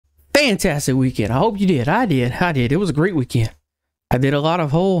fantastic weekend. I hope you did. I did. It was a great weekend. I did a lot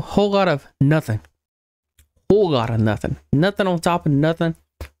of whole lot of nothing. Whole lot of nothing. Nothing on top of nothing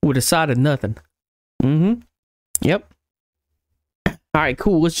with a side of nothing. Yep. All right,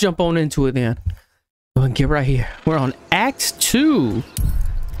 cool. Let's jump on into it then. We'll get right here. We're on Act 2.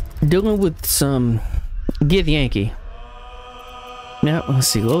 Dealing with some Gith Yankee. Now, let's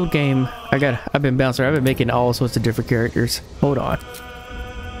see. Load game. I've been bouncing. I've been making all sorts of different characters. Hold on.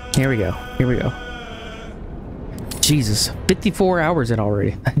 Here we go. Here we go. Jesus. 54 hours in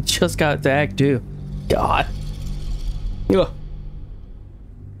already. I just got to Act 2. God. Ugh.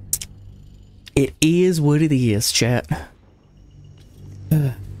 It is what it is, chat.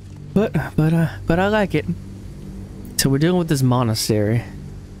 But I like it. So we're dealing with this monastery.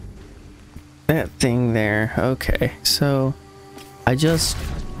 That thing there. Okay, so I just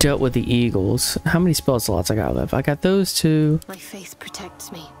dealt with the eagles. How many spell slots I got left? I got those two. My faith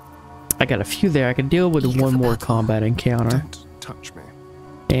protects me. I got a few there. I can deal with one more combat encounter. Don't touch me.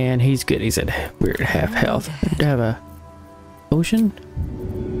 And he's good. He's at weird half health. Do I have a potion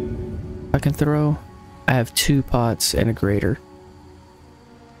I can throw? I have 2 pots and a grater.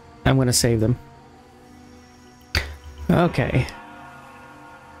 I'm gonna save them. Okay.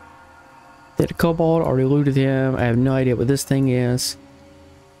 Did a kobold, already looted him. I have no idea what this thing is.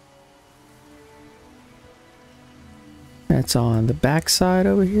 That's on the back side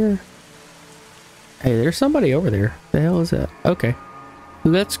over here. Hey, there's somebody over there. The hell is that? Okay.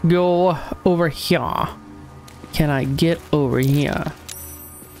 Let's go over here. Can I get over here?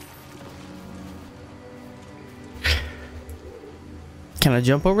 Can I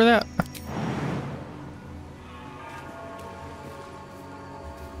jump over that?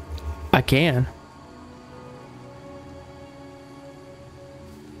 I can.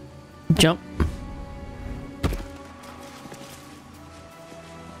 Jump.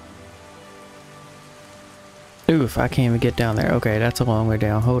 Oof, I can't even get down there. Okay, that's a long way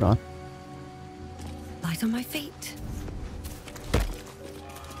down. Hold on. Light on my feet.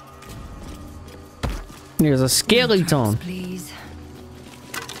 There's a skeleton. Please.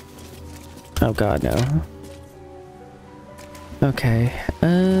 Oh god, no. Okay.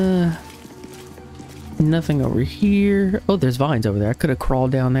 Nothing over here. Oh, there's vines over there. I could have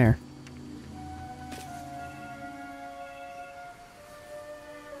crawled down there.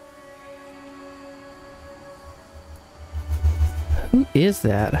 Who is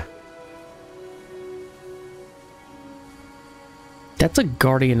that? That's a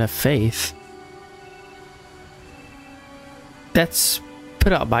guardian of faith. That's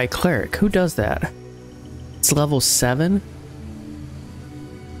put out by a cleric. Who does that? It's level 7.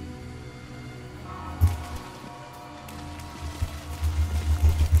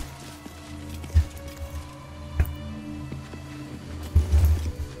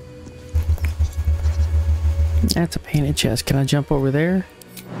 That's a painted chest. Can I jump over there?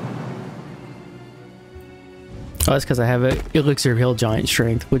 Oh, that's because I have an elixir of hill giant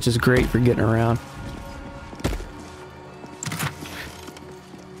strength, which is great for getting around.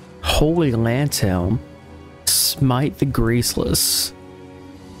 Holy Lance Helm. Smite the Graceless.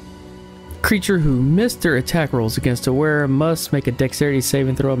 Creature who missed their attack rolls against a wearer must make a dexterity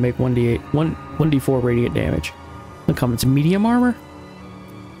saving throw and make 1d4 radiant damage. Look, it's medium armor?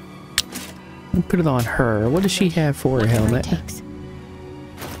 I'll put it on her. What does she have for her helmet?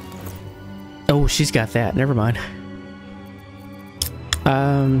 Oh, she's got that. Never mind.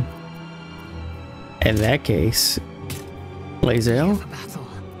 In that case, Lazel.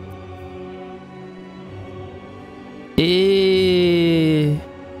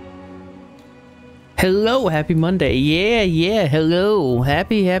 Hello, happy Monday. Yeah, hello.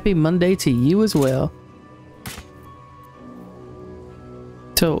 Happy Monday to you as well.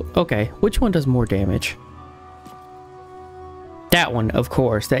 So, okay, which one does more damage? That one, of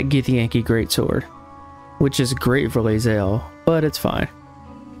course, that Gith Yankee Greatsword, which is great for Lazel, but it's fine.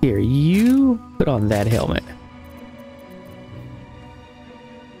 Here, you put on that helmet.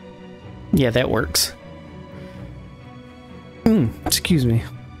 Yeah, that works. Excuse me.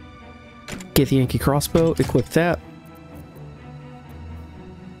 Gith Yankee crossbow, equip that.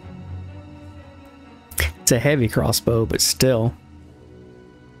 It's a heavy crossbow, but still.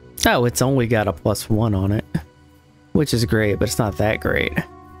 Oh, it's only got a +1 on it, which is great, but it's not that great.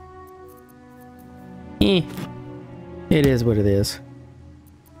 It is what it is.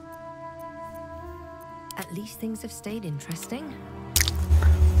 At least things have stayed interesting.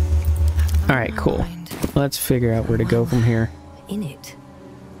 Alright, cool. Let's figure out where to go from here. In it.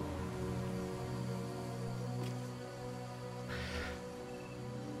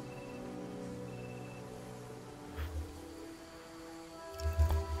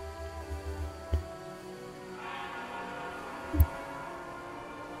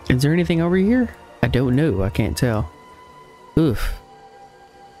 Is there anything over here? I don't know. I can't tell. Oof.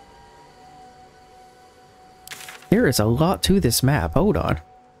 There is a lot to this map. Hold on.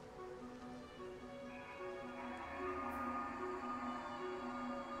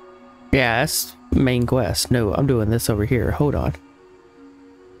 Yeah, that's main quest. No, I'm doing this over here. Hold on.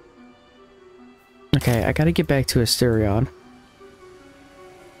 Okay, I gotta get back to Asterion.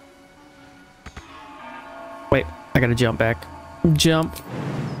 Wait, I gotta jump back. Jump.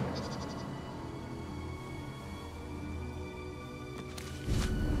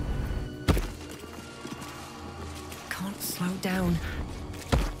 Can't slow down.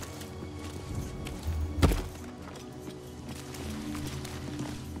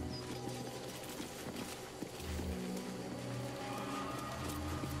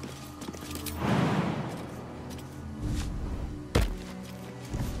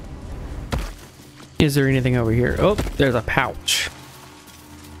 Is there anything over here? Oh, there's a pouch.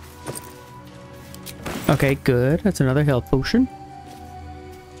 Okay, good. That's another health potion.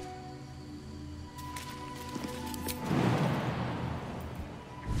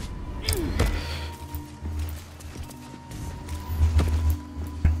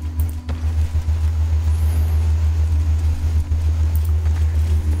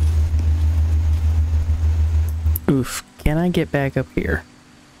 Oof. Can I get back up here?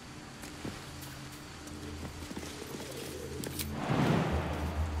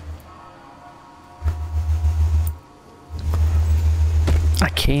 I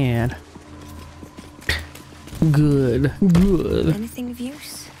can. Good. Good. Anything of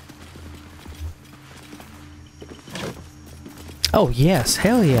use? Oh, yes.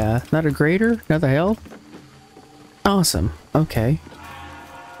 Hell yeah. Not a grater? Another health? Awesome. Okay.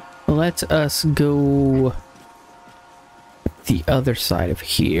 Let us go the other side of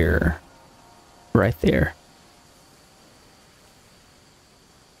here. Right there.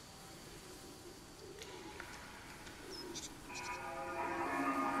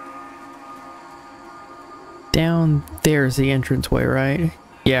 Down there's the entranceway, right?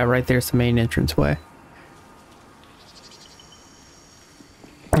 Yeah, right there's the main entranceway.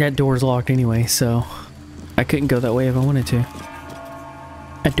 That door's locked anyway, so I couldn't go that way if I wanted to.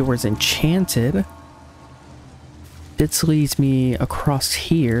 That door's enchanted. This leads me across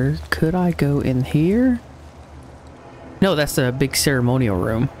here. Could I go in here? No, that's a big ceremonial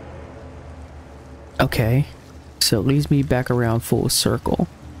room. Okay. So it leads me back around full circle.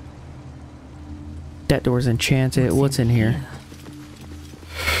 That door's enchanted. What's in here?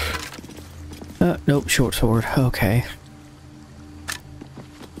 Nope, short sword. Okay.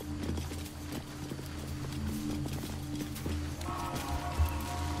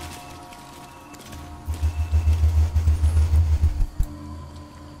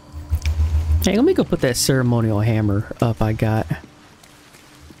 Hey, let me go put that ceremonial hammer up I got.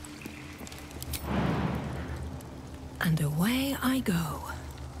 And away I go.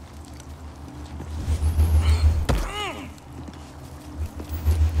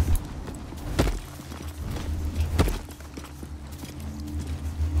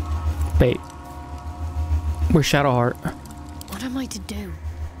 Wait. Where's Shadowheart? What am I to do?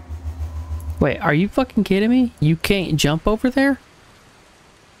 Wait, are you fucking kidding me? You can't jump over there?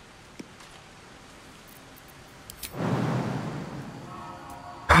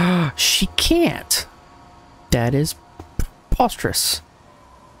 She can't. That is preposterous.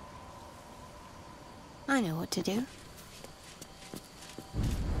 I know what to do.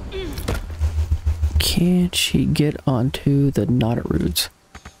 Can't she get onto the knotted roots?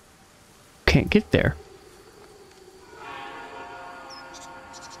 Can't get there.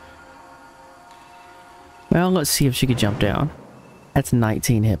 Well, let's see if she could jump down. That's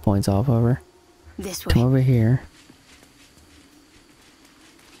 19 hit points off of her. This way. Come over here.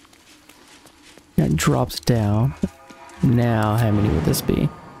 That drops down. Now, how many would this be?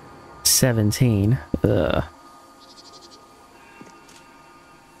 17. Ugh.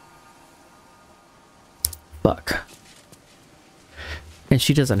 Fuck. And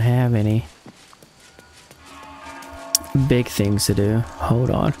she doesn't have any big things to do.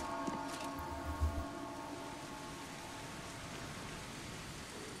 Hold on.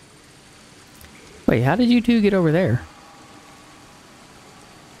 Wait, how did you two get over there?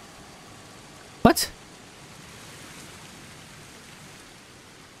 What?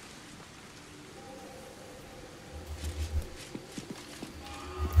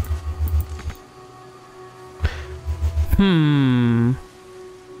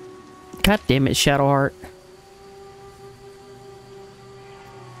 God damn it, Shadowheart.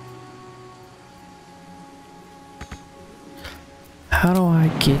 How do I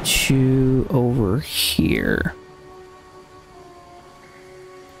get you over here?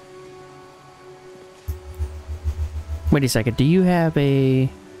 Wait a second, do you have a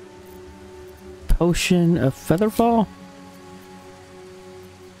potion of featherfall?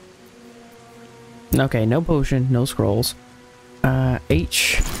 Okay, no potion, no scrolls.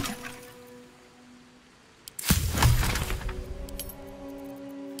 H.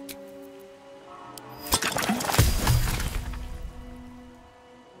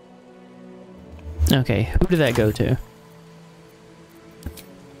 Okay, who did that go to?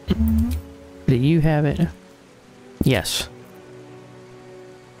 Do you have it? Yes.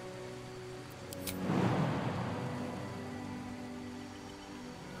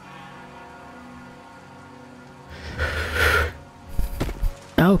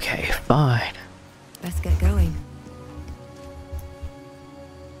 Okay, fine. Let's get going.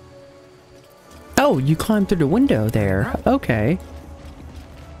 Oh, you climbed through the window there. Okay.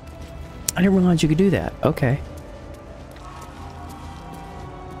 I didn't realize you could do that. Okay.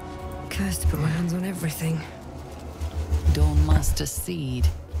 Cursed to put my hands on everything. Dawnmaster Seed.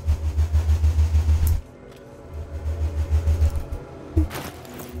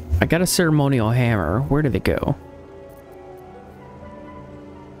 I got a ceremonial hammer. Where did it go?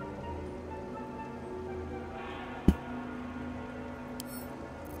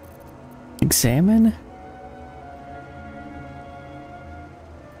 Examine?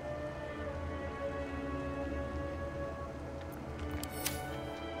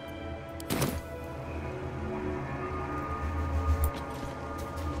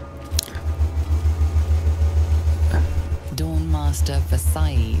 Dawnmaster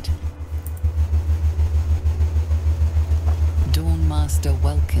Versailles. Dawnmaster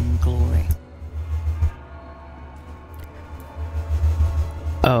Welkin Glory.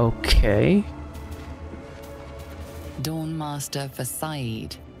 Okay. Dawnmaster Versailles.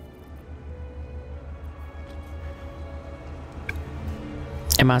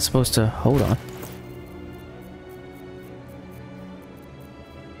 Am I supposed to... Hold on.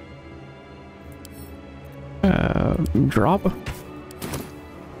 Drop?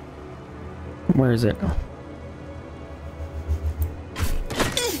 Where is it?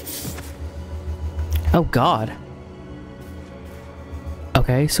 Oh, God.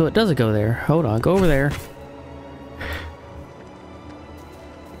 Okay, so it doesn't go there. Hold on, go over there.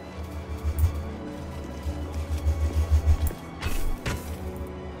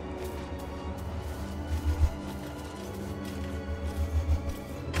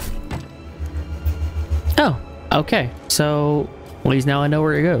 Oh, okay. So, at least now I know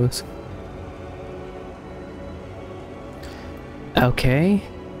where it goes. Okay.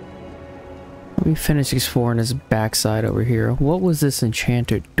 Let me finish exploring his backside over here. What was this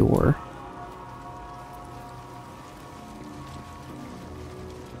enchanted door?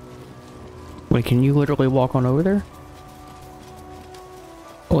 Wait, can you literally walk on over there?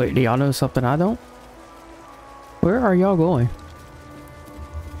 Wait, do y'all know something I don't? Where are y'all going?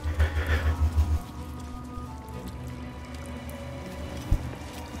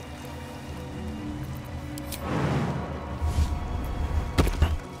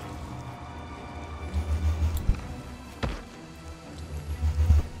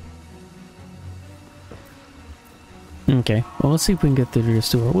 Okay, well, let's see if we can get through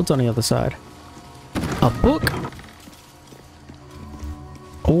this door. What's on the other side? A book?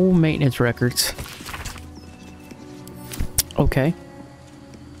 Old maintenance records. Okay.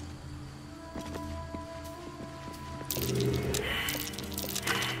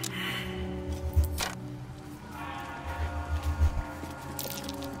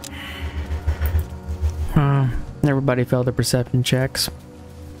 Everybody failed their perception checks.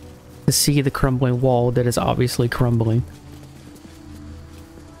 To see the crumbling wall that is obviously crumbling.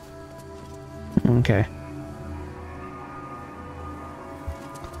 Okay.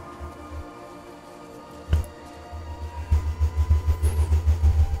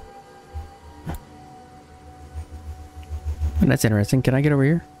 That's interesting. Can I get over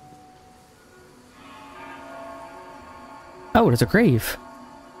here? Oh, it's a grave.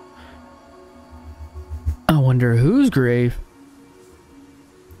 I wonder whose grave?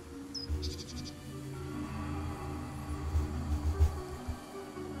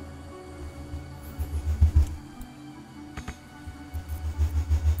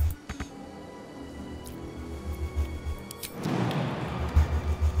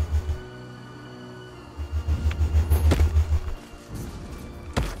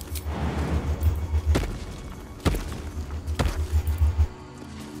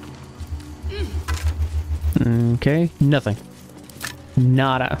 Okay, nothing.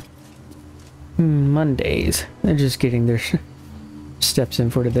 Nada. Mondays. They're just getting their steps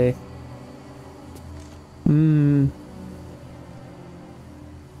in for today.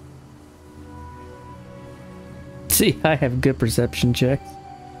 See, I have good perception checks.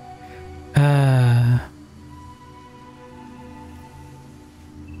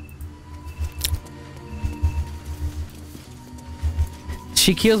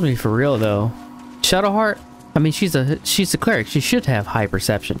 She kills me for real though. Shadowheart, I mean she's a cleric. She should have high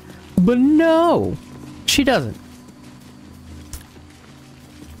perception. But no! She doesn't.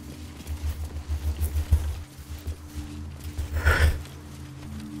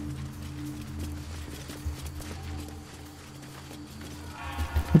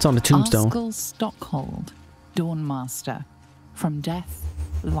 It's on the tombstone. Arskel Stockhold, Dawnmaster. From death,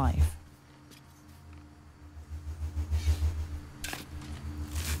 life.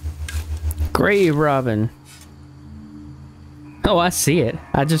 Grave Robin. Oh, I see it.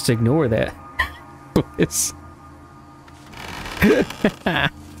 I just ignore that. It's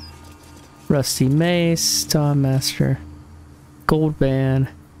Rusty Mace, Star Master, Gold Band,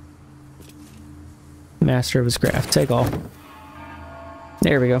 Master of his craft. Take all.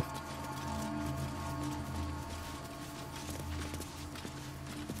 There we go.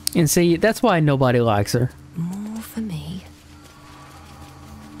 And see, that's why nobody likes her. More for me.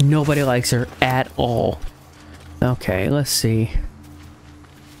 Nobody likes her at all. Okay, let's see.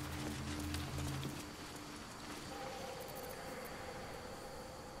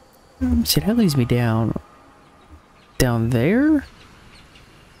 See, that leads me down there.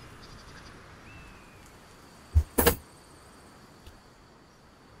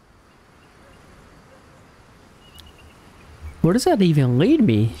 Where does that even lead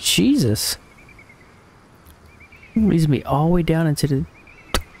me? Jesus. It leads me all the way down into the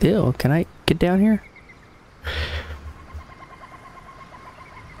hill. Can I get down here?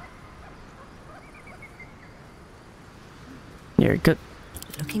 Here, good.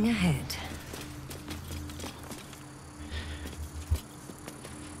 Looking ahead.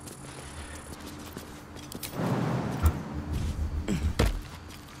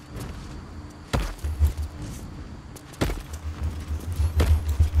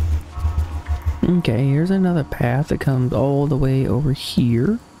 Okay, here's another path that comes all the way over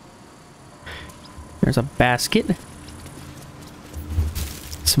here. There's a basket.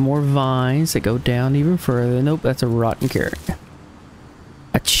 Some more vines that go down even further. Nope, that's a rotten carrot.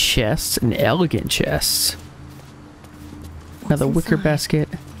 A chest, an elegant chest. Another wicker basket.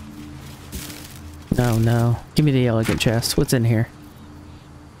 No, no. Give me the elegant chest. What's in here?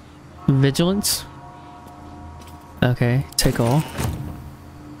 Vigilance. Okay, take all.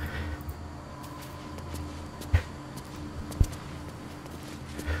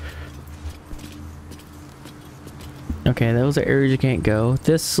 Okay, those are areas you can't go.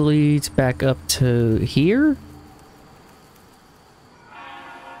 This leads back up to here.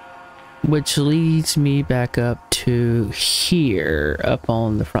 Which leads me back up to here, up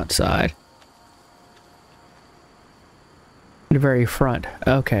on the front side. The very front.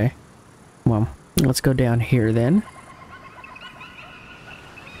 Okay. Well, let's go down here then.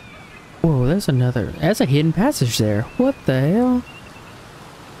 Whoa, there's a hidden passage there. What the hell?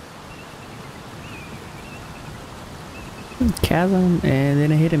 Chasm and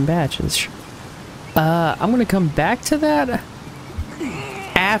then a hidden passage. I'm gonna come back to that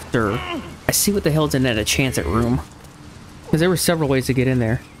after I see what the hell's in that enchanted room, because there were several ways to get in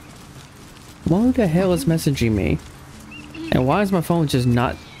there. What the hell is messaging me, and why is my phone just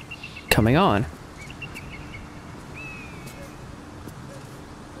not coming on?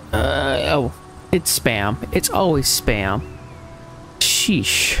 Oh, it's spam. It's always spam.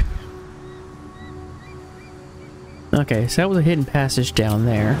 Sheesh. Okay, so that was a hidden passage down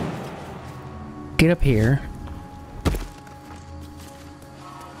there. Get up here.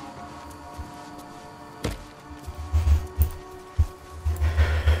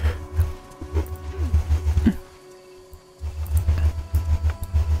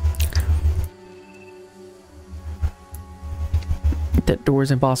 That door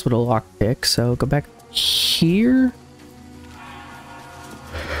is impossible to lockpick, so go back here.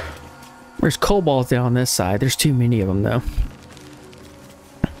 There's kobolds down on this side. There's too many of them, though.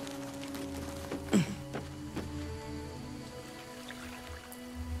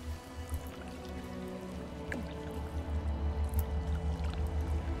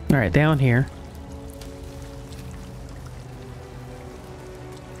 Alright, down here.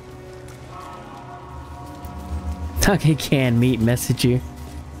 Tucky can meet message you.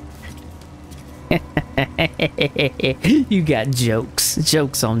 You got jokes.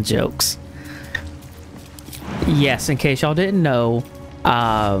 Jokes on jokes. Yes, in case y'all didn't know,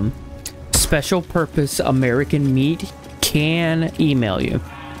 Special Purpose American Meat can email you.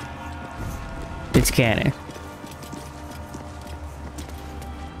 It's canon.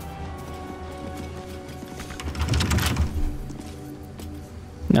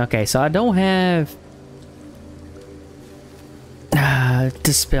 Okay, so I don't have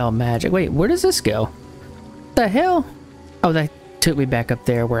dispel magic. Wait, where does this go? What the hell? Oh, that took me back up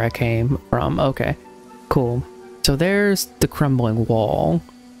there where I came from. Okay, cool. So there's the crumbling wall.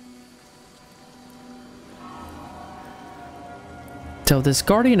 So this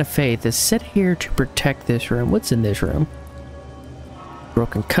Guardian of Faith is set here to protect this room. What's in this room?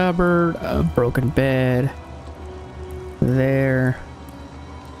 Broken cupboard, a broken bed. There.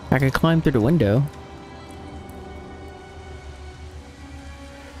 I could climb through the window.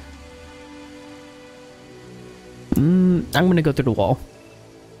 I'm gonna go through the wall.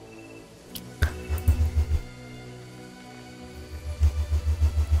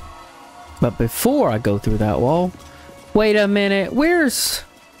 But before I go through that wall, wait a minute, where's...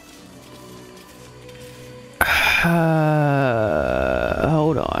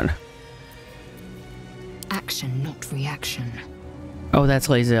 hold on. Action, not reaction. Oh, that's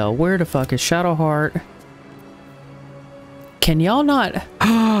Lae'zel. Where the fuck is Shadowheart? Can y'all not...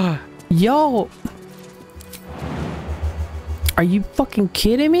 Y'all... Are you fucking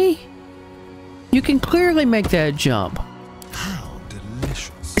kidding me? You can clearly make that jump. How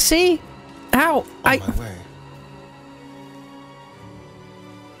delicious. See? How? On my way.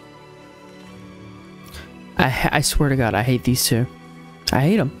 I swear to God, I hate these two. I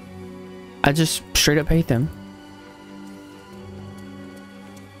hate them. I just straight up hate them.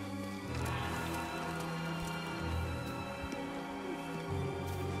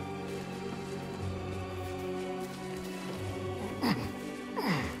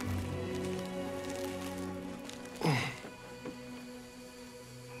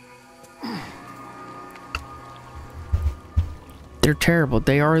 They're terrible.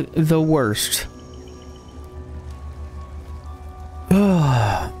 They are the worst.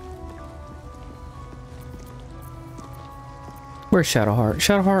 Where's Shadowheart?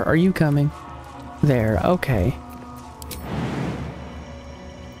 Shadowheart, are you coming? There, okay.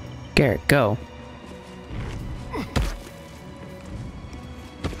 Garrett, go.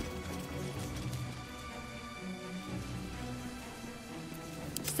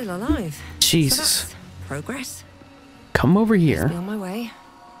 Still alive. Jesus. So that's progress. Come over here. Be on my way.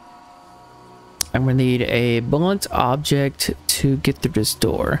 I'm gonna need a blunt object to get through this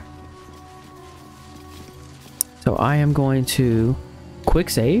door. So I am going to quick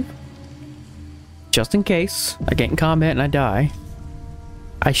save. Just in case I get in combat and I die.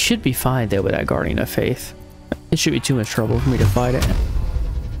 I should be fine though with that Guardian of Faith. It should be too much trouble for me to fight it.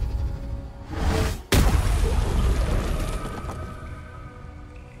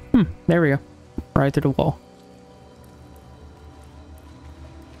 There we go. Right through the wall.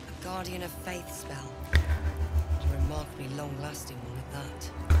 A Guardian of Faith spell. A remarkably long-lasting one at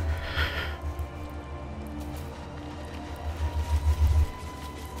that.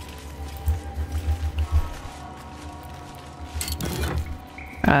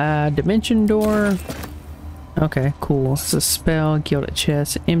 Dimension door. Okay, cool. It's a spell. Gilded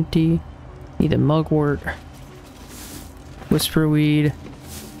chest. Empty. Need a mugwort. Whisperweed.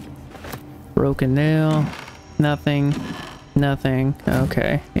 Broken nail. Nothing. Nothing.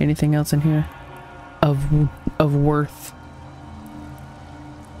 Okay. Anything else in here? Of worth.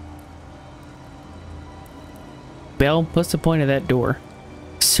 Bell, what's the point of that door?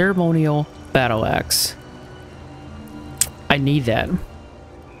 Ceremonial battle axe. I need that.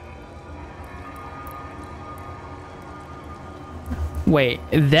 Wait,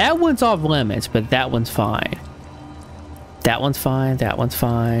 that one's off limits, but that one's fine. That one's fine, that one's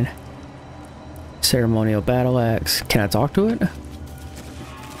fine. Ceremonial battle axe. Can I talk to it?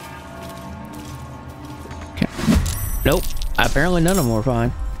 Okay. Nope. Apparently none of them were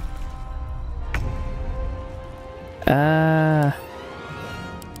fine.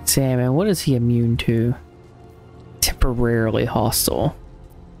 Salmon, what is he immune to? Temporarily hostile.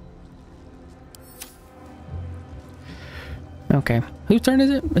 Okay. Whose turn is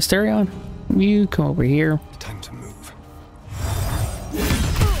it? Mysterion? You come over here. Time to move.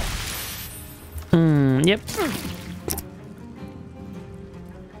 Yep.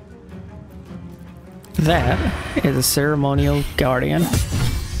 That is a ceremonial guardian.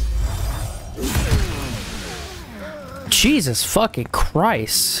 Jesus fucking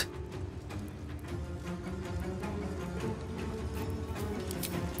Christ.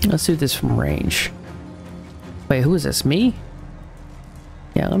 Let's do this from range. Wait, who is this? Me?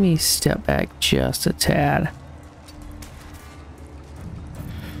 Yeah, let me step back just a tad.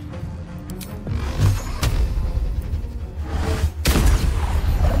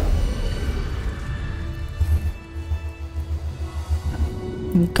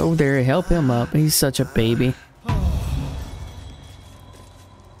 Go there, help him up. He's such a baby.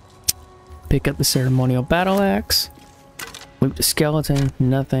 Pick up the ceremonial battle axe. Loot the skeleton.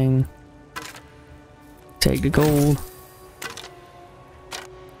 Nothing. Take the gold.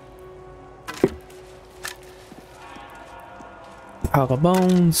 Pile of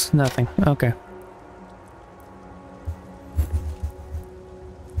bones. Nothing. Okay.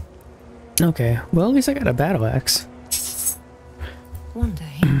 Okay. Well, at least I got a battle axe. One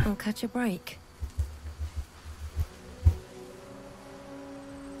day, I'll catch a break.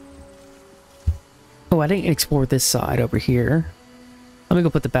 Oh, I didn't explore this side over here. Let me go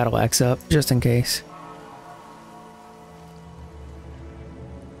put the battle axe up, just in case.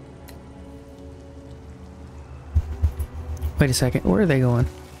 Wait a second, where are they going?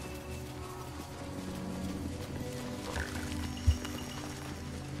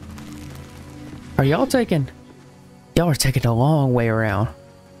 Are y'all taking... Y'all are taking a long way around.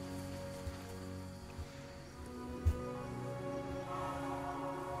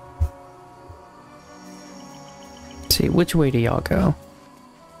 Let's see, which way do y'all go?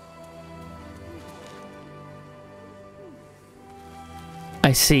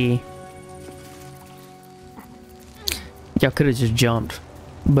 I see. Y'all could have just jumped,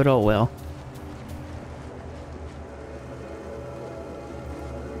 but oh well.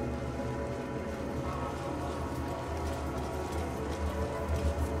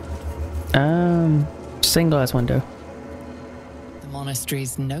 Stained glass window. The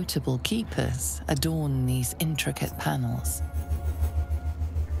monastery's notable keepers adorn these intricate panels.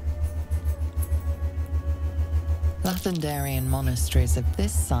 Lathendarian monasteries of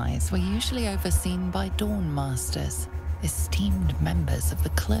this size were usually overseen by dawn masters, esteemed members of the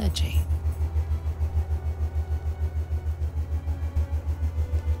clergy.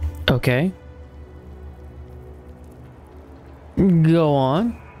 Okay. Go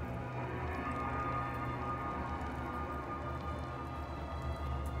on.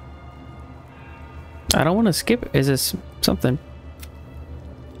 I don't want to skip it. Is this something?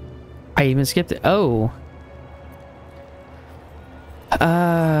 I even skipped it. Oh.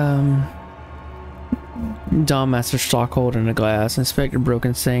 Dawn Master Stockhold in a glass. Inspect a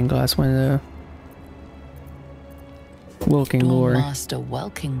broken stained glass window. Welkin Glory. Master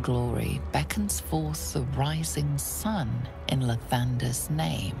Welkin Glory beckons forth the rising sun in Lathander's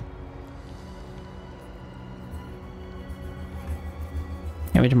name.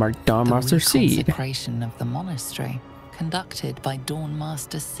 And we to mark Dawn Master Seed. Consecration of the monastery, conducted by Dawn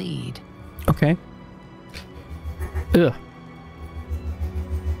Master Seed. Okay. Ugh.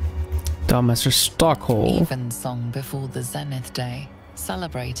 Dawn Master Stockhold. Evensong before the Zenith Day,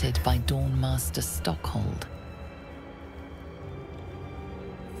 celebrated by Dawn Master Stockhold.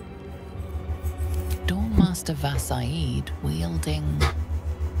 Dawn Master Vasaid wielding...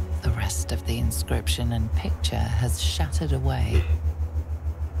 The rest of the inscription and picture has shattered away.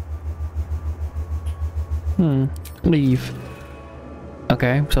 Leave.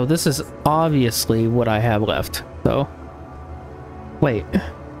 Okay, so this is obviously what I have left, though. Wait. The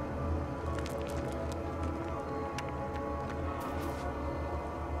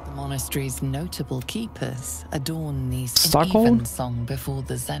monastery's notable keepers adorn these in Stockhold? Evensong before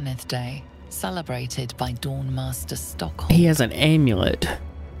the Zenith Day, celebrated by Dawn Master Stockhold. He has an amulet.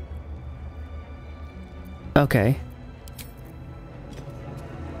 Okay.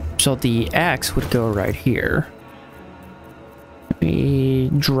 So the axe would go right here. Let me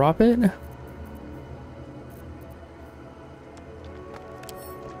drop it.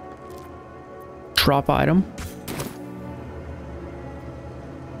 Drop item.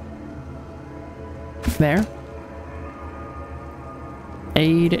 There.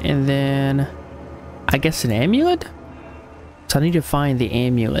 Aid, and then I guess an amulet? So I need to find the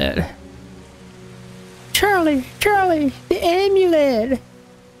amulet. Charlie, the amulet!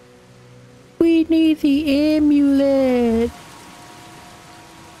 We need the amulet.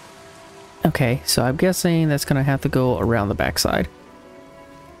 Okay, so I'm guessing that's gonna have to go around the backside.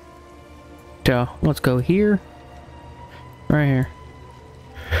 So let's go here. Right here.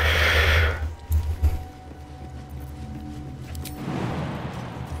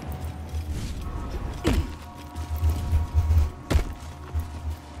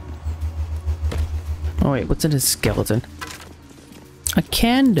 Oh wait, what's in his skeleton? A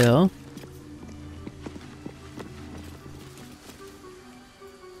candle.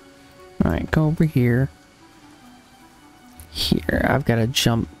 Alright, go over here. Here, I've got to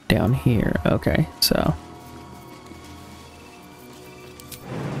jump down here. Okay, so.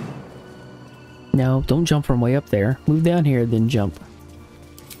 No, don't jump from way up there. Move down here, then jump.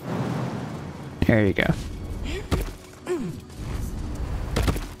 There you go.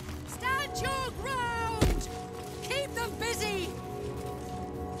 Stand your ground! Keep them busy!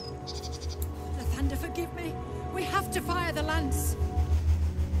 fire the lance.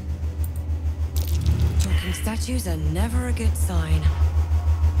 Talking statues are never a good sign.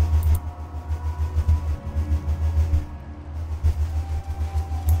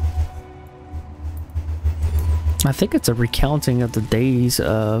 I think it's a recounting of the days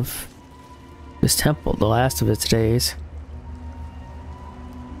of this temple, the last of its days.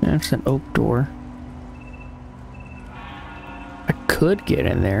 That's an oak door. I could get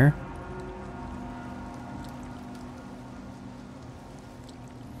in there.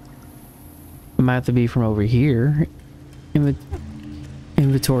 It might have to be from over here.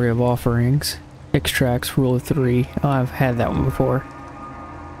 Inventory of offerings. Extracts, rule of 3. Oh, I've had that one before.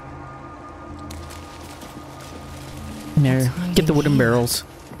 There, get the wooden barrels.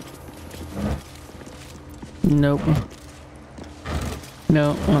 Nope.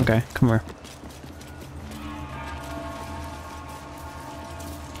 No, okay, come here.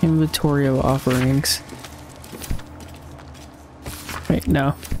 Inventory of offerings. Wait,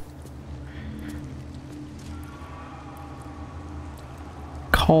 no.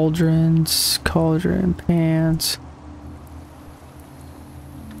 Cauldrons, cauldron pans.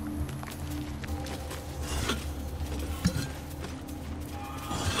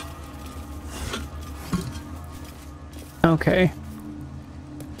 Okay.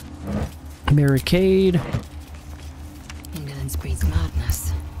 Barricade. England's breeds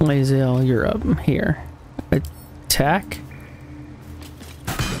madness. Lazel, you're up here. Attack?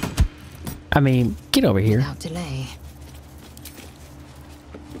 I mean, get over here. Without delay.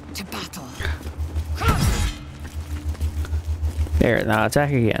 To battle. There, now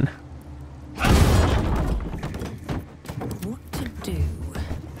attack again. What to do?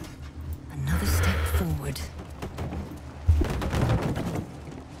 Another step forward.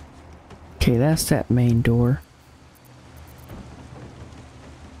 Okay, that's that main door.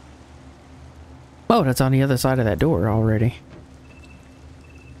 Oh, that's on the other side of that door already.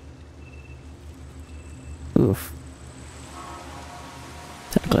 Oof.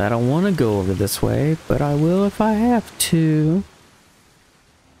 Technically, I don't want to go over this way, but I will if I have to.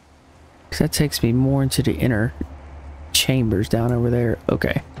 Because that takes me more into the inner chambers down over there.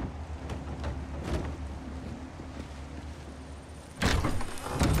 Okay.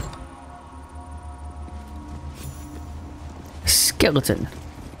 Skeleton.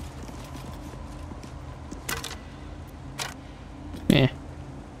 Eh.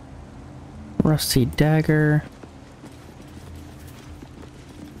 Rusty dagger.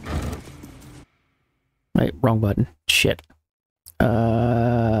 Wait, wrong button. Shit.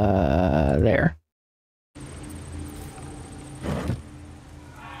 There.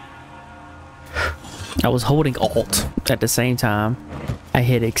 I was holding Alt at the same time. I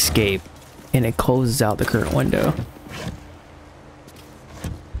hit escape and it closes out the current window.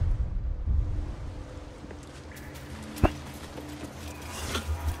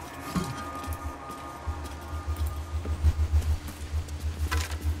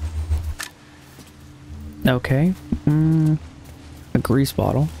 Okay. A grease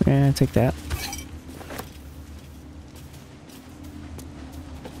bottle. Yeah, take that.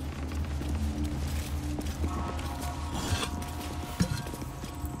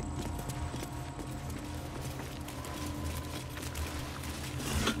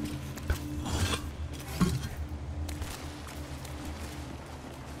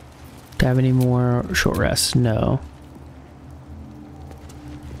 Do I have any more short rests? No.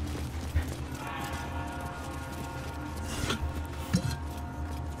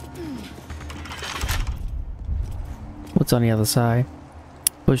 What's on the other side?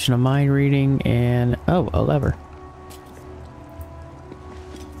 Pushing a mind reading and oh, a lever.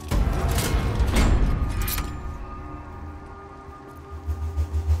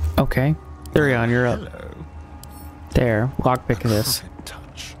 Okay. Therion, you're up. Hello. There. Lockpick this. Perfect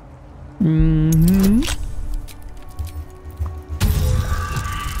touch. Mm-hmm.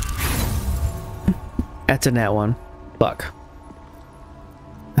 That's in that one. Fuck.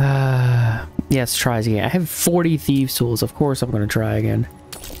 Yes, tries again. I have 40 thieves tools. Of course I'm going to try again.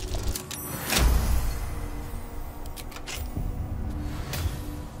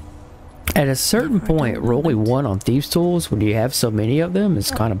 At a certain point, rolling 1 on thieves tools when you have so many of them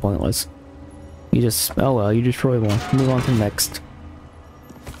is kind of pointless. You just, oh well, you destroy one. Move on to the next.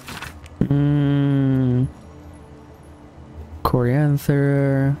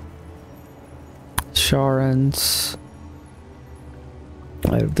 Corianther. Sharons.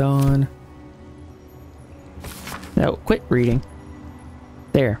 Light of Dawn. No, quit reading.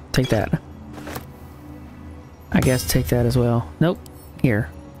 There, take that. I guess take that as well. Nope. Here.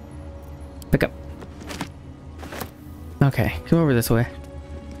 Pick up. Okay, come over this way.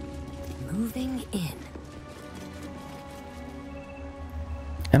 Moving in.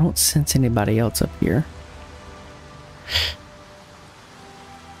 I don't sense anybody else up here.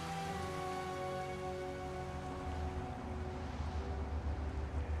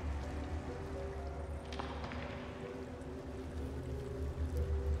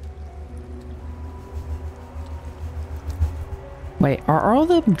 Wait, are all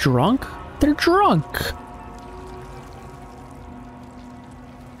of them drunk? They're drunk.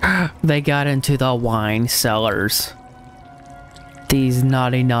 They got into the wine cellars. These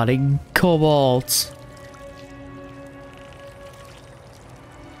naughty, naughty kobolds.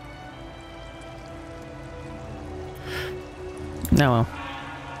 No.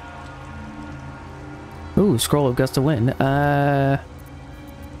 Ooh, scroll of gust of wind. What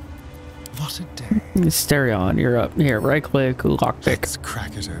a day. Stereo, you're up. Here, right click, lockpick. Let's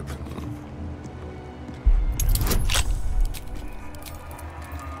crack it open.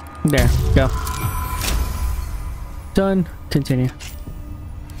 There, go. Done. Continue.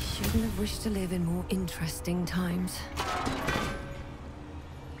 Shouldn't have wished to live in more interesting times.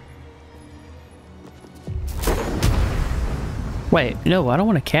 Wait, no, I don't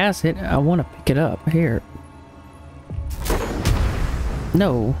want to cast it. I want to pick it up. Here.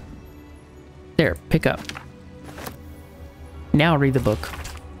 No. There, pick up. Now read the book.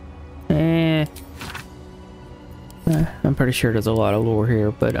 I'm pretty sure there's a lot of lore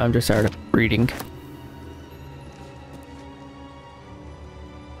here, but I'm just tired of reading.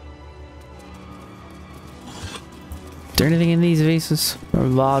 Is there anything in these vases or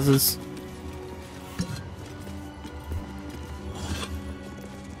vases?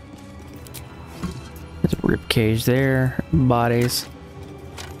 There's a rib cage there, bodies,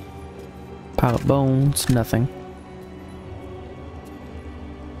 pile of bones, nothing.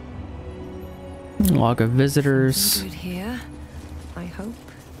 Log of visitors. Something good here, I hope.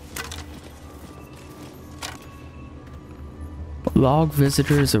 Log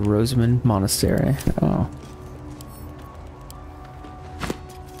visitors of Rosamond Monastery. Oh.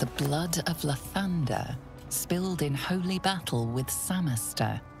 The blood of Lathander, spilled in holy battle with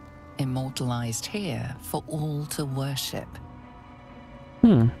Samaster, immortalized here for all to worship.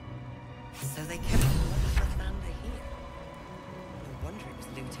 Hmm. So they kept the blood of Lathander here. No wonder it was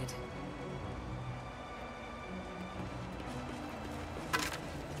looted.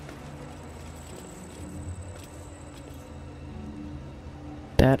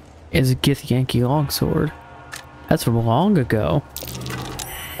 That is a Gith Yankee longsword. That's from long ago.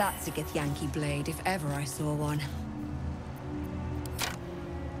 That's a Gith Yankee blade, if ever I saw one.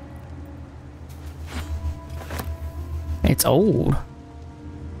 It's old.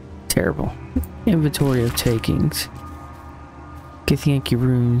 Terrible. Inventory of takings. Gith Yankee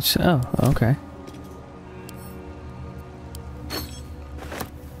runes. Oh, okay.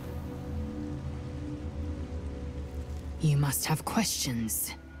 You must have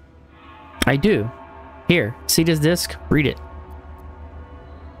questions. I do. Here, see this disc? Read it.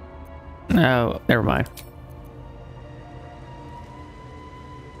 Oh, never mind.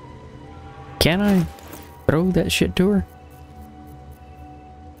 Can I throw that shit to her?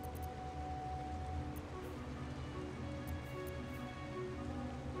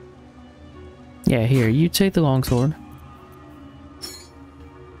 Yeah, here, you take the longsword.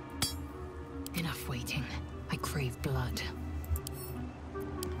 Enough waiting. I crave blood.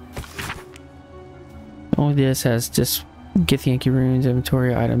 Only this has just Gith Yankee runes,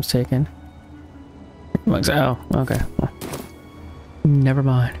 inventory items taken. Oh, okay. Well, never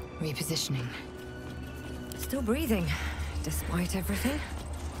mind. Repositioning. Still breathing, despite everything.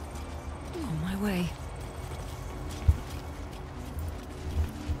 On my way.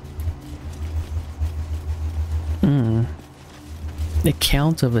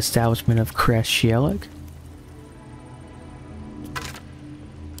 Account of establishment of Krashielek.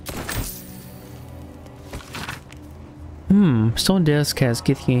 Stone disc has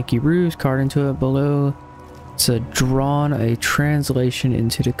Gith Yankee runes carved into it below. It's drawn a translation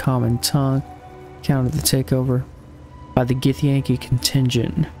into the common tongue. Account of the takeover by the Gith Yankee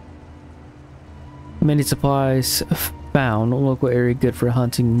contingent. Many supplies found. Local area good for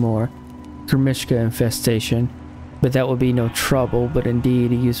hunting more. Grimishka infestation. But that would be no trouble, but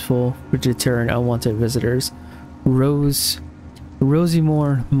indeed useful for deterring unwanted visitors. Rosymore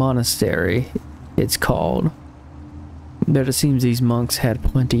Monastery, it's called. But it seems these monks had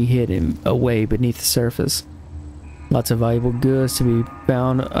plenty hidden away beneath the surface. Lots of valuable goods to be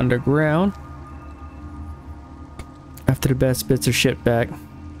found underground. After the best bits are shipped back.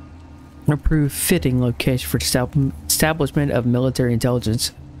 Approved fitting location for establishment of military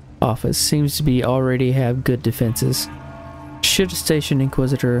intelligence office. Seems to be already have good defenses. Should station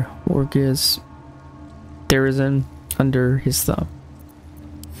Inquisitor Orgiz Therizin under his thumb.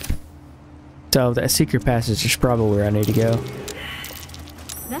 So that secret passage is probably where I need to go.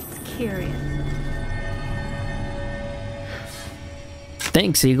 That's curious.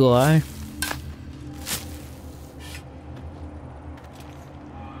 Thanks, Eagle Eye.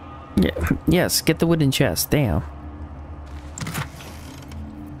 Yeah, yes, get the wooden chest. Damn.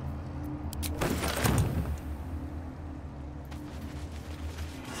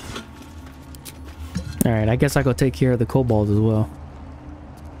 Alright, I guess I go take care of the kobolds as well.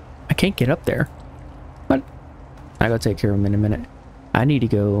 I can't get up there. But I go take care of them in a minute. I need to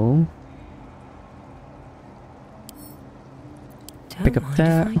go pick up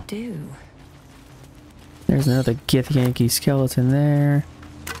that. If I do. There's another Gith Yankee skeleton there.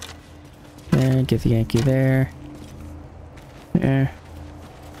 There, Gith Yankee there. Yeah.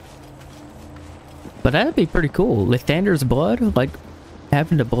 But that'd be pretty cool. Lathander's blood, like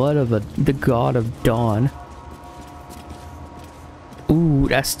having the blood of the god of dawn. Ooh,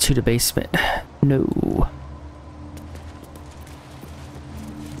 that's to the basement. No.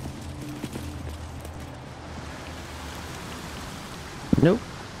 Nope.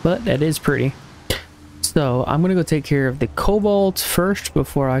 But that is pretty. So I'm gonna go take care of the kobolds first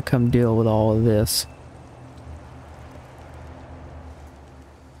before I come deal with all of this.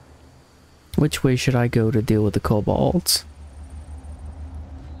 Which way should I go to deal with the kobolds?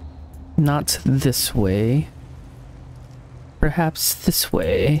 Not this way. Perhaps this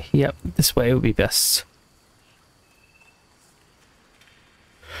way. Yep, this way would be best.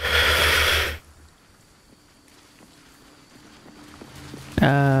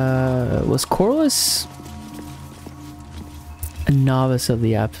 Was Corliss a novice of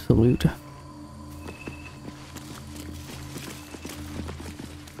the Absolute?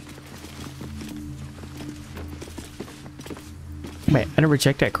 Wait, I never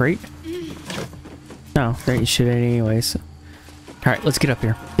checked that crate. No, there you should anyways. Alright, let's get up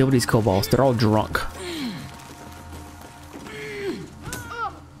here. Deal with these kobolds. They're all drunk.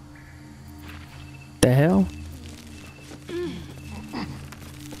 The hell?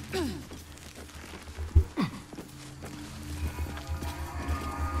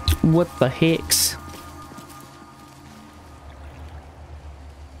 What the hex?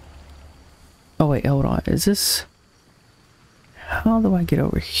 Oh wait, hold on. Is this... How do I get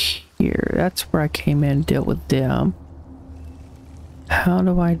over here? That's where I came in and dealt with them. How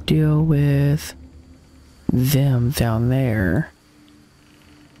do I deal with them down there?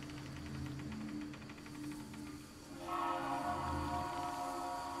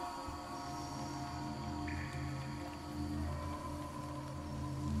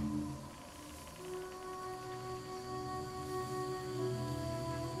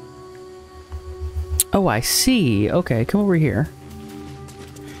 Oh, I see. Okay, come over here.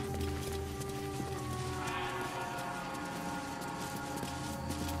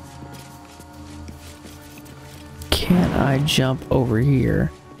 Can I jump over here?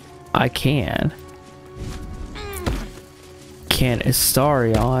 I can. Can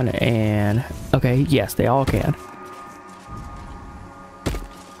Astarion and... Okay, yes, they all can.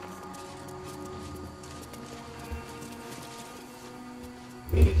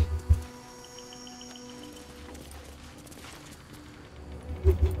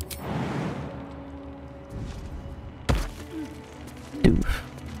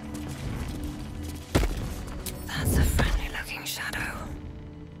 That's a friendly looking shadow.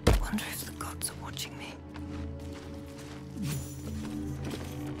 Wonder if the gods are watching me.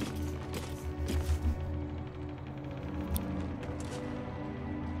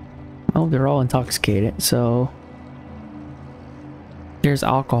 Oh, they're all intoxicated, so... There's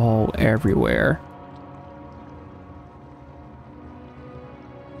alcohol everywhere.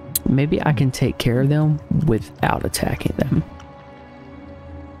 Maybe I can take care of them without attacking them.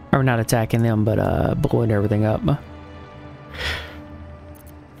 Or not attacking them, but blowing everything up.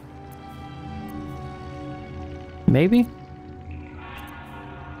 Maybe?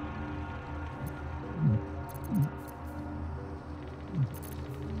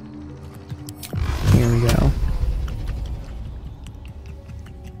 Here we go.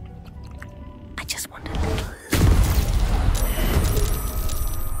 I just wonder.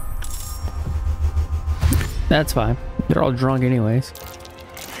 That's fine. They're all drunk anyways.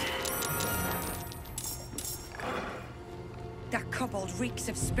 That kobold reeks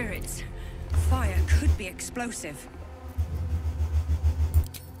of spirits. Fire could be explosive.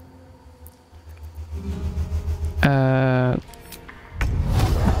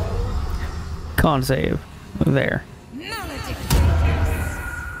 Con save. There.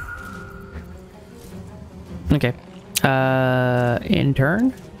 Okay. In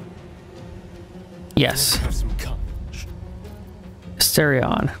turn? Yes. Have some courage.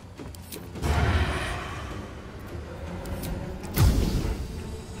 Asterion.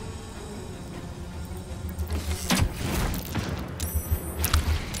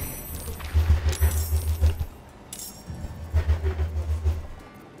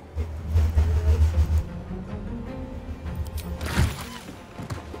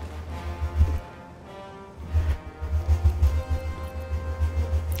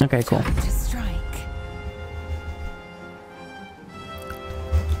 Okay, cool. Time to strike.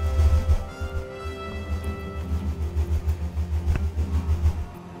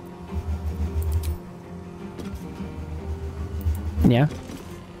 Yeah.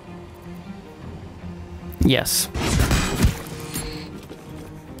 Yes.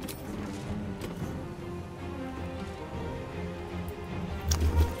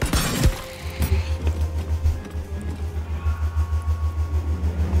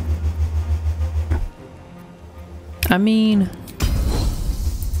 I mean,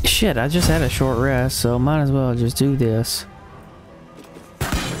 shit, I just had a short rest, so might as well just do this.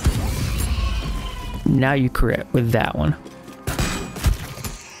 Now you crit with that one.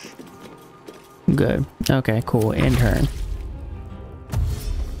 Good. Okay, cool. End turn.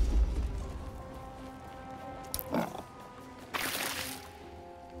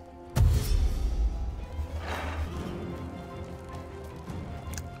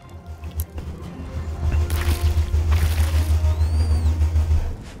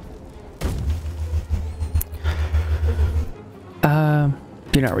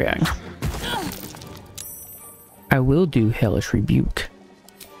 Do not react. I will do Hellish Rebuke.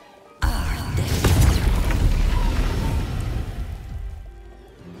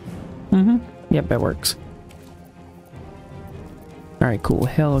 Yep, that works. Alright, cool.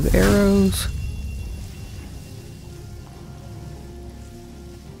 Hell of Arrows.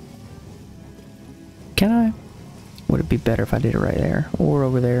 Can I? Would it be better if I did it right there? Or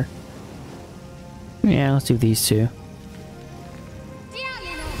over there? Yeah, let's do these two.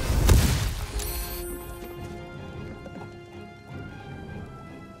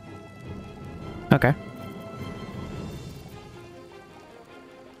 Okay.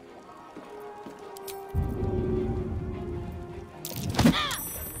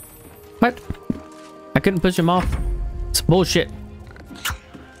 What? I couldn't push him off. It's bullshit.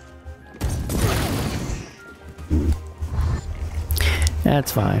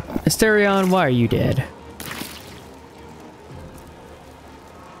 That's fine. Asterion, why are you dead?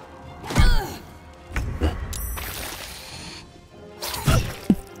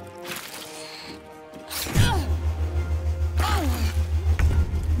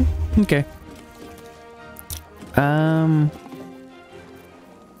 Okay.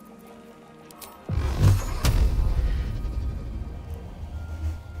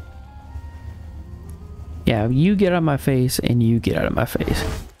 Yeah, you get out of my face and you get out of my face.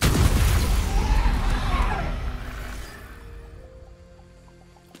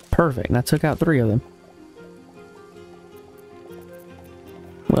 Perfect. And I took out 3 of them.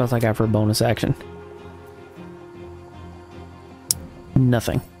 What else I got for a bonus action?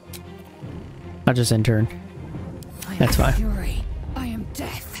 Nothing. I'll just end turn. That's fine. Fury. I am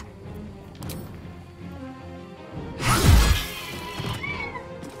death.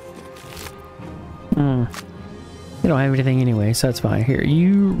 You don't have anything anyway, so that's fine. Here,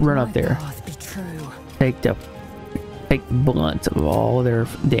 you run up there. Be true. Take the blunt of all their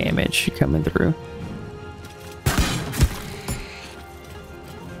damage coming through.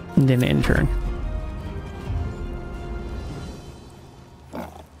 And then end turn.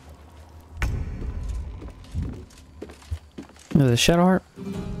 The Shadowheart.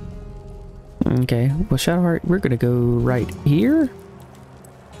 Okay, well, Shadowheart, we're gonna go right here.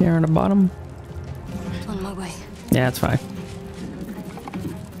 There on the bottom. On my way. Yeah, that's fine.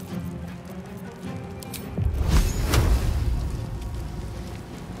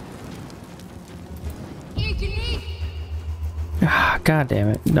 Ah, god damn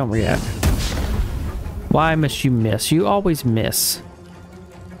it. Don't react. Why must you miss? You always miss.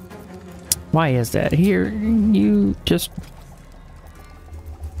 Why is that? Here, you just...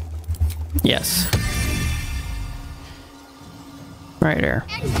 Yes. Right there.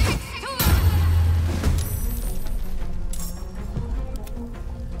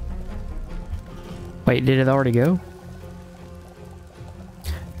 Wait, did it already go?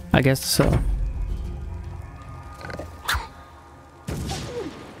 I guess so.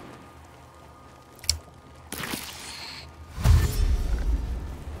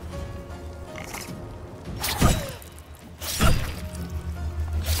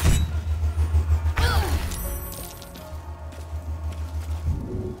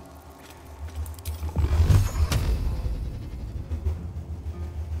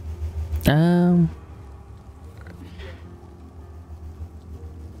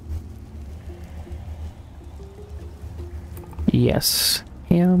 Yes,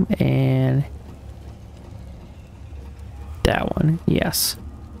 him and that one. Yes.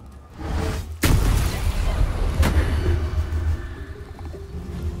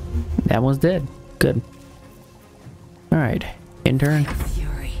 That one's dead. Good. All right, in turn.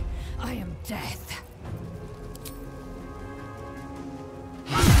 Fury.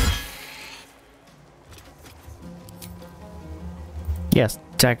 Yes,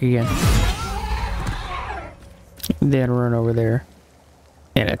 attack again. Then run over there.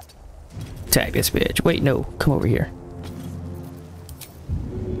 And attack this bitch. Wait, no. Come over here.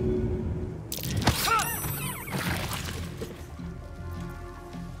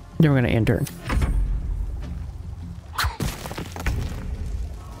 Then we're gonna enter.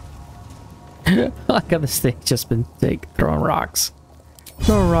 Like how this thing's just been throwing rocks.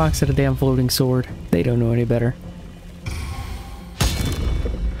 Throwing rocks at a damn floating sword. They don't know any better.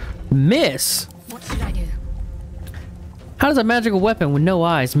 Miss? What should I do? How does a magical weapon with no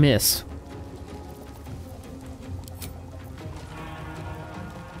eyes miss?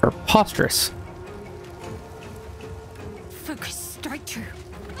 Preposterous. Focus, strike true.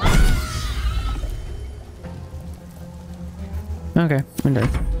 Okay, I'm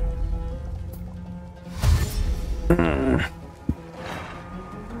done.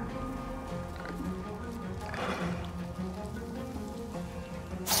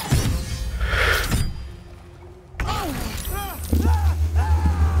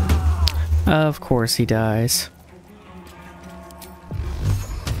 Of course he dies.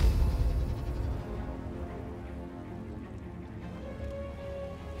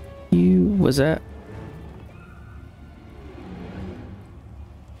 Was that?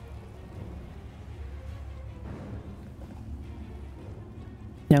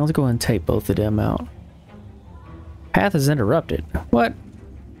 Yeah, let's go ahead and take both of them out. Path is interrupted. What?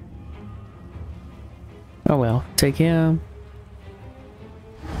 Oh well, take him.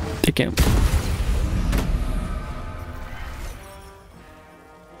 Take him.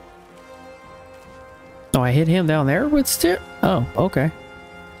 Oh, I hit him down there with stick? Oh, okay.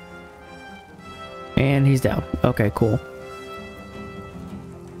 And he's down. Okay, cool.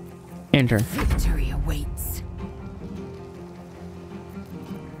 Enter. Victory awaits.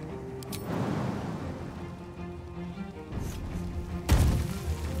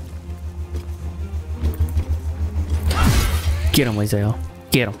 Get him, Lae'zel.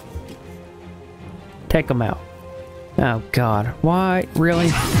 Get him. Take him out. Oh, God. Why? Really?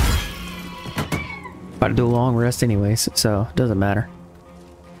 About to do a long rest anyways, so it doesn't matter.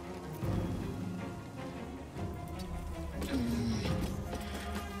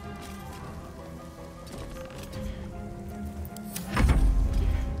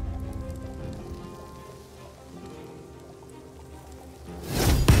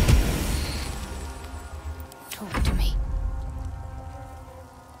 Talk to me.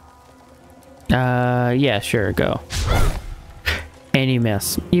 Yeah, sure, go. And you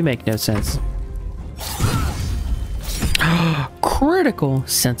miss. You make no sense. Critical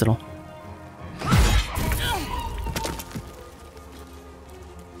sentinel.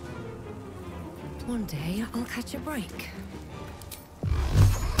 One day I'll catch a break.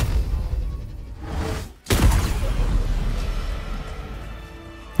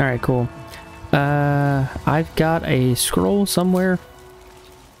 Alright, cool. I've got a scroll somewhere.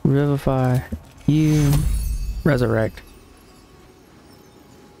 Revivify. You. Resurrect.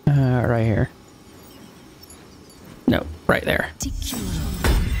 Right here. No, right there.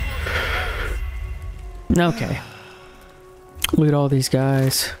 Okay. Loot all these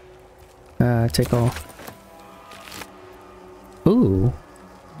guys. Take all. Ooh.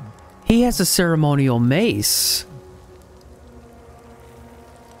 He has a ceremonial mace.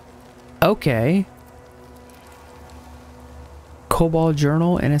 Okay. Cobalt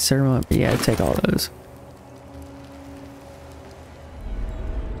journal and a ceremonial. Yeah, take all those.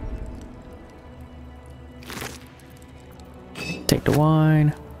 Take the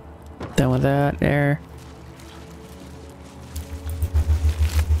wine. Done with that there.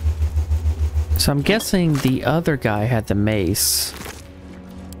 So I'm guessing the other guy had the mace.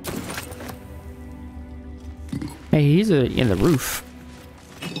 Hey, he's in the roof.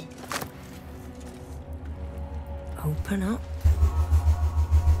 Open up.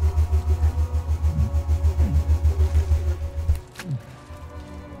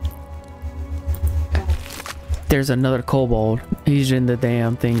 There's another kobold. He's in the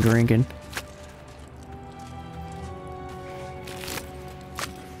damn thing drinking.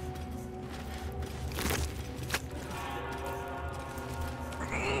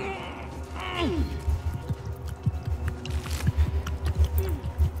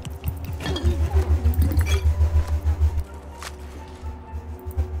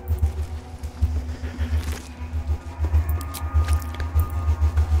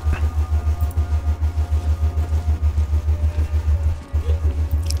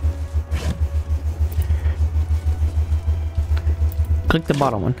 Click the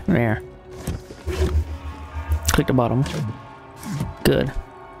bottom one. There. Click the bottom. Good.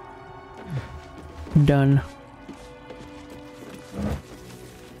 Done.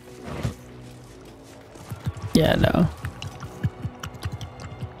 Yeah, no.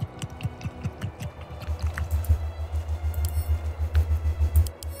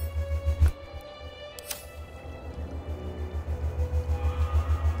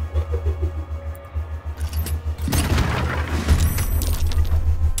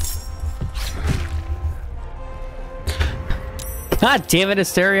 God damn it,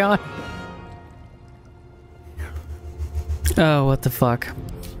 Asterion. Oh, what the fuck?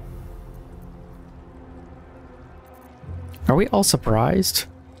 Are we all surprised?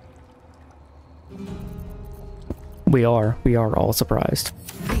 We are all surprised.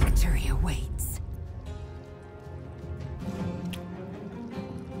 Victory awaits.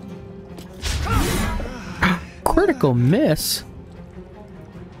 Critical miss?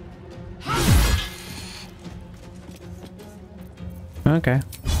 Okay.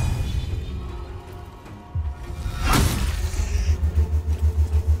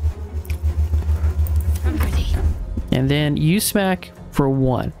 I'm ready. And then you smack for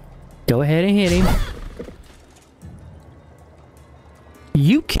 1. Go ahead and hit him.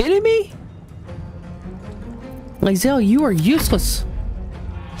 You kidding me? Lae'zel, you are useless.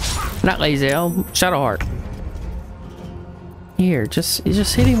 Not Lae'zel, Shadowheart. Here, just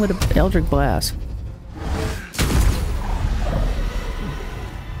hit him with an Eldritch Blast.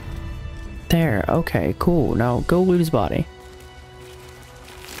 There, okay, cool. Now go loot his body.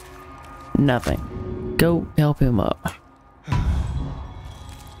 Nothing. Go help him up.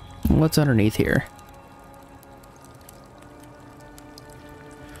 What's underneath here?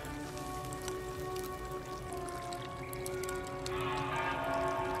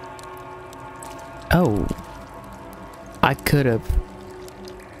 Oh. I could have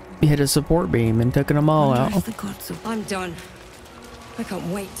hit a support beam and taken them all out. Wonder if the gods will- I'm done. I can't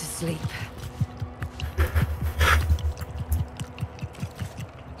wait to sleep.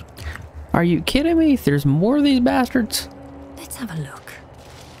 Are you kidding me? There's more of these bastards? Let's have a look.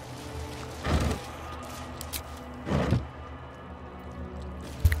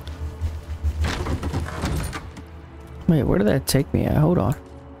 Wait, where did that take me at? Hold on.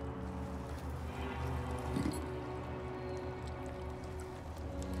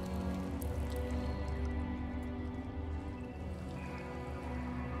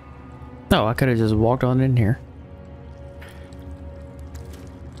 Oh, I could have just walked on in here.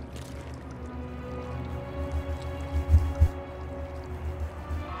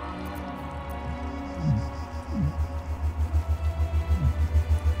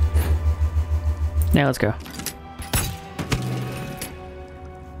 Now let's go.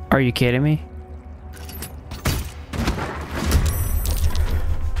 Are you kidding me?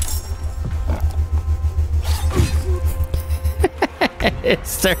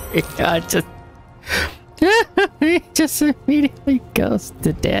 Sorry, I just he just immediately goes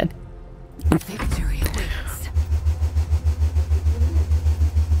to dead. Victory awaits.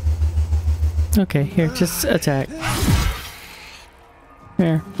 Okay, here, just attack.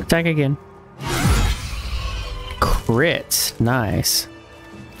 Here, attack again. Crit, nice.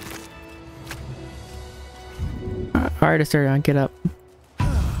 Alright, Asterion, get up.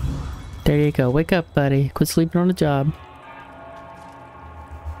 There you go. Wake up, buddy. Quit sleeping on the job.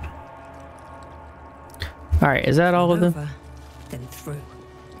 Alright, is that all of them? Over, then through.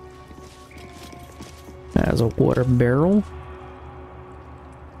 That's a water barrel.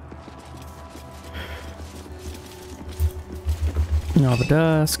 All the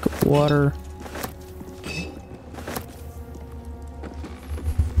dusk, water.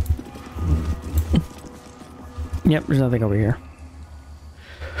 Yep, there's nothing over here.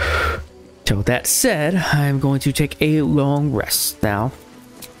 So that said, I'm going to take a long rest now.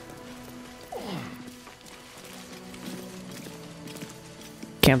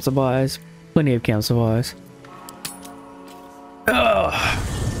 Camp supplies. Plenty of camp supplies. Ugh.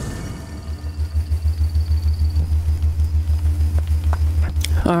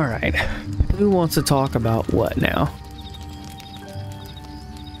 Alright. Who wants to talk about what now?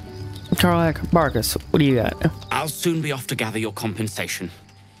 Tarlak, Barkus, what do you got? I'll soon be off to gather your compensation.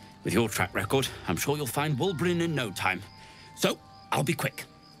 With your track record, I'm sure you'll find Wulbrin in no time. So, I'll be quick.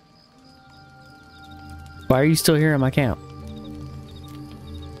 Why are you still here in my camp?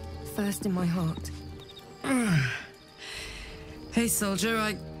 First in my heart. Hey,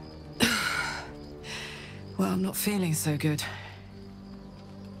 soldier, well, I'm not feeling so good.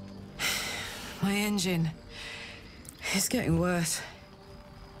 My engine is getting worse.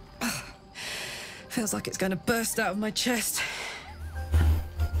 Feels like it's going to burst out of my chest.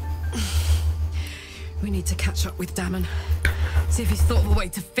 We need to catch up with Damon. See if he's thought of a way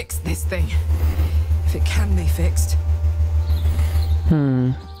to fix this thing. If it can be fixed.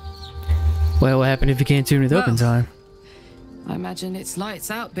 Well, what happened if you can't tune it up in time? I imagine it's lights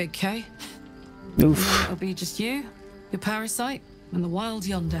out, Big K. Oof. And then it'll be just you, your parasite, and the wild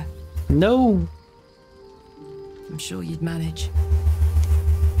yonder. No. I'm sure you'd manage.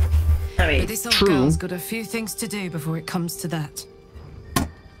 I mean, But this old true. girl's got a few things to do before it comes to that.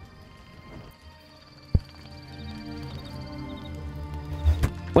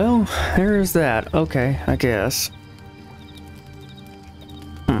 Well, there's that. Okay, I guess.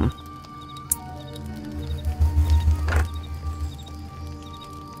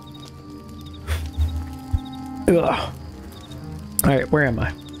 Ugh. Alright, where am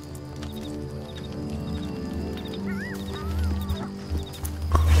I?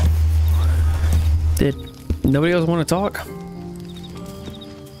 Did nobody else want to talk?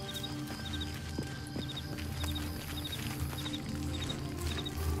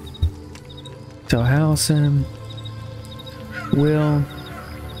 So Halson, Will.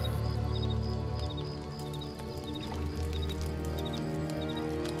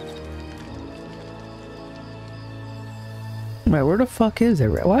 Wait, where the fuck is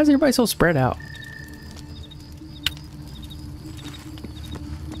everybody? Why is everybody so spread out?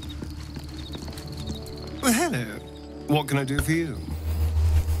 Well, hello. What can I do for you?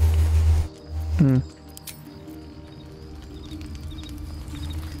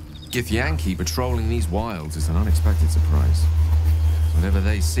 Gith Yankee patrolling these wilds is an unexpected surprise. Whatever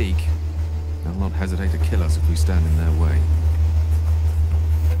they seek, they'll not hesitate to kill us if we stand in their way.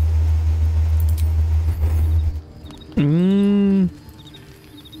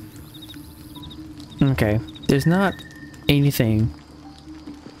 Okay, there's not anything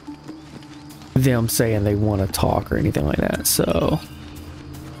them saying they want to talk or anything like that, so...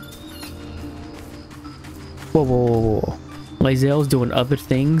 Whoa, whoa, whoa, whoa. Lae'zel's doing other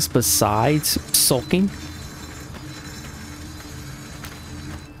things besides sulking?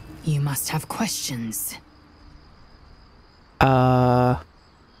 You must have questions. No.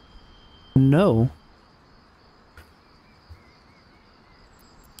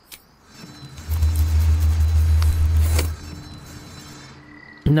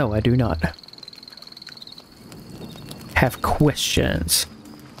 No, I do not have questions.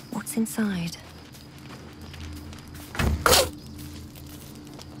 What's inside?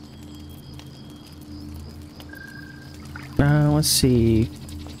 Let's see.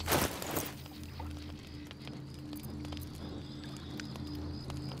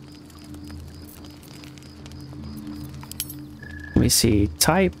 Let me see.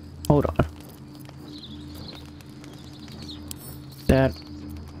 Type. Hold on. That.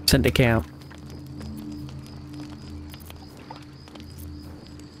 Send to camp.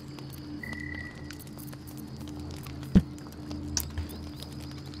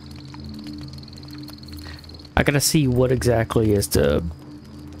 I gotta see what exactly is the...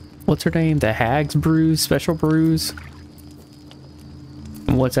 What's her name? The Hag's Brews? Special Brews?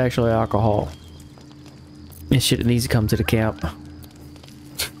 And what's actually alcohol? This shit needs to come to the camp.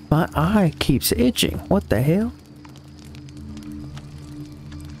 My eye keeps itching. What the hell?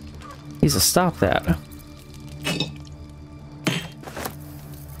 Needs to stop that.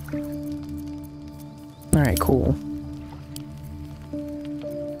 Alright, cool.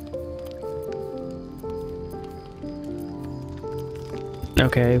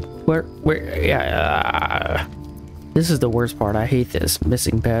 Okay, yeah, this is the worst part. I hate this.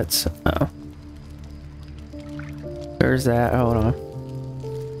 Missing pets. Oh. There's that. Hold on.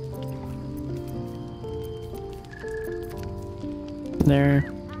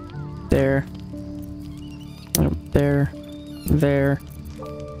 There. There. Oh, there. There.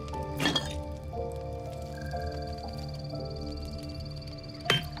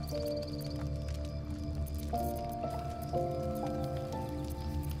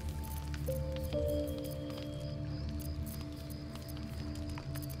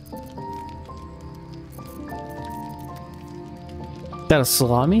 Is that a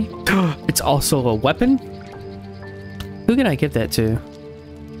salami? It's also a weapon? Who can I give that to?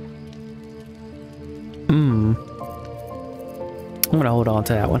 I'm gonna hold on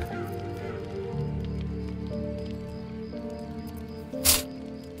to that one.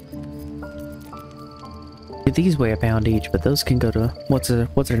 These weigh a pound each, but those can go to what's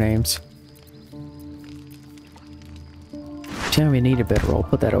their names? Damn, we need a bedroll.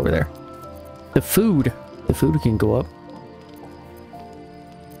 Put that over there. The food can go up.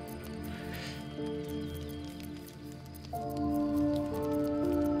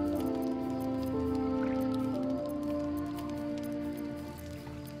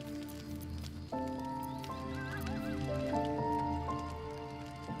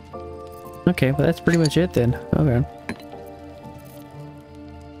 Okay, well that's pretty much it then. Okay.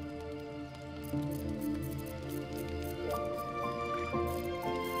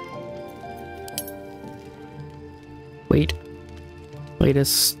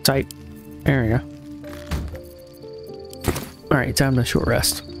 Arcadis type area. Alright, time to short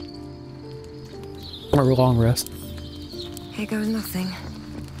rest. Or a long rest. Here goes nothing.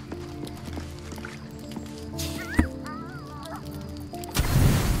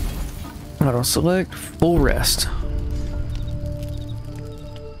 Auto select, full rest.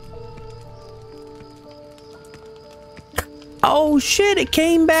 Oh shit, it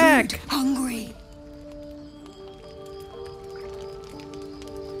came back! Hungry.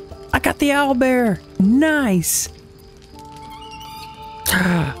 I got the owlbear! Nice!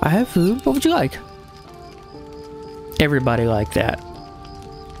 I have food. What would you like? Everybody like that.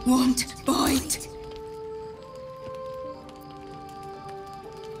 Want bite?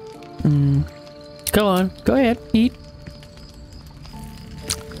 Go on. Go ahead. Eat.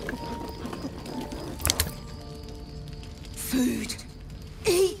 Food.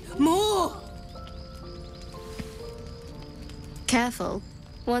 Eat more. Careful.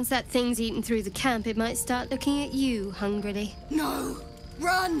 Once that thing's eaten through the camp, it might start looking at you hungrily. No.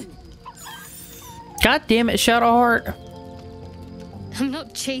 Run. God damn it, Shadowheart. I'm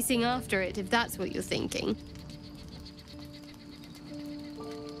not chasing after it, if that's what you're thinking.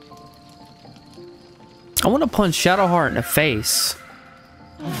 I want to punch Shadowheart in the face.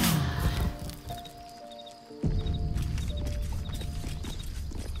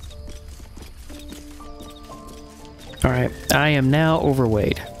 Alright, I am now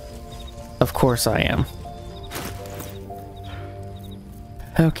overweight. Of course I am.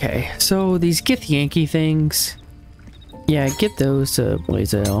 Okay, so these Gith Yankee things. Yeah, get those to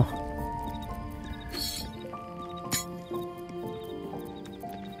Blazel.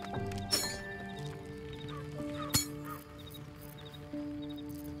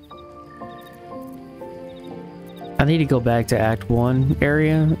 I need to go back to Act 1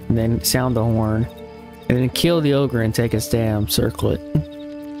 area and then sound the horn. And then kill the ogre and take his damn circlet.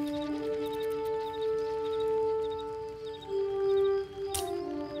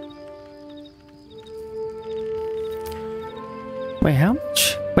 Wait, how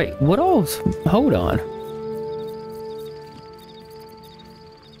much? Wait, what else? Hold on.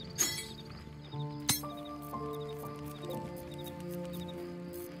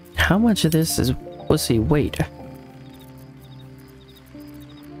 How much of this is... Let's see, wait.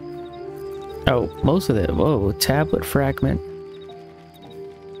 Oh, most of it. Whoa, tablet fragment.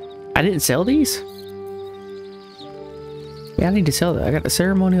 I didn't sell these? Yeah, I need to sell that. I got the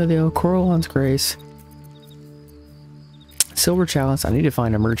ceremony of the Coralon's Grace. Silver chalice. I need to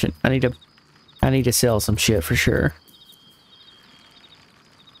find a merchant. I need to sell some shit for sure.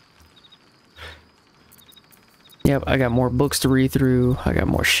 Yep, I got more books to read through. I got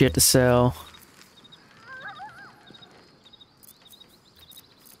more shit to sell.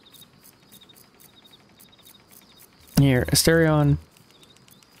 Here, Asterion.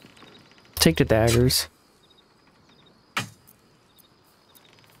 Take the daggers.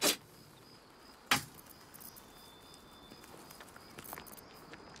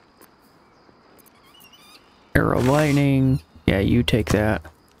 Arrow of lightning. Yeah, you take that.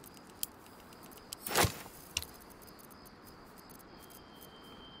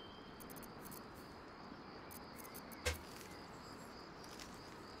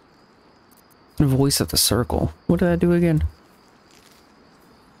 Voice of the circle. What did I do again?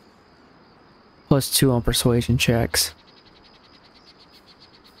 +2 on persuasion checks.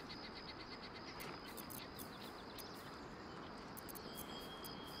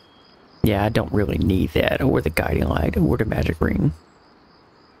 Yeah, I don't really need that, or the guiding light, or the magic ring,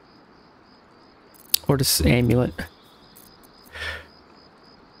 or the amulet.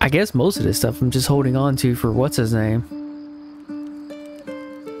 I guess most of this stuff I'm just holding on to for what's his name.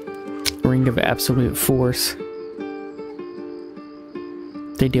 Ring of Absolute Force.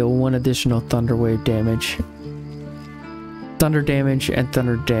 They deal 1 additional thunder wave damage. Thunder damage and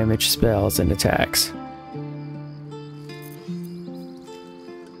thunder damage spells and attacks.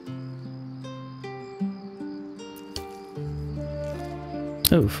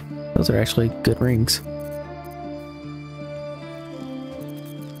 Oof, those are actually good rings.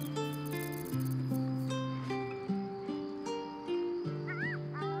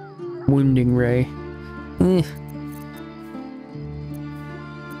 Wounding Ray.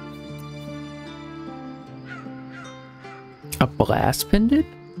 A blast pendant?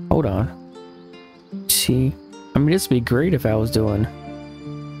 Hold on. See, I mean, this would be great if I was doing.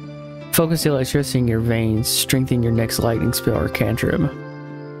 Focus the electricity in your veins, strengthen your next lightning spell or cantrip.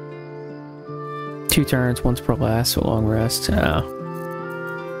 2 turns, once per blast, so long rest.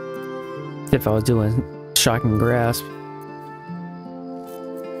 If I was doing shocking grasp.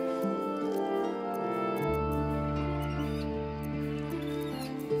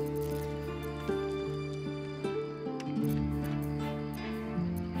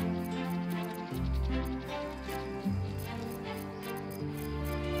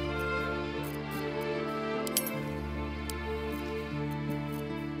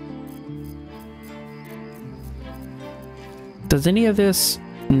 Does any of this?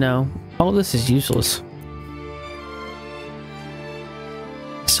 No. All of this is useless.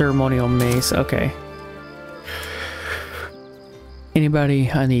 Ceremonial mace. Okay. Anybody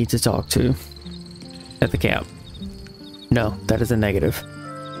I need to talk to at the camp? No, that is a negative.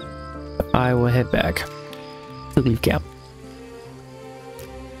 I will head back to leave camp.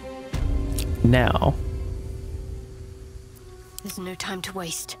 Now. There's no time to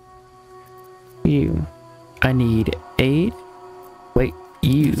waste. You. I need aid. Wait,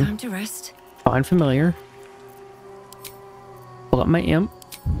 you. Time to rest. Find familiar. Pull up my imp.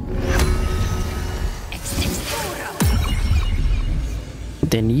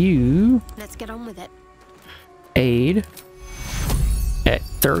 Then you. Let's get on with it. Aid at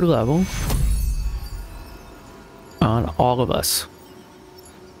 3rd level on all of us.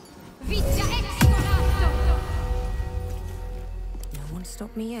 No one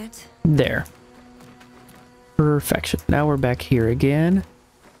stopped me yet. There. Perfection. Now we're back here again.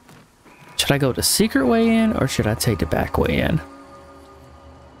 Should I go the secret way in or should I take the back way in?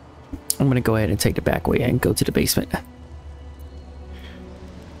 I'm gonna go ahead and take the back way in, go to the basement.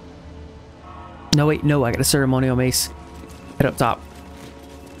 No, wait, no, I got a ceremonial mace. Head up top.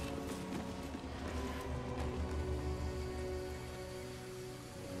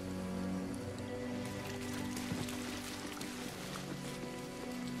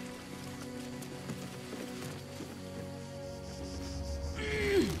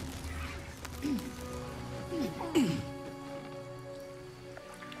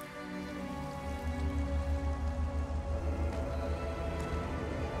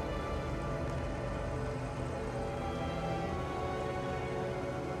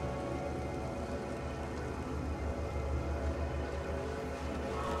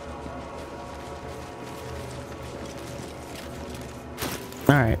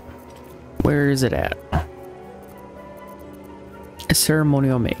 Alright. Where is it at? A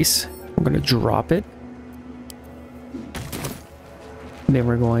ceremonial mace. We're going to drop it. Then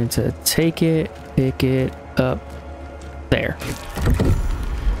we're going to take it, pick it up. There.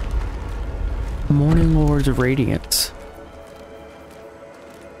 Morning Lords of Radiance.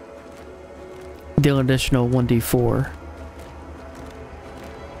 Deal additional 1d4.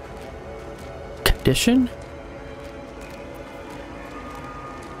 Condition?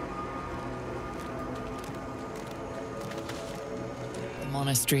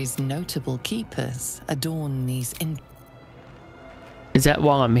 Monastery's notable keepers adorn these Is that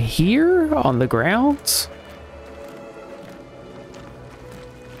while I'm here on the grounds?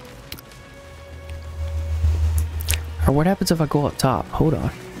 Or what happens if I go up top? Hold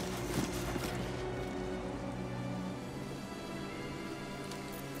on.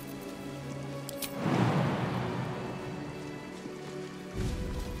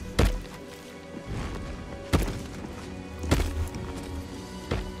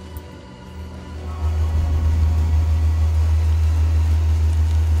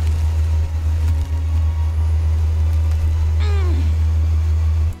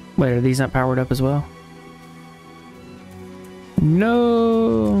 Wait, are these not powered up as well?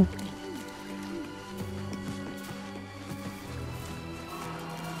 No.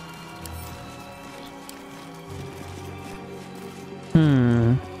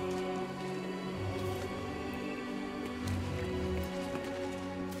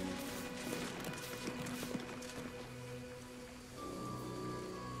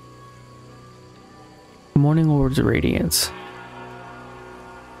 Morning Lords of Radiance.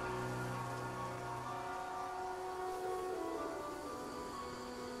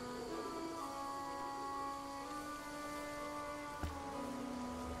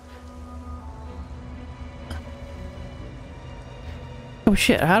 Oh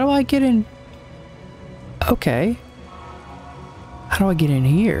shit, how do I get in? Okay. How do I get in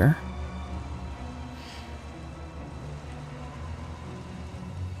here?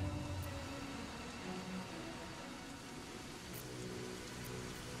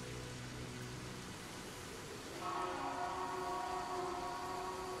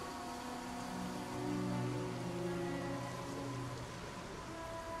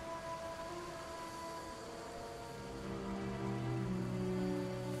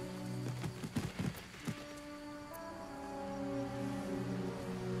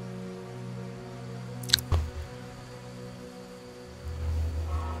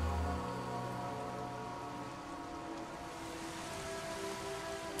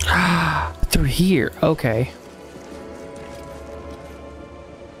 Through here, okay.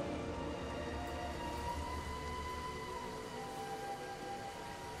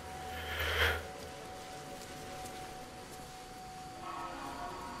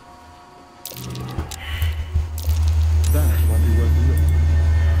 That one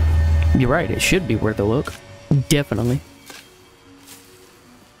You're right, it should be worth a look. Definitely.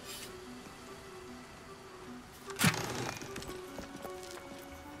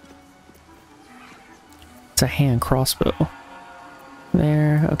 It's a hand crossbow.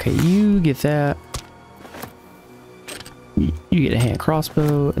 There. Okay, you get that. You get a hand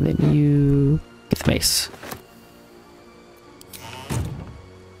crossbow, and then you get the mace.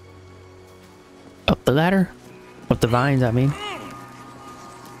 Up the ladder. Up the vines, I mean.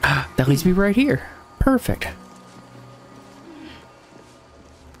 That leads me right here. Perfect.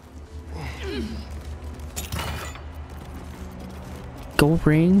 Gold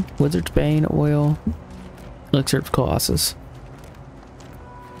ring, wizard's bane, oil, elixir of Colossus.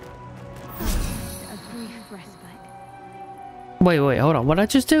 Wait, hold on. What did I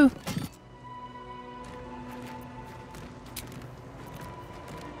just do?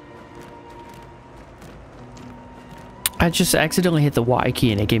 I just accidentally hit the Y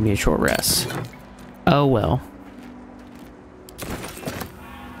key and it gave me a short rest. Oh well.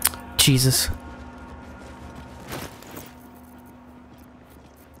 Jesus.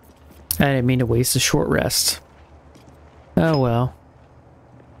 I didn't mean to waste a short rest. Oh well.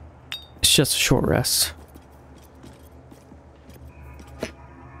 It's just a short rest.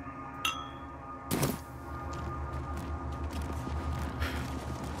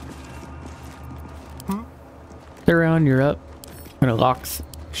 Around, you're up. I'm gonna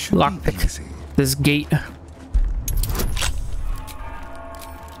lockpick this gate.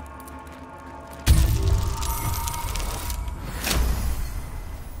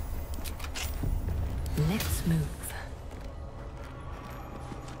 Let's move.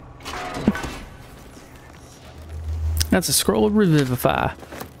 That's a scroll of revivify.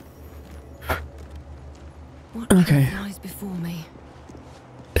 Okay. Lies before me.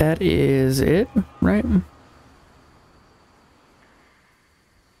 That is it, right?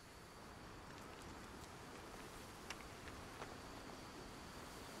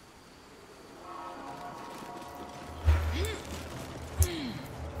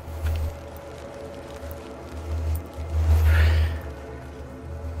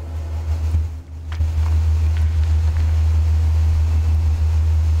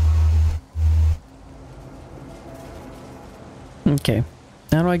 Okay,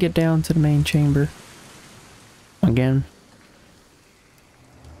 how do I get down to the main chamber? Again?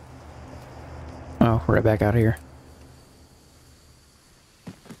 Oh, right back out here.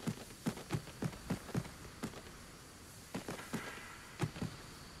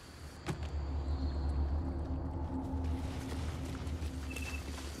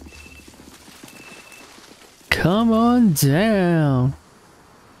 Come on down.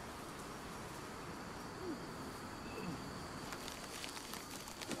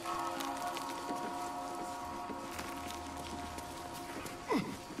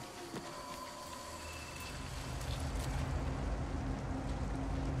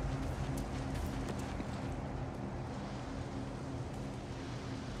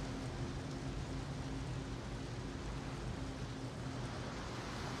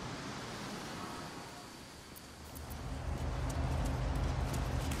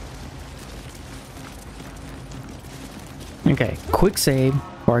 Okay, quick save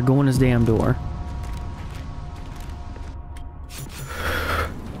before I go in this damn door.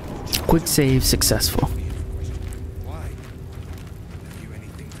 Quick save successful. Why? Have you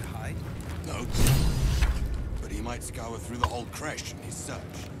anything to hide? No. But he might scour through the whole crash in his search.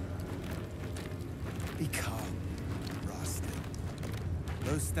 Be calm, Rastin.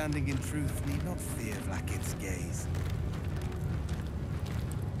 Those standing in truth need not fear Vlaakith's gaze.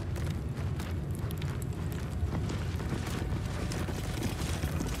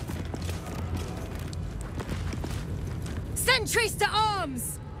 Sentries to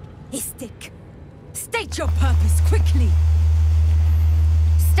arms! Istik, state your purpose quickly.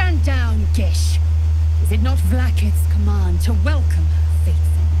 Stand down, Gish. Is it not Vlaakith's command to welcome her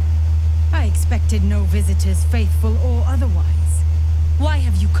faithful? I expected no visitors, faithful or otherwise. Why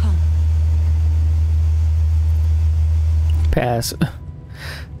have you come? Pass.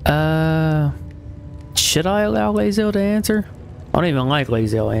 Should I allow Lae'zel to answer? I don't even like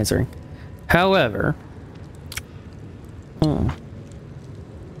Lae'zel answering. However,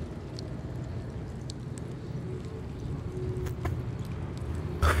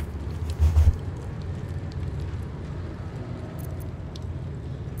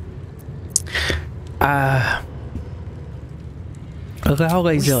 allow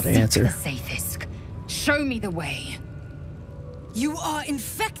Lae'zel to answer. Show me the way. You are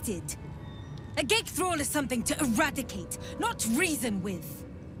infected. A gate thrall is something to eradicate, not reason with.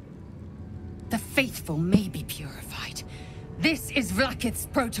 The faithful may be purified. This is Vlaakith's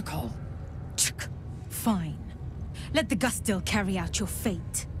protocol. Fine. Let the Gustil carry out your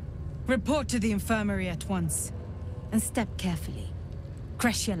fate. Report to the infirmary at once. And step carefully.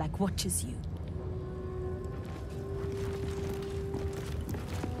 Kreshjalak watches you.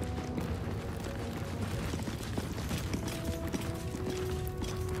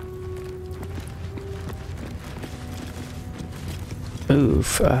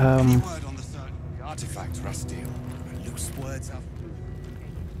 Oof. Any word on the search for the artifact, Rastil? Loose words out.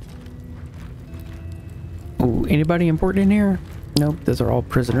 Ooh, anybody important in here? Nope, those are all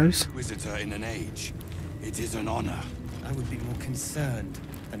prisoners. Inquisitor in an age. It is an honor. I would be more concerned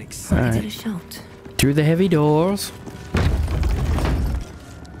than All excited. right. A shot. Through the heavy doors.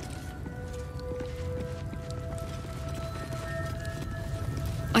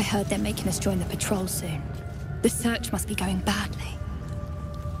 I heard they're making us join the patrol soon. The search must be going badly.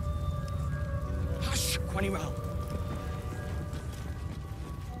 Hush, Quaniro.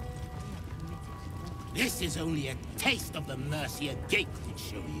 This is only a taste of the mercy a gate can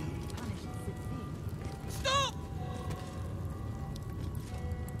show you. Stop!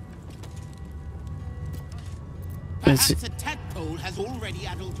 Perhaps a tadpole has already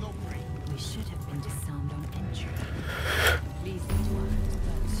addled your brain. We should have been disarmed on entry. Pleasing one,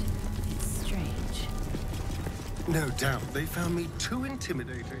 but it's strange. No doubt they found me too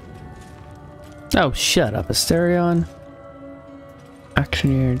intimidating. Oh, shut up, Asterion.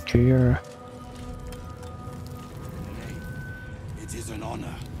 Actioneer, Jira. It is an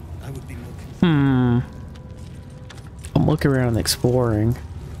honor. I would be more concerned. I'm looking around exploring.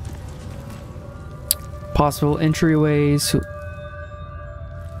 Possible entryways.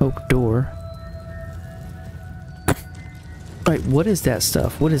 Oak door. Wait, what is that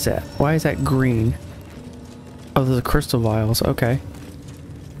stuff? What is that? Why is that green? Oh, those are crystal vials. Okay.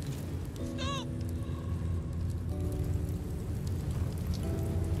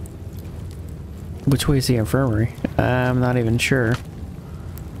 Which way is the infirmary? I'm not even sure.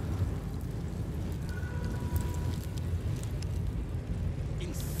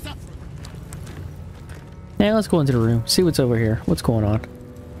 Now let's go into the room. See what's over here. What's going on?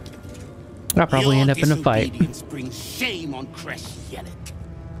 I'll probably end up in a fight. Disobedience brings shame on Kreshjalak.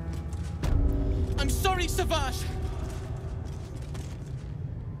 I'm sorry, Savage.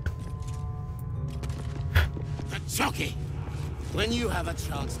 Kachoki, when you have a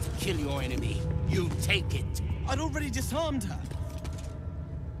chance to kill your enemy, you take it. I'd already disarmed her.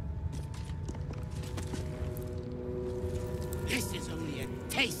 This is only a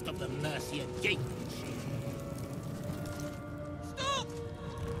taste of the mercy a gate can show. Stop!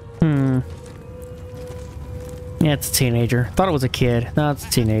 Yeah, it's a teenager. Thought it was a kid. No, it's a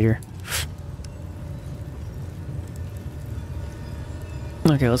teenager.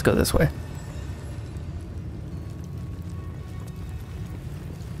 Okay, let's go this way.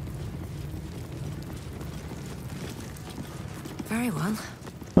 Very well.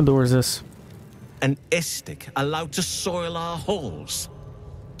 What door is this? An Estic allowed to soil our halls.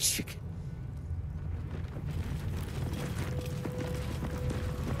 Chick.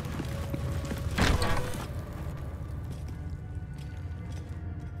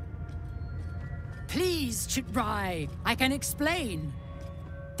 Please, Chitrai, I can explain.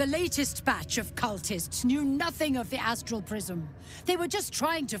 The latest batch of cultists knew nothing of the astral prism. They were just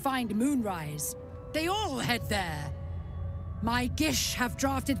trying to find Moonrise. They all head there. My Gish have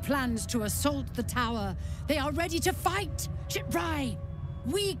drafted plans to assault the tower. They are ready to fight. Chitrai,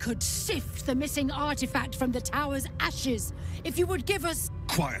 we could sift the missing artifact from the tower's ashes if you would give us...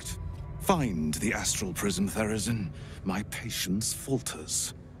 Quiet. Find the astral prism, Therazin. My patience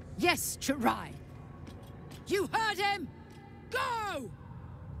falters. Yes, Chitrai. You heard him! Go!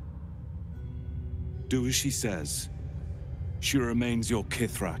 Do as she says. She remains your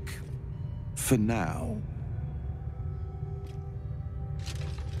Kithrak. For now.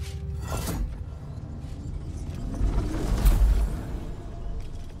 Shut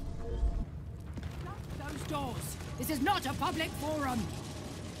those doors! This is not a public forum!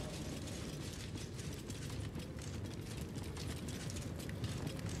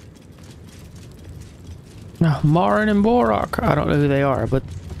 Marin and Borak. I don't know who they are, but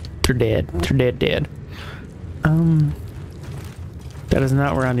they're dead. They're dead. That is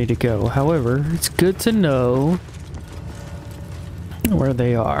not where I need to go. However, it's good to know where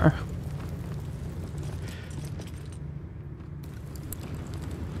they are.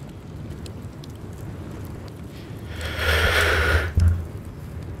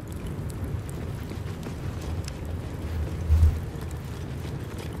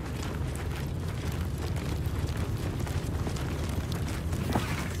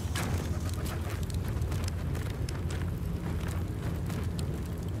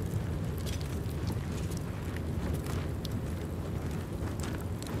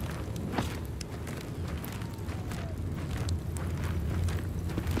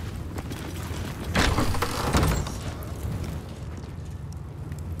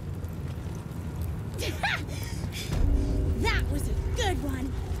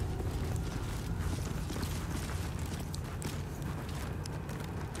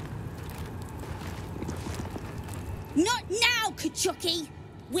 Not now, Kachuki!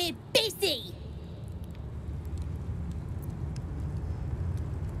 We're busy!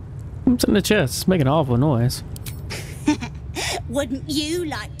 What's in the chest? It's making an awful noise. Wouldn't you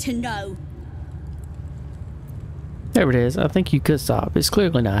like to know? There it is. I think you could stop. It's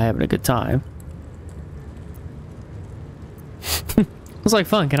clearly not having a good time. It's like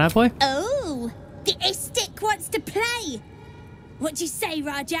fun. Can I play? Oh, the Istik wants to play. What do you say,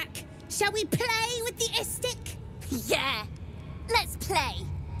 Rajak? Shall we play with the Istik? Yeah, let's play.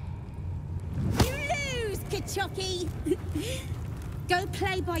 You lose, Kachuki. Go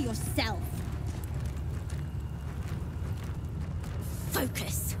play by yourself.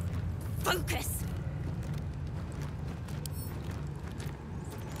 Focus. Focus.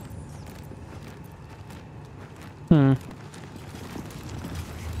 Hmm.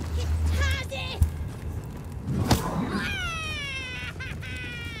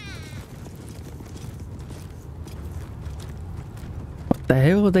 What the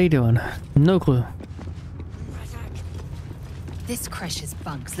hell are they doing? No clue. This Cresh's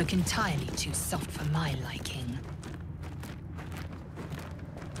bunks look entirely too soft for my liking.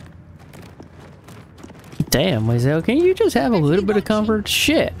 Damn, Wiesel, can you just have a little bit of comfort?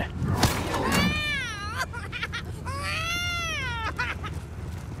 Shit.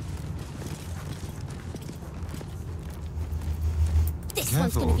 This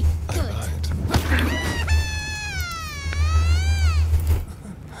one's gonna be good.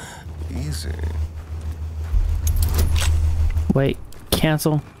 Easy. Wait,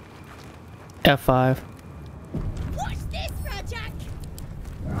 cancel. F5. Watch this, Rajak.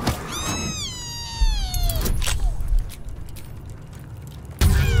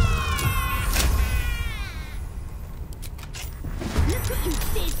 Look what you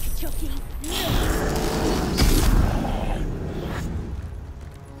did, Kachuki.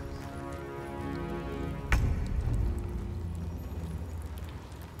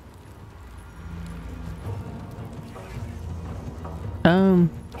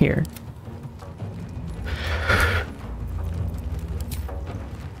 Here.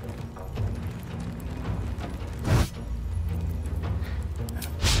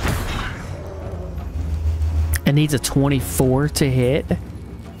 It needs a 24 to hit.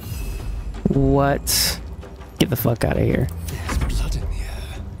 What? Get the fuck out of here. There's blood in the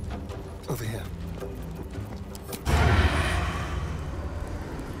air. Over here.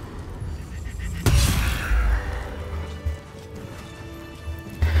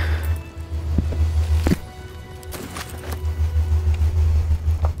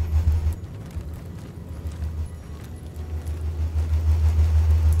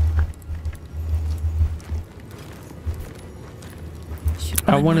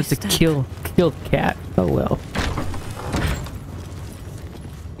 I wanted to kill Cat. Oh well.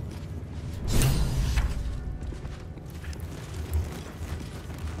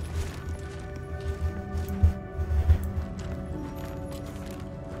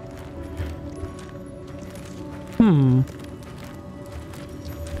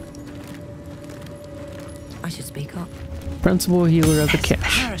 I should speak up. Principal healer of the cache.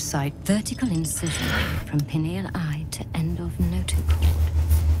 Parasite. Vertical incision from pineal eye to end of notochord.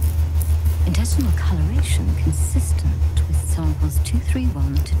 Intestinal coloration consistent with samples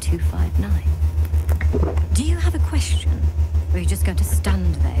 231 to 259. Do you have a question? Or are you just going to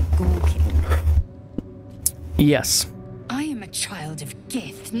stand there gawking? Yes. I am a child of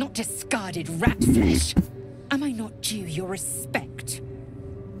Gith, not discarded rat flesh. Am I not due your respect?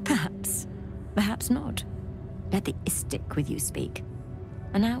 Perhaps. Perhaps not. Let the Istik with you speak,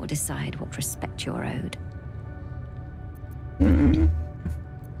 and I will decide what respect you're owed.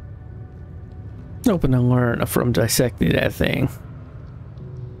 Open and learn from dissecting that thing.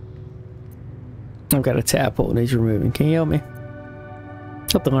 I've got a tadpole needs removing. Can you help me?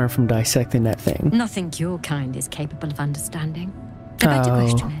 Help to learn from dissecting that thing. Nothing your kind is capable of understanding. The better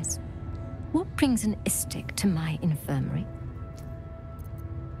question is, what brings an Istik to my infirmary?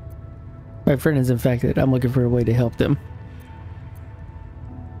 My friend is infected. I'm looking for a way to help them.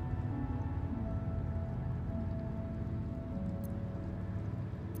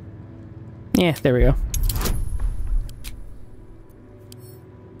 Yeah, there we go.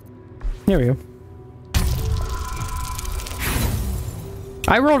 There we go.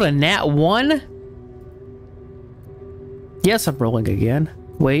 I rolled a nat 1? Yes, I'm rolling again.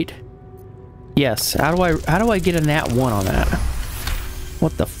 Wait. Yes. How do I get a nat 1 on that?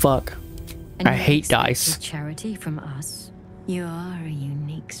 What the fuck? I hate dice. Charity from us. You are a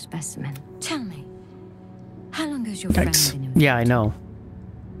unique specimen. Tell me, how long has your friend been infected? Yeah, I know.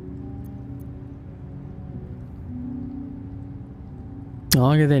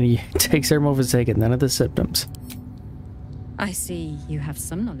 Longer than he takes everyone for taking none of the symptoms. I see you have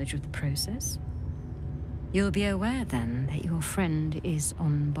some knowledge of the process. You'll be aware then that your friend is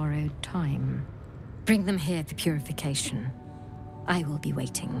on borrowed time. Bring them here for purification. I will be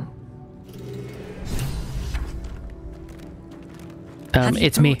waiting.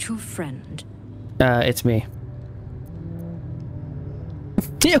 It's me. Your friend. It's me.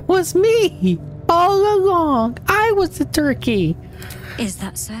 It was me all along. I was the turkey. Is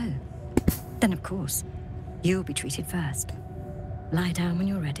that so? Then of course, you'll be treated first. Lie down when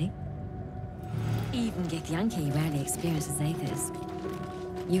you're ready. Even Gith Yankee rarely experiences Aethys.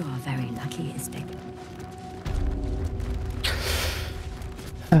 You are very lucky, Istik.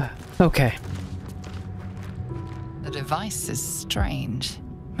 Okay. The device is strange,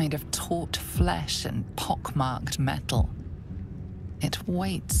 made of taut flesh and pockmarked metal. It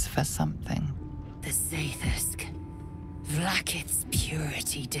waits for something. The Zaithusk. Vlaakith's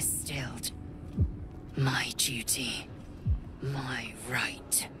purity distilled. My duty. My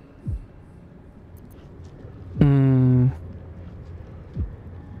right.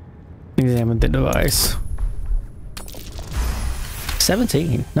 Examine the device.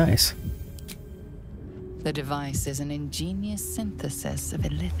 17. Nice. The device is an ingenious synthesis of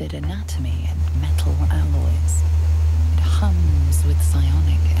illithid anatomy and metal alloys. It hums with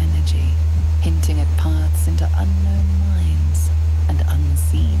psionic energy, hinting at paths into unknown minds and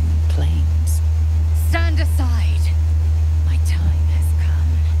unseen planes. Stand aside. My time has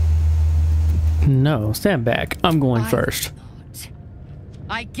come. No, stand back. I'm going first.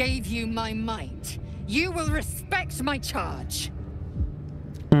 I gave you my might. You will respect my charge.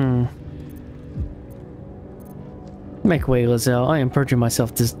 Make way, Lizelle. I am purging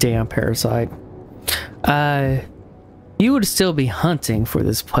myself this damn parasite. You would still be hunting for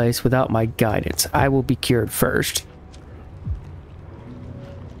this place without my guidance. I will be cured first.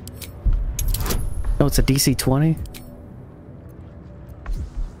 Oh, it's a DC 20?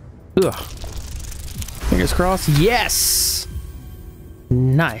 Ugh. Fingers crossed. Yes!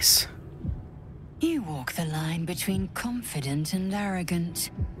 Nice. You walk the line between confident and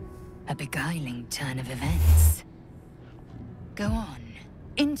arrogant. A beguiling turn of events. Go on,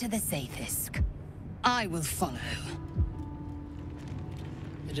 into the Zaithusk. I will follow.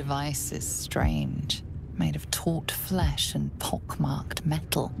 The device is strange, made of taut flesh and pockmarked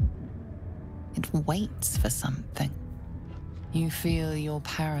metal. It waits for something. You feel your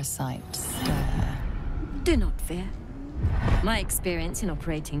parasite stir. Do not fear. My experience in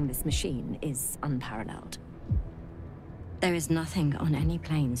operating this machine is unparalleled. There is nothing on any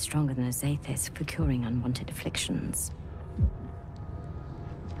plane stronger than a Zaithusk for curing unwanted afflictions.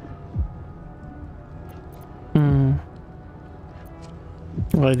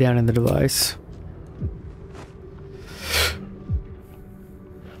 Lay down in the device.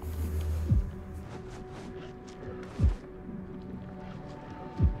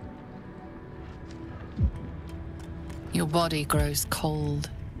 Your body grows cold,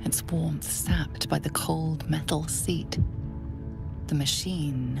 its warmth sapped by the cold metal seat. The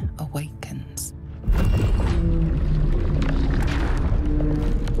machine awakens.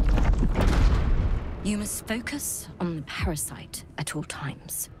 You must focus on the parasite at all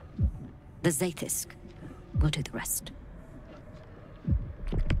times. The Zaithusk will do the rest.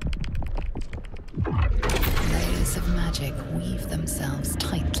 Layers of magic weave themselves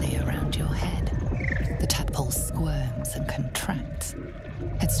tightly around your head. The tadpole squirms and contracts.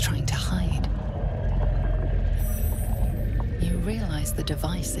 It's trying to hide. You realize the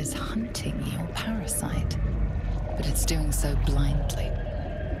device is hunting your parasite, but it's doing so blindly.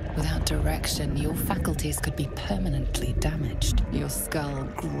 Without direction, your faculties could be permanently damaged. Your skull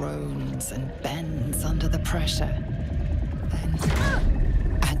groans and bends under the pressure. Then,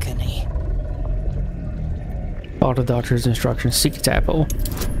 agony. Follow the doctor's instructions. Seek a tadpole.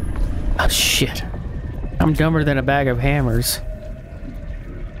 Oh, shit. I'm dumber than a bag of hammers.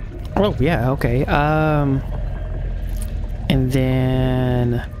 Oh, yeah, okay. And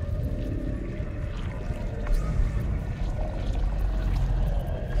then...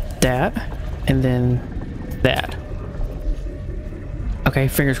 that, and then that. Okay,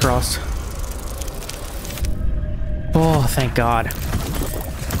 fingers crossed. Oh, thank God.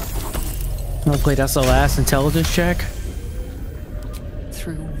 Hopefully that's the last intelligence check.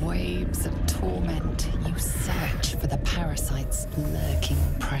 Through waves of torment, you search for the parasite's lurking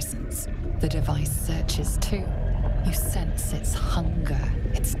presence. The device searches too. You sense its hunger,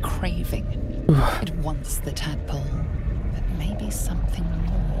 its craving. It wants the tadpole, but maybe something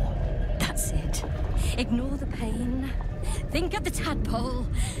more. That's it. Ignore the pain. Think of the tadpole.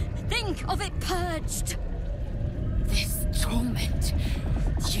 Think of it purged. This torment.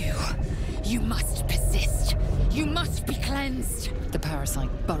 You must persist. You You must be cleansed. The parasite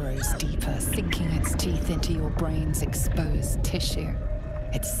burrows deeper, sinking its teeth into your brain's exposed tissue.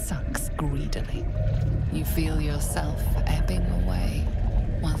 It sucks greedily. You feel yourself ebbing away,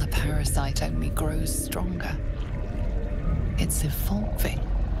 while the parasite only grows stronger. It's evolving.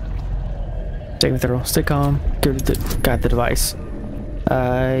 Saving throw. Stay calm. Got the device.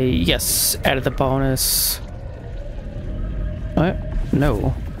 Yes. Added the bonus. What?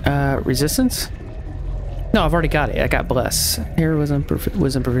 No. Resistance? No, I've already got it. I got bless. Here was in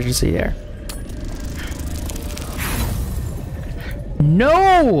proficiency there.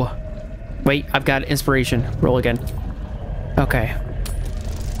 No! Wait, I've got inspiration. Roll again. Okay.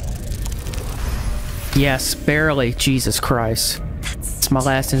 Yes, barely. Jesus Christ. It's my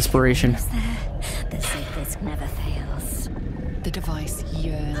last inspiration. The Safest never fails. The device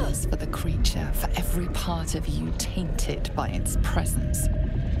yearns for the creature, for every part of you tainted by its presence.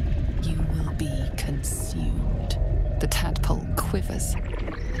 You will be consumed. The tadpole quivers.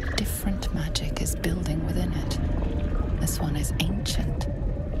 A different magic is building within it. This one is ancient.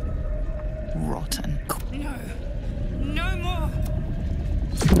 Rotten. No. No more.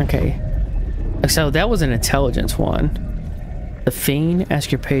 Okay. So that was an intelligence one. The Fiend,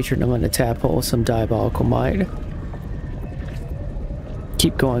 ask your patron to lend a tadpole some diabolical might.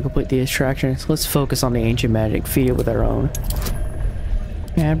 Keep going, complete the extractions. Let's focus on the ancient magic, feed it with our own.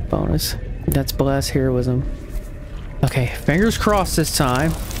 Add bonus. That's bless heroism. Okay, fingers crossed this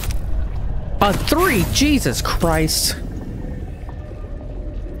time. A 3! Jesus Christ!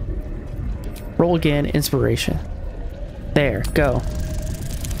 Roll again, inspiration. There, go.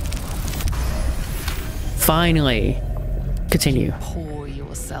 Finally! Continue. Pour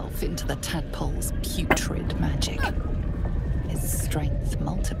yourself into the tadpole's putrid magic. Its strength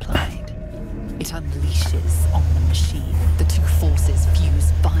multiplied. It unleashes on the machine. The two forces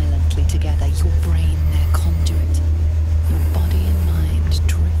fuse violently together. Your brain, their conduit. Your body and mind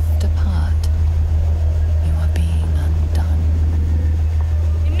drift apart. You are being undone.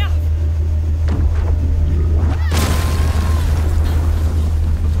 Enough!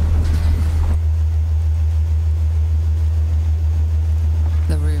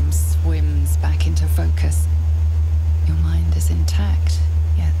 The room swims back into focus. Your mind is intact,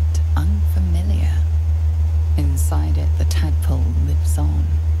 yet unfamiliar. Inside it, the tadpole lives on,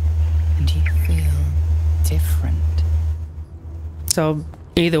 and you feel different. So,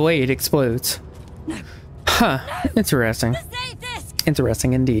 either way, it explodes. No. Huh. No. Interesting.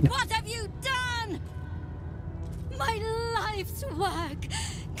 Interesting indeed. What have you done? My life's work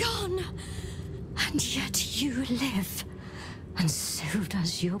gone. And yet you live. And so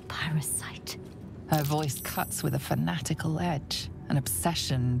does your parasite. Her voice cuts with a fanatical edge, an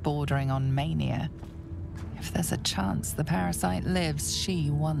obsession bordering on mania. If there's a chance the parasite lives, she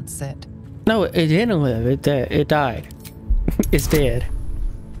wants it. No, it didn't live. It died. It's dead.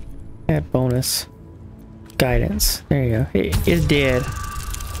 Add bonus. Guidance. There you go. It's dead.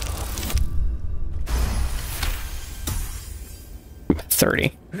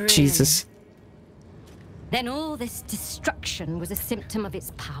 30. Really? Jesus. Then all this destruction was a symptom of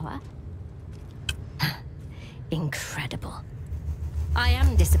its power? Incredible. I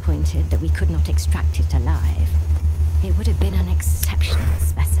am disappointed that we could not extract it alive. It would have been an exceptional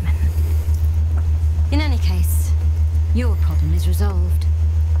specimen. In any case, your problem is resolved.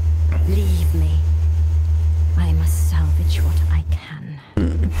 Leave me. I must salvage what I can.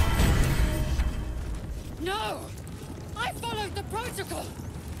 No! I followed the protocol!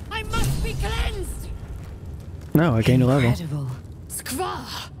 I must be cleansed! No, I gained a level. Incredible.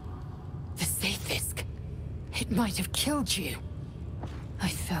 Skvar! The Safesk. It might have killed you. I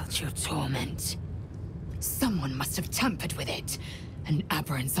felt your torment. Someone must have tampered with it. An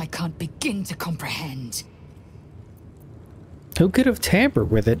aberrance I can't begin to comprehend. Who could have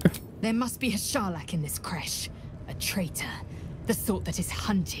tampered with it? There must be a Sharlak in this creche. A traitor. The sort that is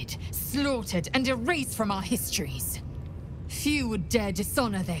hunted, slaughtered, and erased from our histories. Few would dare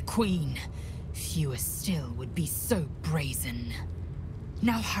dishonor their queen. Fewer still would be so brazen.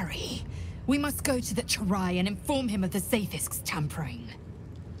 Now hurry. We must go to the Charai and inform him of the Safesk's tampering.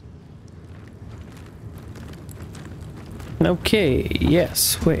 Okay,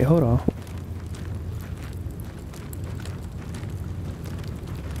 yes. Wait, hold on.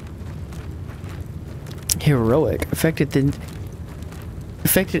 Heroic. Affected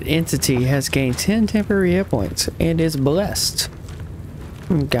entity has gained 10 temporary hit points and is blessed.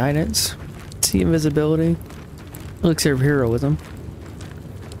 Guidance. See invisibility. Elixir of heroism.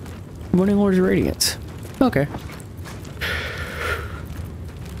 Morning Lord's Radiance. Okay.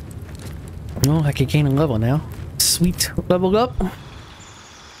 Well, I can gain a level now. Sweet. Leveled up.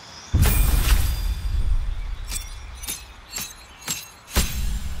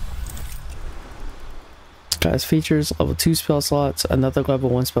 Class features, level 2 spell slots, another level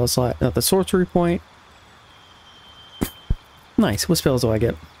 1 spell slot, another sorcery point. Nice. What spells do I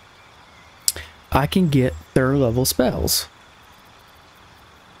get? I can get 3rd level spells.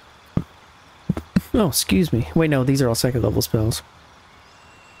 Oh, excuse me. Wait, no, these are all 2nd level spells.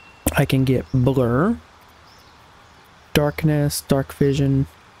 I can get Blur, Darkness, Dark Vision,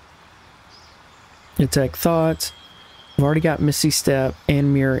 Detect Thoughts. I've already got Misty Step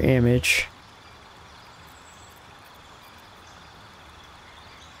and Mirror Image.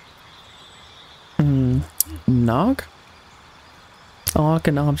 Knock? Lock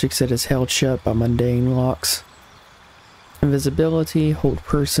an object that is held shut by mundane locks. Invisibility, hold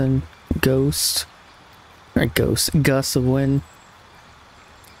person, ghost, or gust of wind.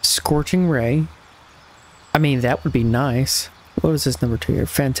 Scorching ray. I mean, that would be nice. What was this number 2 here?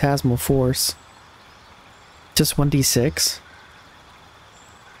 Phantasmal force. Just 1d6.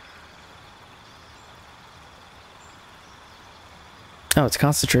 Oh, it's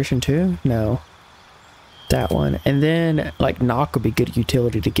concentration too? No. That one. And then, like, knock would be good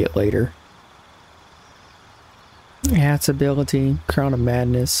utility to get later. Hat's ability, Crown of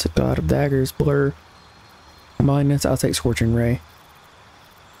Madness, God of Daggers, Blur, Blindness. I'll take Scorching Ray.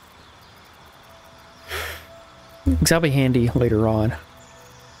 Because that'll be handy later on.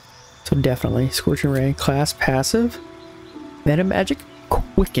 So definitely, Scorching Ray. Class passive. Meta Magic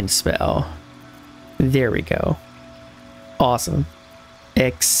Quicken spell. There we go. Awesome.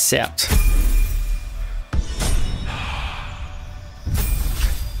 Except...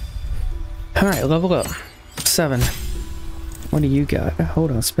 Alright, level up. 7. What do you got? Hold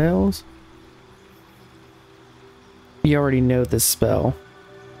on, spells? You already know this spell.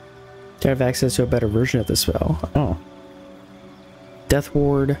 You have access to a better version of the spell. Oh. Death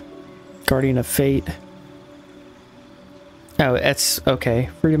Ward. Guardian of Fate. Oh, that's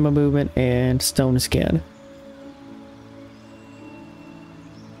okay. Freedom of movement and Stone Skin.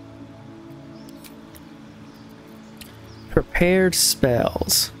 Prepared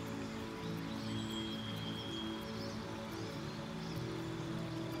spells.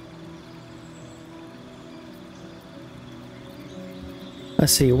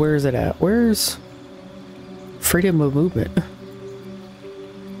 Let's see, where is it at? Where's freedom of movement?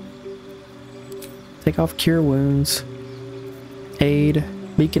 Take off cure wounds. Aid.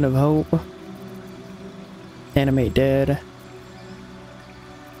 Beacon of hope. Animate dead.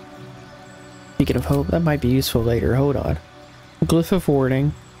 Beacon of hope. That might be useful later. Hold on. Glyph of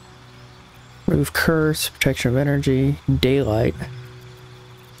warding. Remove curse. Protection of energy. Daylight.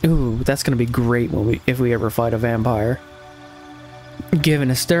 Ooh, that's gonna be great when if we ever fight a vampire. Given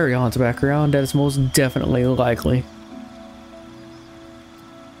Asterion's background, that is most definitely likely.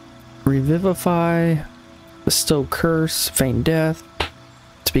 Revivify, bestow curse, feign death,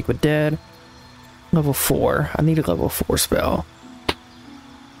 speak with dead. Level 4. I need a level 4 spell.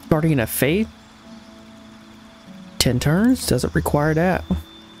 Guardian of Fate. 10 turns? Doesn't require that.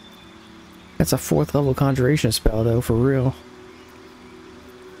 That's a 4th level conjuration spell though, for real.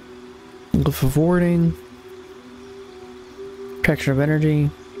 Glyph of warding. Protection of energy,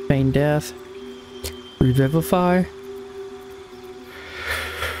 feign death, revivify.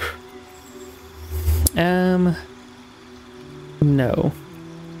 No.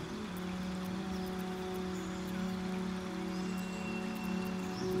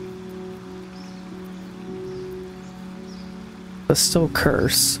 Bestow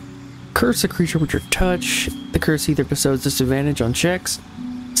curse. Curse a creature with your touch. The curse either bestows disadvantage on checks,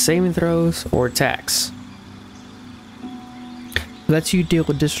 saving throws, or attacks. Lets you deal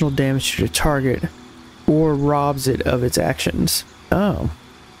additional damage to the target or robs it of its actions. Oh.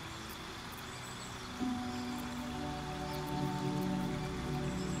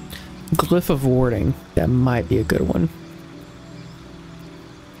 Glyph of warding. That might be a good one.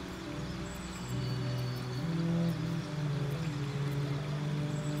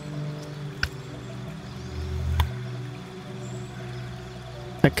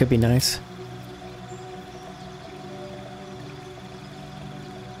 That could be nice.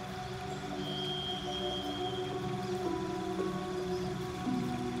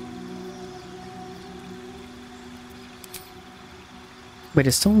 Wait,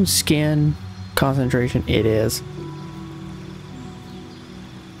 is Stone Skin concentration? It is.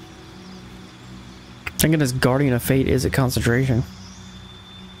 Thinking this Guardian of Fate is a concentration.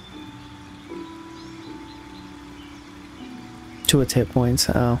 To its hit points.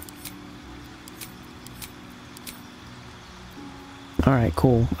 Oh. Alright,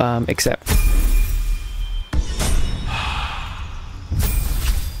 cool. Except.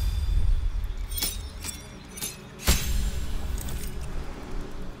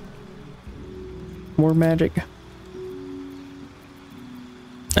 more magic.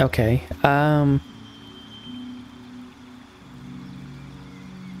 Okay.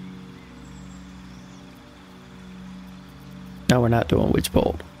 No, we're not doing Witch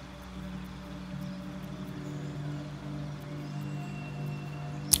Bolt.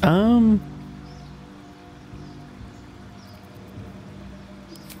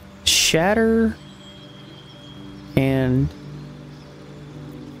 Shatter and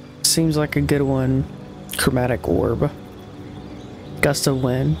seems like a good one. Chromatic Orb. Gust of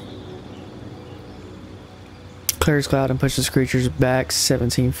Wind. Clears cloud and pushes creatures back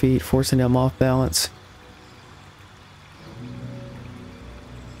 17 feet, forcing them off balance.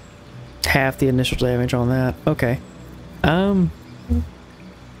 Half the initial damage on that. Okay.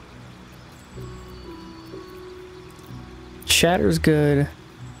 Shatter's good.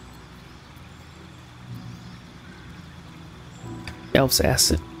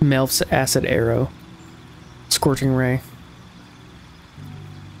 Melf's Acid Arrow. Scorching Ray.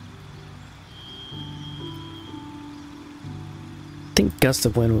 I think Gust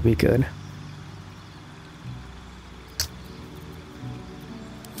of Wind would be good.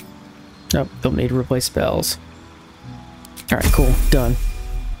 Nope, don't need to replace spells. Alright, cool. Done.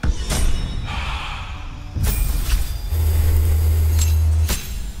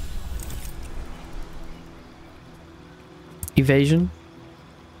 Evasion.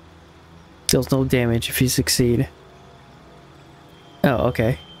 Deals no damage if you succeed. Oh,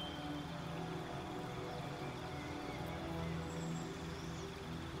 okay.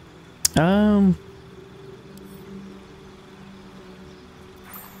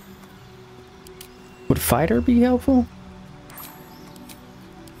 Would fighter be helpful?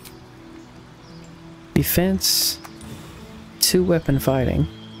 Defense. 2-weapon fighting.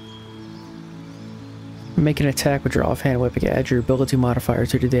 Make an attack with your offhand weapon. Add your ability modifier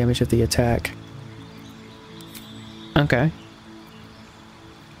to the damage of the attack. Okay.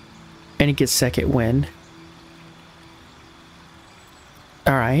 And he gets second wind.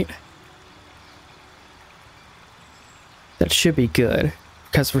 Alright. That should be good.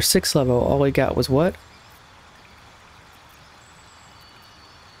 Because for 6th level, all we got was what?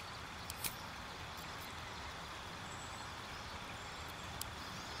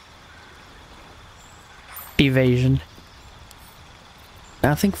 Evasion.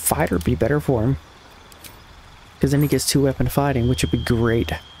 I think fighter would be better for him. Because then he gets 2-weapon fighting, which would be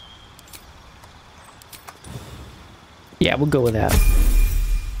great. Yeah, we'll go with that.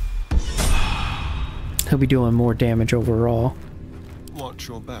 He'll be doing more damage overall. Watch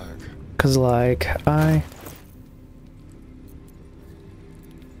your back. Because, like,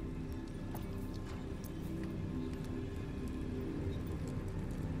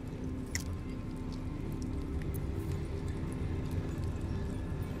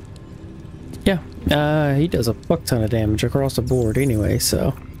 yeah, he does a fuck ton of damage across the board anyway,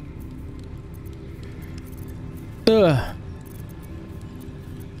 so. Ugh.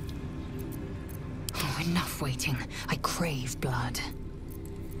 Oh, enough waiting. I crave blood.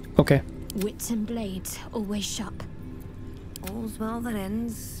 Okay. Wits and blades, always sharp. All's well that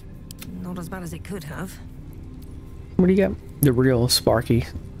ends. Not as bad as it could have. What do you got? The real Sparky.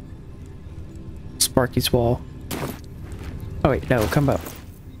 Sparky Swall. Oh wait, no, come up.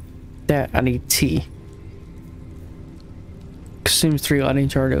 That, I need tea. Consumes 3 lightning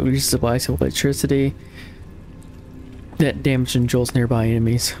charge, reduces the blast of electricity. That damage and jolts nearby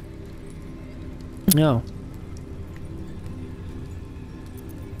enemies. No.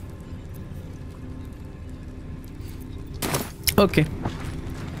 Okay.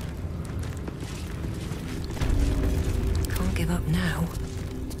 Can't give up now.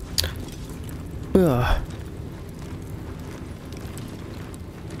 Ugh.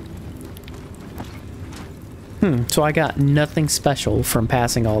 So I got nothing special from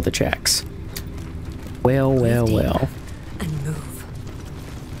passing all the checks. Well, well, well. And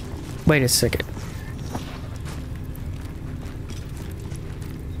move. Wait a second.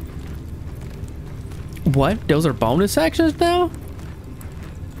 What? Those are bonus actions now?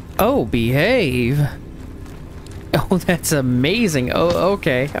 Oh, behave. Oh, that's amazing. Oh,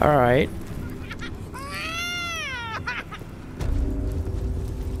 okay. All right.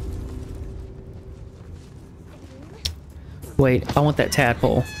 Wait, I want that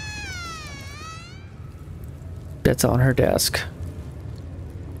tadpole. That's on her desk.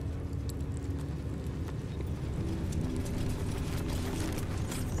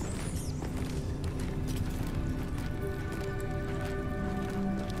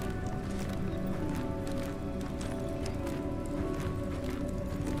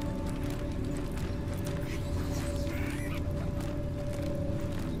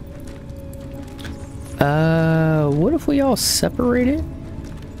 What if we all separated?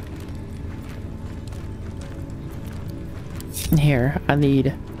 Here, I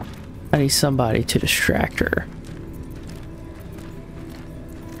need somebody to distract her.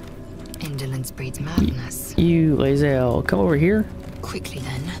 Indolence breeds madness. You, Lae'zel, come over here. Quickly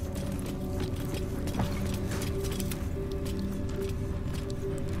then.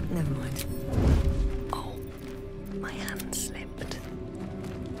 Never mind. Oh, my hand slipped.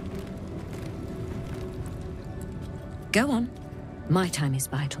 Go on. My time is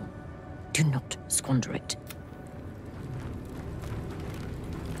vital. Do not squander it.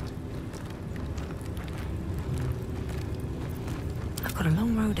 I've got a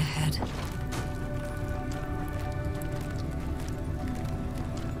long road ahead.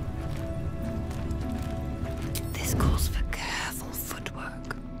 This calls for careful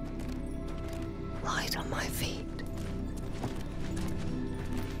footwork. Light on my feet.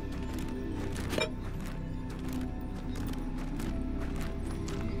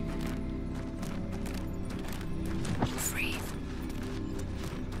 Free.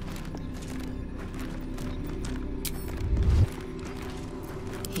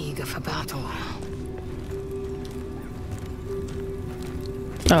 Eager for battle.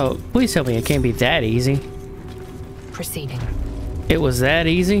 Oh, please tell me it can't be that easy. Proceeding. It was that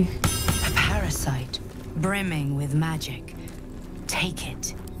easy? A parasite, brimming with magic. Take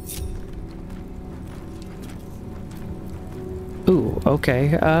it. Ooh,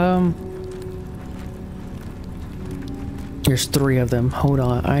 okay. There's 3 of them. Hold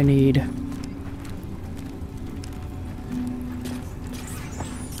on, I need...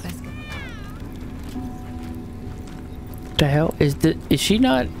 The hell is she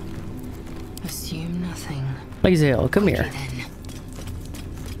not? Assume nothing. Lae'zel, come here. Then.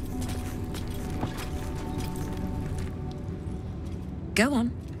 Go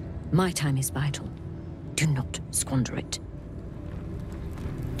on. My time is vital. Do not squander it.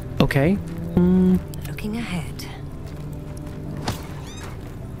 Okay. Looking ahead.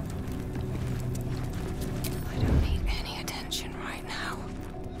 I don't need any attention right now.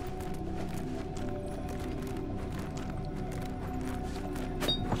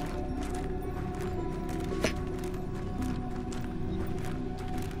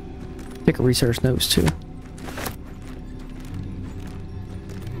 Take a research notes too.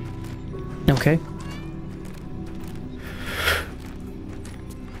 Okay.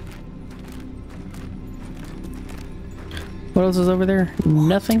 What else is over there?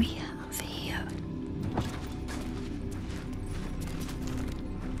 Nothing.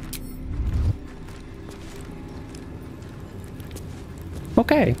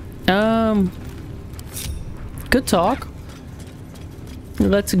 Okay. Good talk.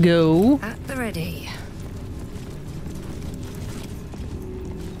 Let's go. At the ready.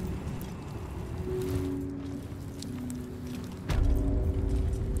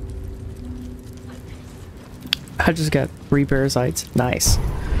 I just got 3 parasites. Nice.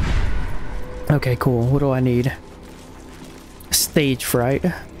 Okay, cool. What do I need? Stage fright.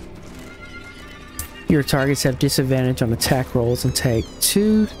 Your targets have disadvantage on attack rolls and take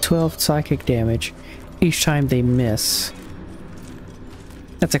 2 to 12 psychic damage each time they miss.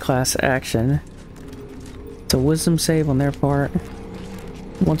 That's a class action. It's a wisdom save on their part.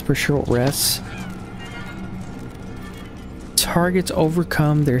 Once per short rest. Targets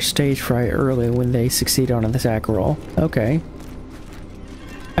overcome their stage fright early when they succeed on an attack roll. Okay.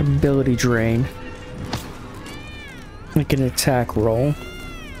 Ability drain. Like an attack roll.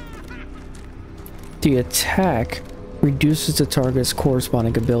 The attack reduces the target's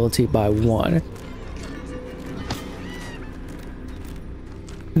corresponding ability by 1.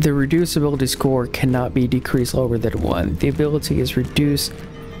 The reduced ability score cannot be decreased lower than 1. The ability is reduced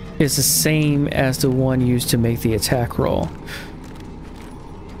is the same as the one used to make the attack roll.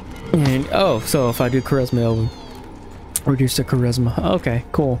 And oh, so if I do charisma, it'll reduce the charisma. Okay,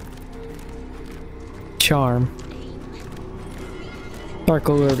 cool. Charm.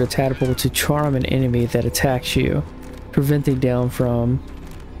 Sparkle alert attachable to charm an enemy that attacks you, preventing them from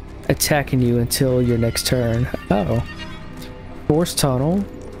attacking you until your next turn. Oh. Force tunnel.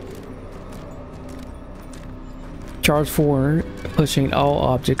 Charge forward, pushing all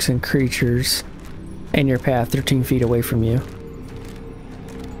objects and creatures in your path 13 feet away from you.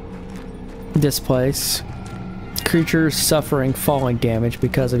 Displace. Creatures suffering falling damage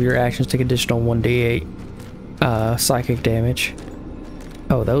because of your actions take additional 1d8 psychic damage.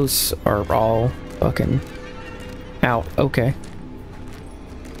 Oh, those are all fucking out. Okay.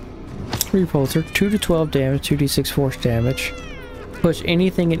 Repulsor, 2 to 12 damage, 2d6 force damage. Push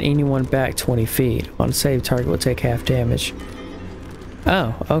anything and anyone back 20 feet. On save, target will take half damage.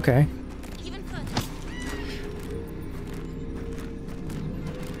 Oh, okay.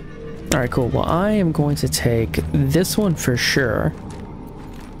 Alright, cool. Well, I am going to take this one for sure.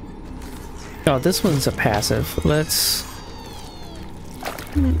 Oh, this one's a passive. Let's...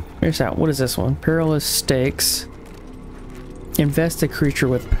 Here's that. What is this one? Perilous Stakes. Invest a creature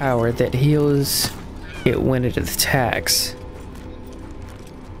with power that heals it when it attacks,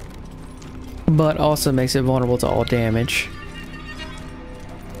 but also makes it vulnerable to all damage.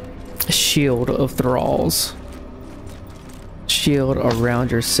 Shield of Thralls. Shield around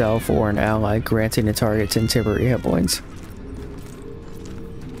yourself or an ally, granting the target 10 temporary hit points.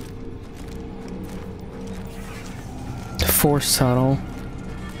 Force Tunnel.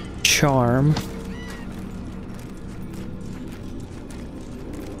 Charm.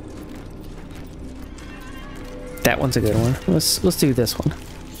 That one's a good one. Let's do this one.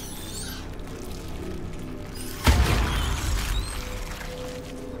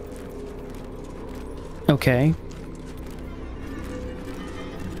 Okay.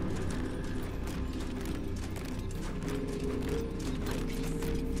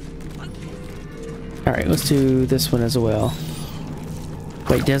 Alright, let's do this one as well.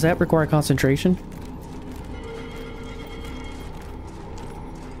 Wait, does that require concentration?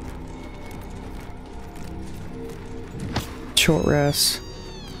 Short rest.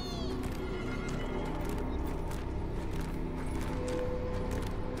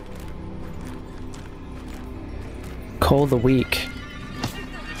 Cold the weak.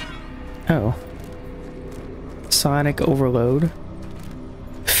 Oh. Sonic overload.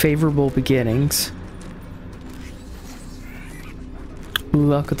 Favorable beginnings.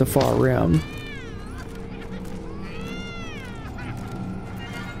 Luck at the far rim.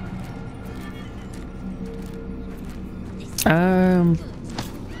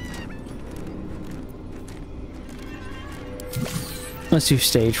 Let's do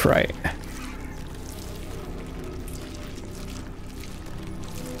stage fright.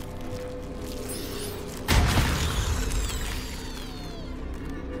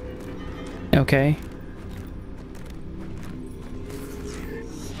 Okay.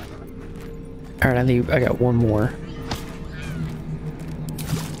 Alright, I think I got one more.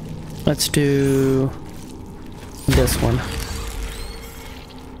 Let's do this one.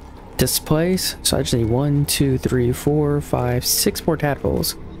 Displace. So I just need 1, 2, 3, 4, 5, 6 more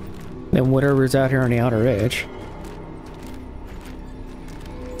tadpoles. Then whatever's out here on the outer edge.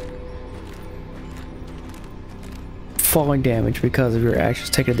 Falling damage because of your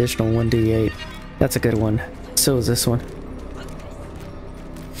actions. Take additional 1d8. That's a good one. So is this one.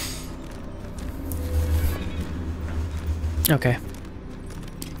 Okay.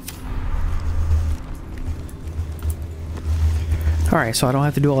 Alright, so I don't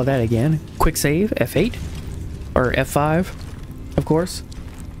have to do all of that again. Quick save, F8. Or F5, of course.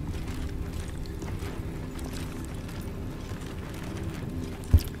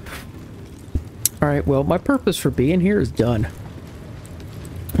 Alright, well, my purpose for being here is done.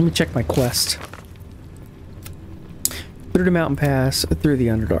 Let me check my quest. Through the mountain pass, through the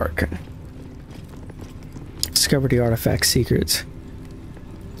Underdark. Discover the artifact secrets.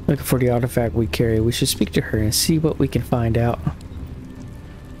 Looking for the artifact we carry. We should speak to her and see what we can find out.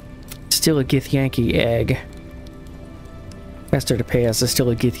 Still a Gith Yankee egg. Asked her to pay us. Still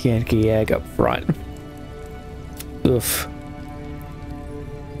a Gith Yankee egg up front. Oof.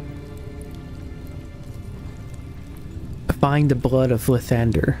 Find the blood of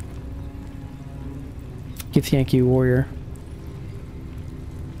Lathander. Gith Yankee warrior.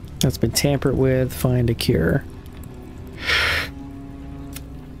 That's been tampered with. Find a cure.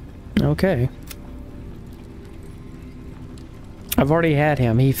 Okay. I've already had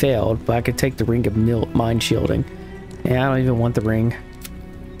him. He failed, but I could take the ring of mind shielding. Yeah, I don't even want the ring.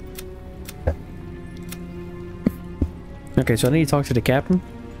 Okay, so I need to talk to the captain.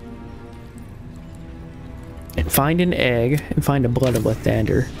 And find an egg and find the blood of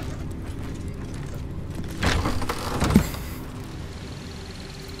Lathander.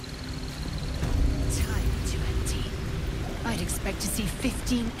 Time to empty. I'd expect to see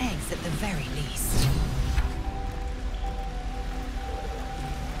 15 eggs at the very least.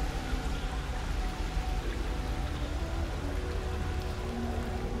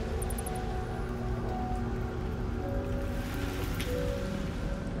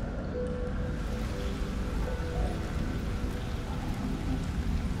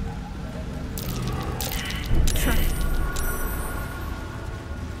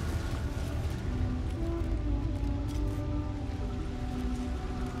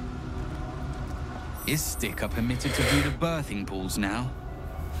 Istik are permitted to view the birthing pools now.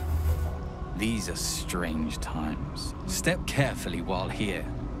 These are strange times. Step carefully while here.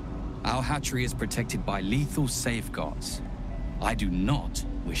 Our hatchery is protected by lethal safeguards. I do not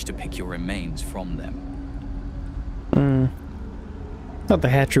wish to pick your remains from them. Thought the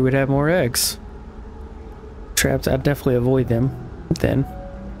hatchery would have more eggs. Traps, I'd definitely avoid them then.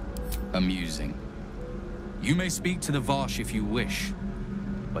 Amusing. You may speak to the Varsh if you wish,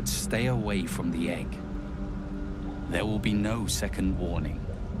 but stay away from the egg. There will be no second warning.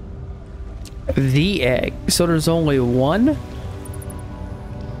 The egg? So there's only one?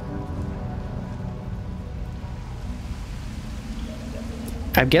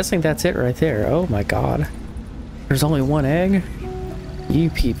 I'm guessing that's it right there. Oh my god. There's only one egg? You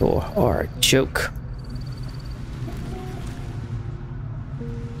people are a joke.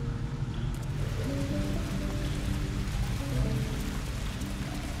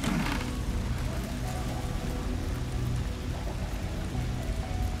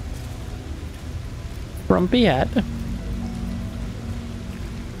 Grumpy hat.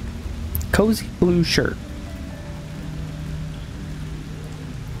 Cozy blue shirt.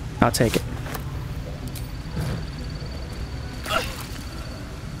 I'll take it.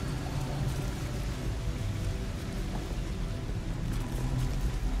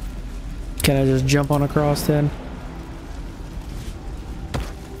 Can I just jump on across then?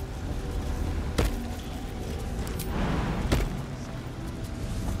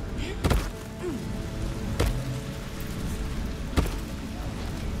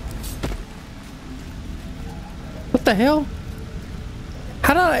 What the hell?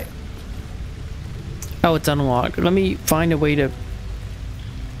 How did I... Oh, it's unlocked. Let me find a way to...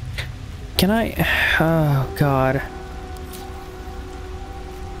 Can I... Oh, God.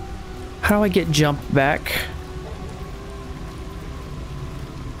 How do I get jumped back?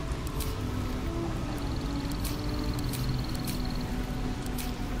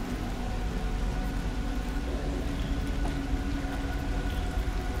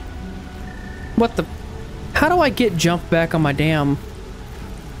 What the... How do I get jumped back on my damn...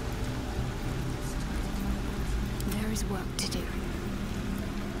 There is work to do.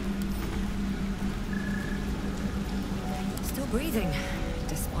 Still breathing,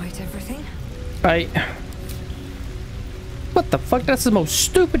 despite everything. What the fuck? That's the most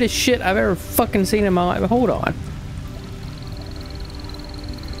stupidest shit I've ever fucking seen in my life. Hold on.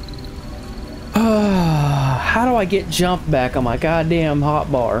 How do I get jumped back on my goddamn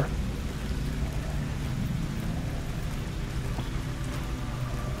hotbar?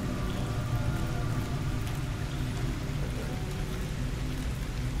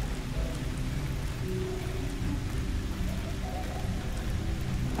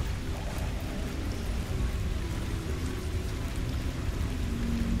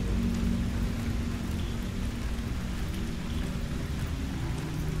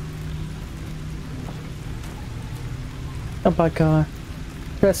 Oh my god.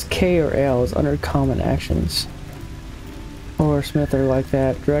 Press K or L is under common actions. Or Smith or like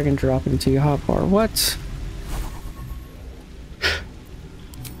that. Drag and drop it into your hotbar. What?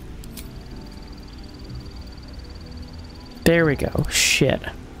 There we go. Shit.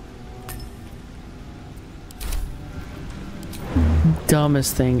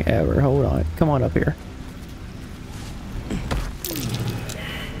 Dumbest thing ever. Hold on. Come on up here.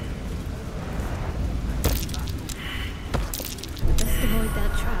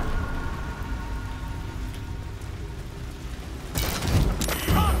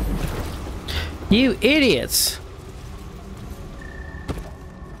 You idiots!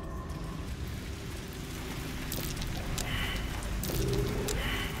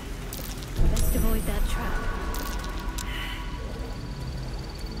 Best avoid that trap.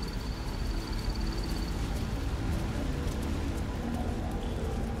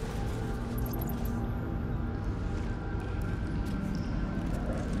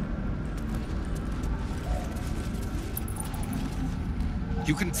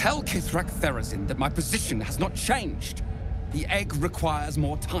 You can tell Kithrak Therazin that my position has not changed. The egg requires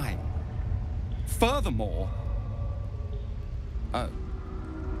more time. Furthermore...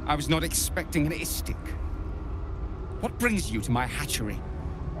 I was not expecting an Istik. What brings you to my hatchery?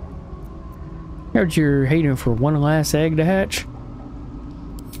 Heard you're hating for one last egg to hatch.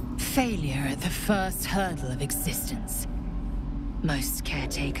 Failure at the first hurdle of existence. Most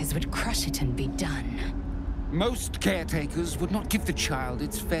caretakers would crush it and be done. Most caretakers would not give the child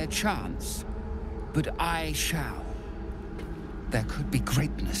its fair chance. But I shall. There could be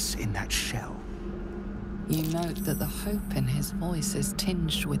greatness in that shell. You note that the hope in his voice is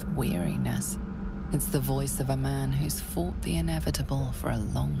tinged with weariness. It's the voice of a man who's fought the inevitable for a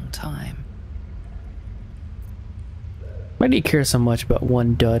long time. Why do you care so much about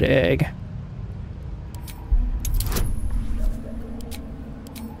one dud egg?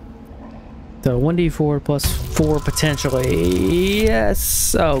 So 1d4 plus 4 potentially.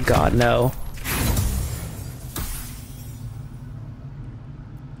 Yes. Oh god, no.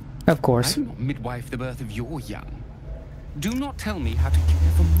 Of course. I do not midwife the birth of your young. Do not tell me how to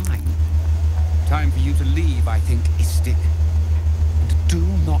care for mine. Time for you to leave, I think, Istik. And do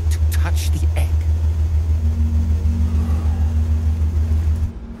not touch the egg.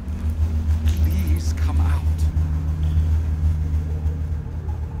 Please come out.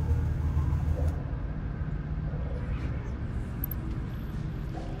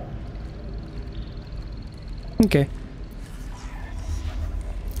 Okay.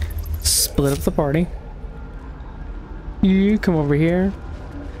 Split up the party. You come over here.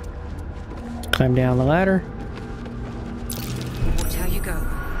 Climb down the ladder. Watch how you go.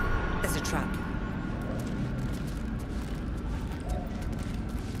 There's a trap.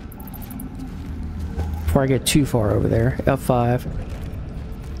 Before I get too far over there. F5.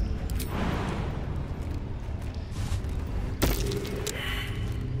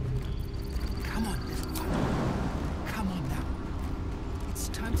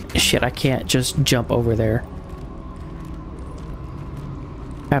 Shit, I can't just jump over there.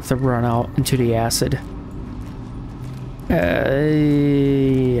 I have to run out into the acid.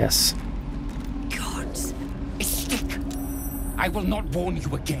 Yes. Gods, Istik. I will not warn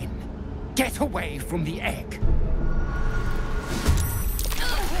you again. Get away from the egg.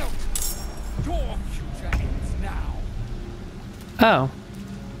 Your future ends now. Oh.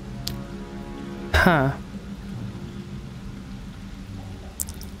 Huh.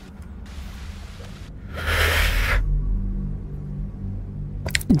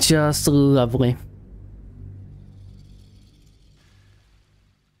 Just lovely.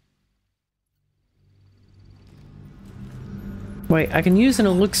 Wait, I can use an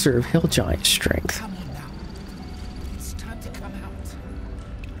elixir of hill giant strength. Come on now. It's time to come out.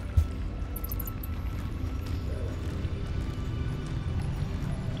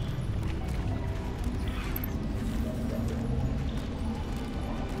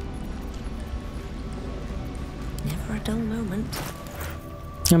 Never a dull moment.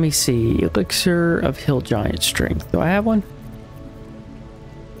 Let me see. Elixir of hill giant strength. Do I have one?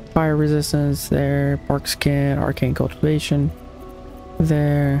 Fire resistance there. Bark skin. Arcane cultivation.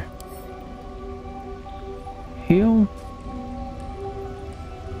 There. Heal?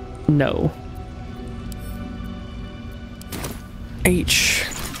 No. H.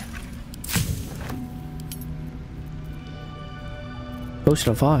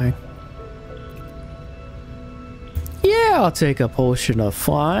 Potion of flying. Yeah, I'll take a potion of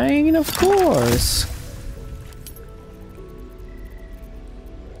flying, of course.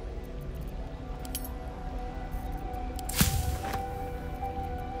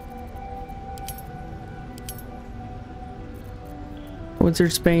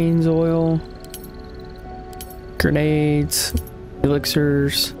 Wizard's Bane's oil, grenades,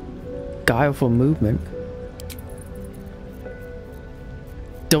 elixirs, guileful movement.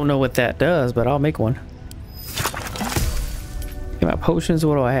 Don't know what that does, but I'll make one. Okay, my potions,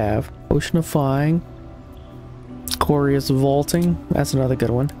 what do I have? Potion of flying, glorious vaulting. That's another good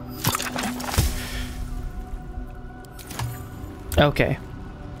one. Okay.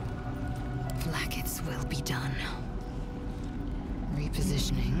 Blackets will be done.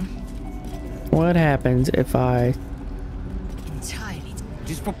 Repositioning. What happens if I... Entirely.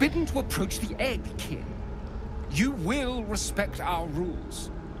 It is forbidden to approach the egg, kid. You will respect our rules.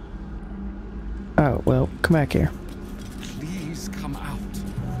 Oh, well, come back here. Please come out.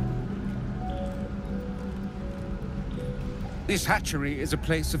 This hatchery is a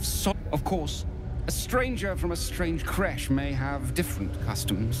place of Of course, a stranger from a strange creche may have different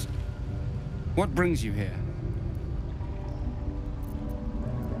customs. What brings you here?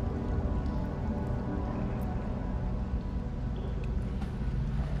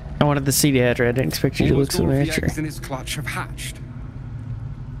 I wanted to see the hatchery. I didn't expect you to look so All of the hatchery. eggs in its clutch have hatched.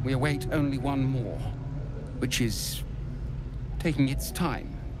 We await only one more, which is taking its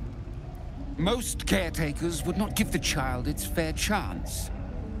time. Most caretakers would not give the child its fair chance,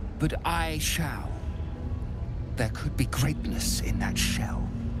 but I shall. There could be greatness in that shell.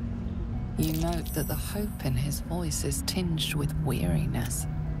 You note that the hope in his voice is tinged with weariness.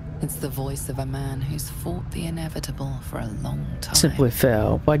 It's the voice of a man who's fought the inevitable for a long time. Simply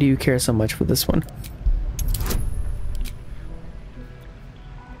fail. Why do you care so much for this one?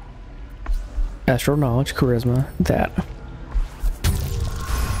 Astral knowledge, charisma, that.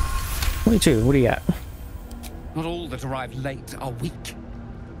 22, what do you got? Not all that arrive late are weak.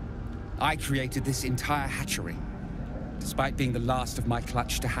 I created this entire hatchery, despite being the last of my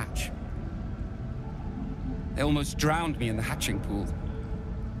clutch to hatch. They almost drowned me in the hatching pool.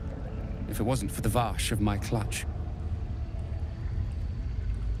 if it wasn't for the Varsh of my clutch.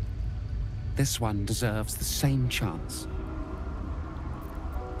 This one deserves the same chance.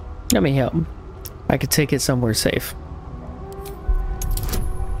 Let me help. I could take it somewhere safe.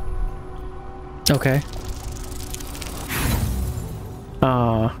 Okay.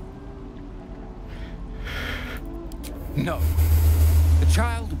 No. The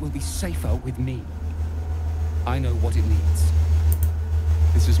child will be safer with me. I know what it needs.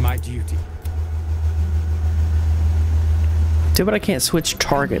 This is my duty. Too bad I can't switch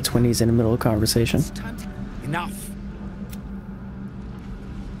targets when he's in the middle of a conversation. Enough.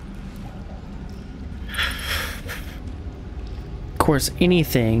 Of course,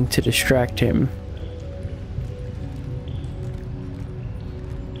 anything to distract him.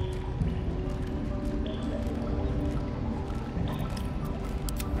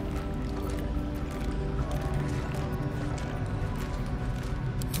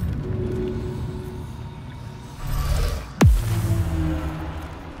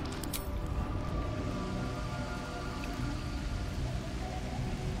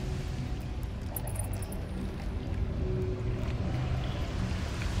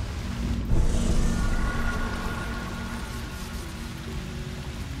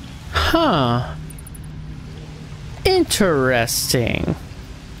 Huh. Interesting.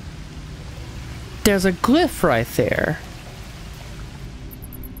 There's a glyph right there.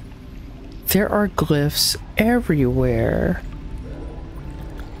 There are glyphs everywhere.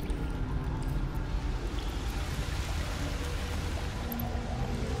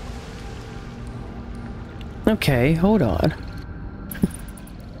 Okay, hold on.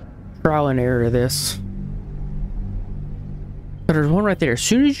 Trial and error this. But there's one right there. As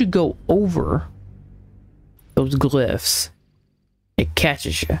soon as you go over those glyphs, it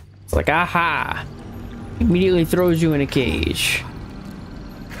catches you. It's like, aha! Immediately throws you in a cage.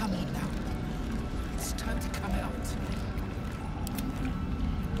 Come on now. It's time to come out.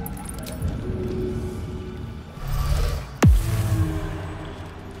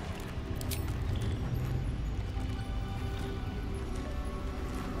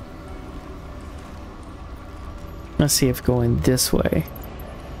 Let's see if going this way.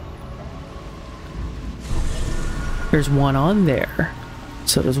 There's one on there.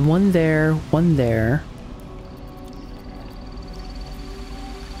 So there's one there, one there.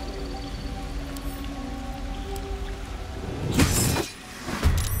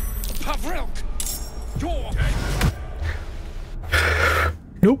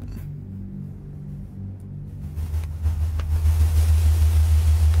 Nope.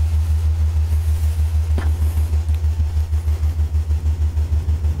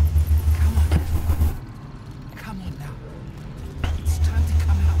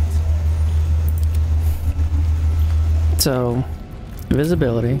 So,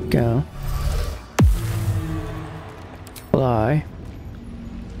 visibility, go. Fly.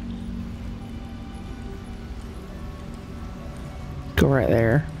 Go right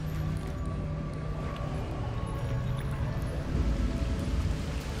there.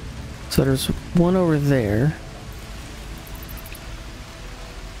 So there's one over there.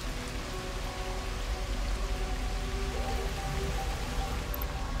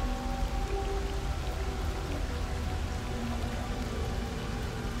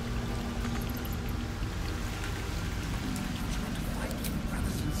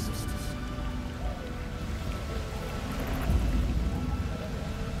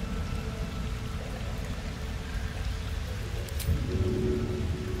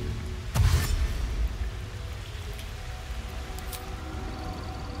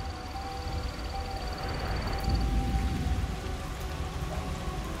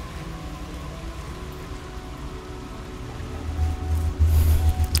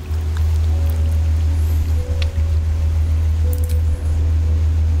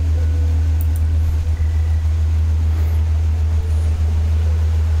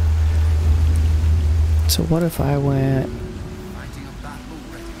 So what if I went...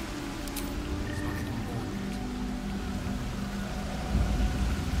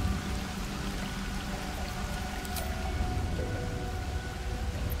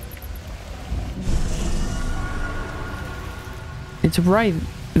 It's right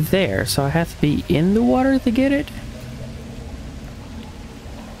there, so I have to be in the water to get it?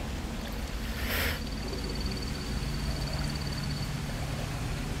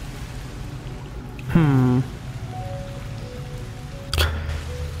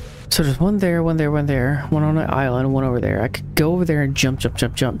 So there's one there, one there, one there, one on the island, one over there. I could go over there and jump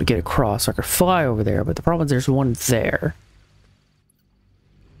to get across. I could fly over there, but the problem is there's one there.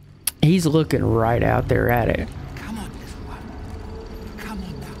 He's looking right out there at it. Come on, little one. Come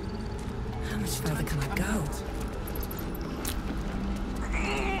on now.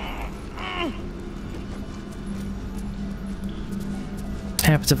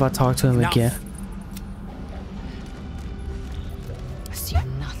 happens if I talk to him again?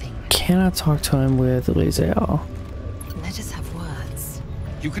 Assume nothing. Can I talk to him with Lizelle? Let us have words.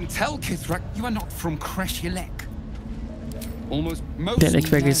 You can tell, Kithrak, you are not from Kresh-Yelek. Almost most. Didn't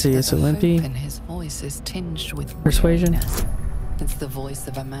expect to see us Olympi. And his voice is tinged with Persuasion. weirdness. It's the voice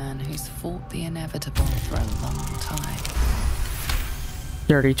of a man who's fought the inevitable for a long time.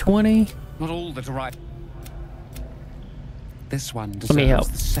 Dirty 20. Not all that arrive. This one Let me help.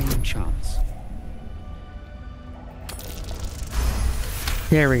 deserves the same chance.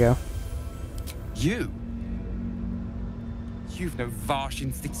 There we go. You've no Varsh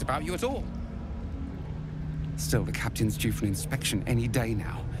instincts about you at all. Still, the captain's due for an inspection any day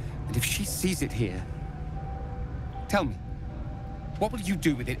now. And if she sees it here... Tell me, what will you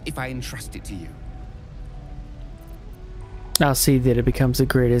do with it if I entrust it to you? I'll see that it becomes the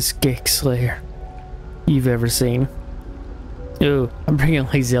greatest Gith Slayer you've ever seen. Ooh, I'm bringing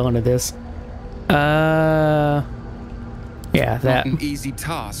Lizelle into this. Yeah, that. Not an easy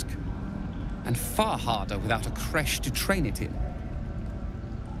task. And far harder without a Kresh to train it in.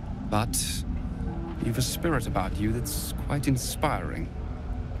 But you've a spirit about you that's quite inspiring.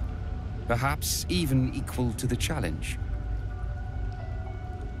 Perhaps even equal to the challenge.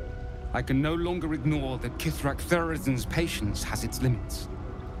 I can no longer ignore that Kithrak Thurizen's patience has its limits.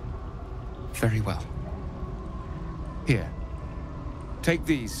 Very well. Here. Take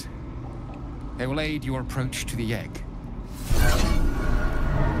these. They will aid your approach to the egg. Don't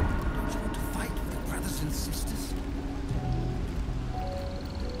you want to fight with your brothers and sisters?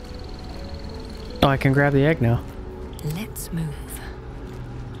 Oh, I can grab the egg now. Let's move.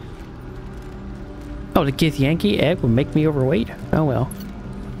 Oh, the Gith Yankee egg will make me overweight? Oh well.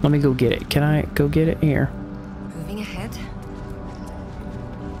 Let me go get it. Can I go get it? Here. Moving ahead.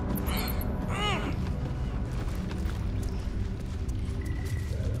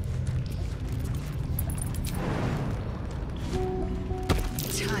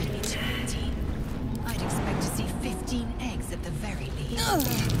 Tiny charity. I'd expect to see 15 eggs at the very least.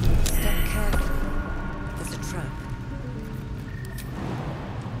 Step carefully. There's a trap.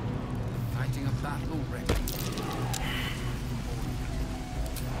 Fighting a battle already.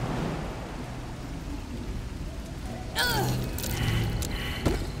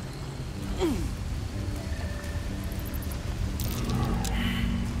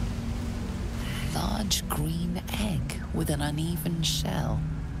 Large green egg with an uneven shell.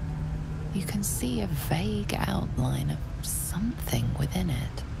 You can see a vague outline of something within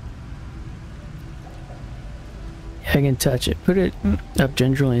it. I can touch it. Put it up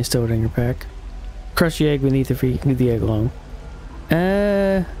gingerly and stow it in your pack. Crush the egg beneath the feet. Leave the egg alone.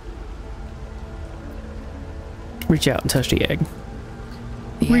 Reach out and touch the egg.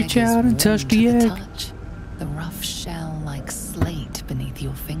 Reach out and touch the egg. The rough shell like slate beneath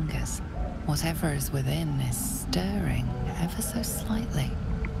your fingers. Whatever is within is stirring ever so slightly.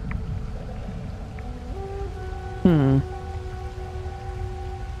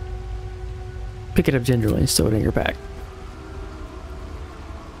 Pick it up gingerly and stow it in your pack.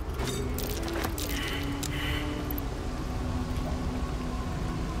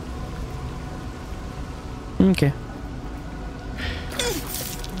 Okay.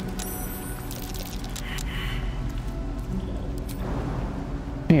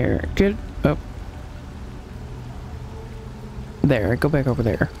 Here, get up. There, go back over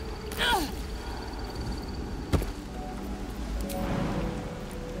there.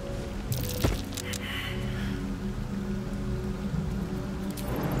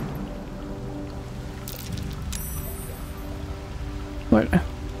 What?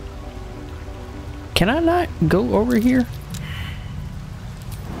 Can I not go over here?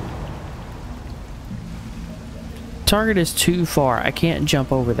 Target is too far. I can't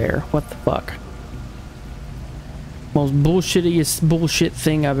jump over there. What the fuck? Most bullshittiest bullshit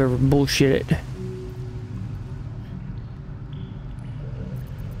thing I've ever bullshitted.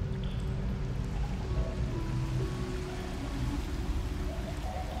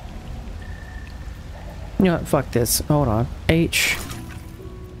 You know what? Fuck this. Hold on. H.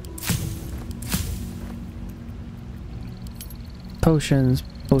 Potions.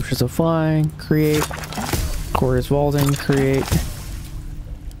 Potions of flying. Create. Quarters vaulting. Create.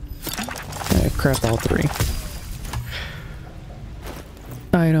 Craft all three.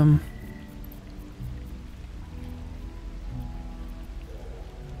 Item.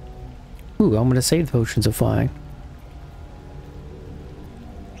 Ooh, I'm gonna save the potions of flying.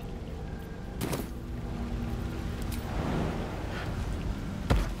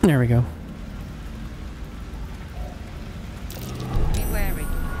 There we go. Be wary.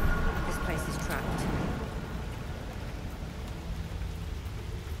 This place is trapped.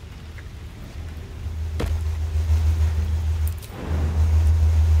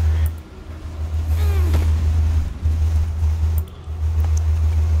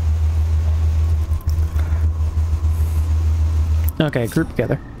 Okay, group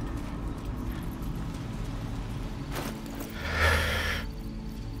together.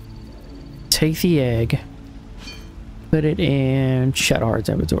 Take the egg. Put it in Shadowheart's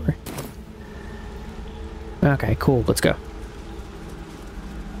inventory. Okay, cool. Let's go.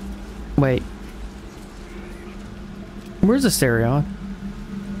 Wait. Where's Asterion?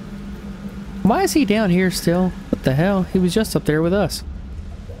 Why is he down here still? What the hell? He was just up there with us.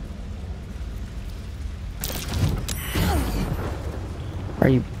 Are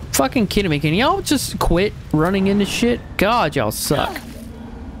you fucking kidding me? Can y'all just quit running into shit? God, y'all suck.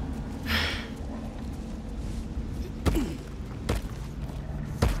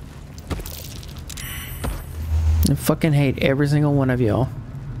 I fucking hate every single one of y'all.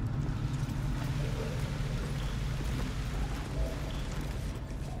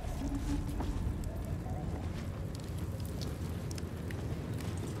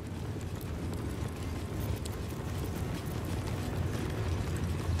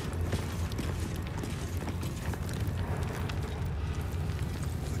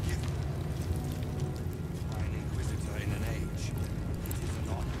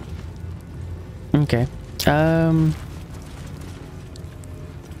 Okay.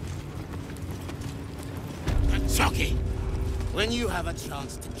 Chucky, when you have a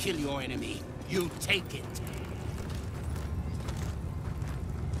chance to kill your enemy, you take it.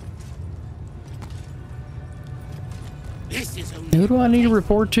 This is only Who do I need to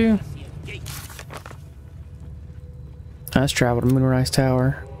report to? Let's travel to Moonrise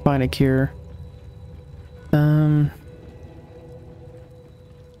Tower. Find a cure.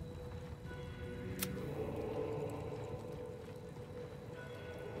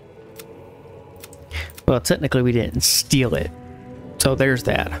 Well, technically we didn't steal it. So there's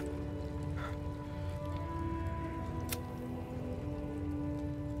that.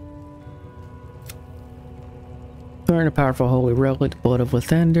 Learn a powerful holy relic, the blood of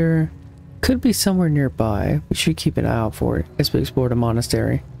Lathander. Could be somewhere nearby. We should keep an eye out for it as we explore the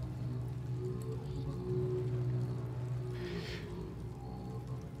monastery.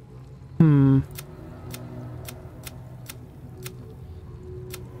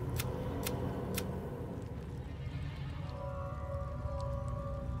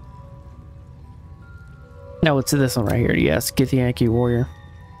 No, it's this one right here. Yes, Gith Yankee Warrior.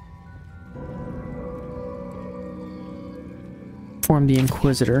 Form the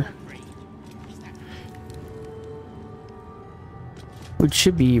Inquisitor. Which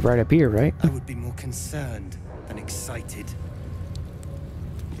should be right up here, right? I would be more concerned than excited.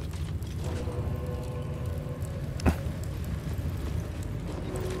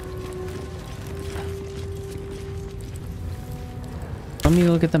 Let me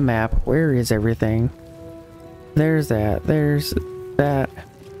look at the map. Where is everything? There's that. There's that.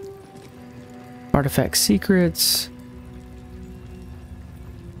 Artifact secrets.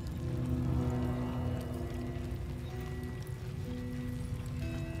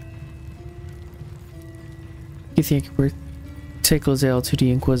 You think we're take Lozelle to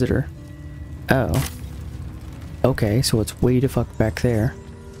the Inquisitor? Oh. Okay, so it's way the fuck back there.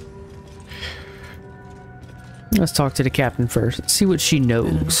 Let's talk to the captain first. See what she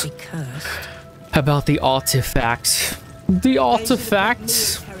knows about the artifacts. The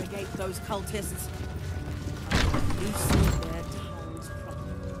artifacts. Interrogate those cultists.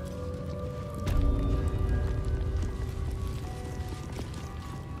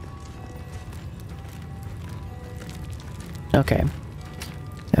 Okay.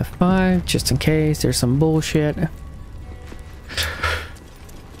 F5, just in case there's some bullshit.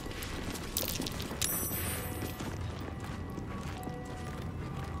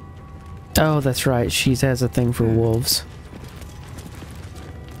 Oh, that's right. She has a thing for wolves.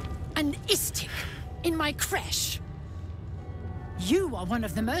 An Istik in my creche. You are one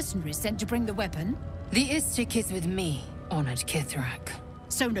of the mercenaries sent to bring the weapon. The Istik is with me, honored Kithrak.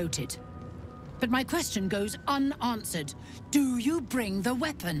 So noted. But my question goes unanswered. Do you bring the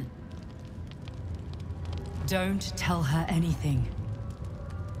weapon? Don't tell her anything.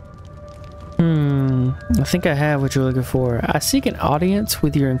 I think I have what you're looking for. I seek an audience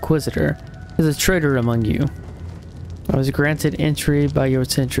with your Inquisitor. There's a traitor among you. I was granted entry by your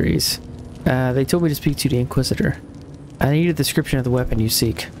sentries. They told me to speak to the Inquisitor. I need a description of the weapon you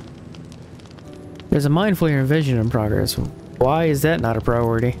seek. There's a mind flayer invasion in progress. Why is that not a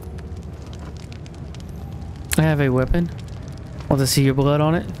priority? I have a weapon. Want to see your blood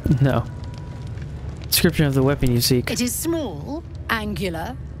on it? No. Description of the weapon you seek. It is small,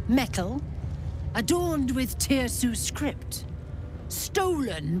 angular, metal, adorned with Tirsu script.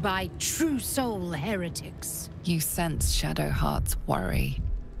 Stolen by true soul heretics. You sense Shadowheart's worry.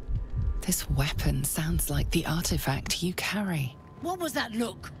 This weapon sounds like the artifact you carry. What was that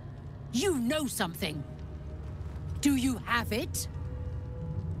look? You know something. Do you have it?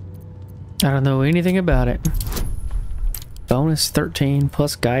 I don't know anything about it. Bonus 13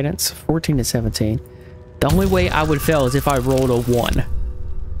 plus guidance 14 to 17. The only way I would fail is if I rolled a 1.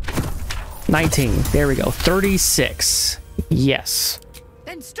 19. There we go. 36. Yes.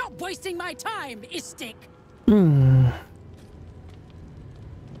 Then stop wasting my time, Istik.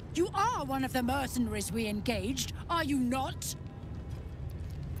 You are one of the mercenaries we engaged, are you not?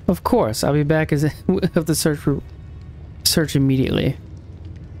 Of course. I'll be back as of the search immediately.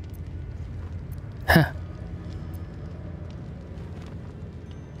 Huh.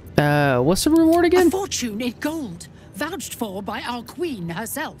 What's the reward again? A fortune in gold, vouched for by our queen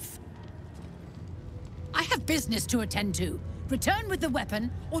herself. I have business to attend to. Return with the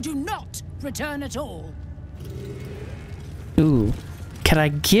weapon, or do not return at all. Ooh. Can I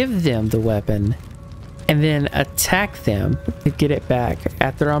give them the weapon and then attack them to get it back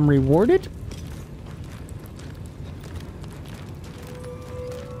after I'm rewarded?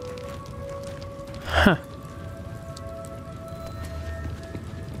 Huh.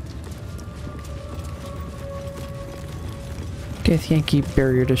 Gith Yankee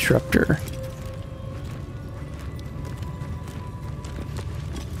Barrier Disruptor.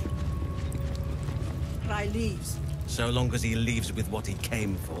 Rai leaves. So long as he leaves with what he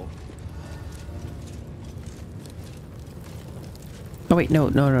came for. Oh wait, no,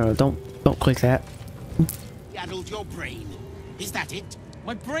 don't click that. Addled your brain. Is that it?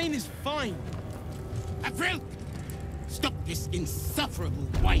 My brain is fine. Avril! Stop this insufferable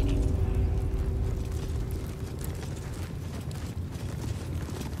whining.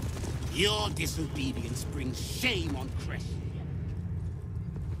 Your disobedience brings shame on Crest.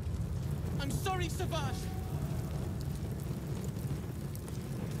 I'm sorry, Savage.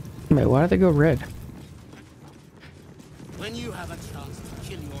 Wait, why did they go red? When you have a chance to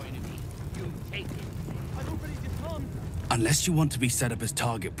kill your enemy, you take it. I've already disarmed. Unless you want to be set up as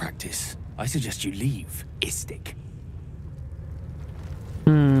target practice, I suggest you leave, Istik.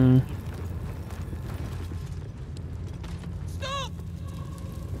 Stop!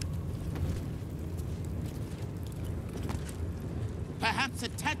 Perhaps a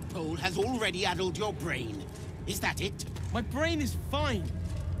tadpole has already addled your brain. Is that it? My brain is fine.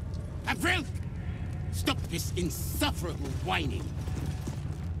 Avril! Stop this insufferable whining.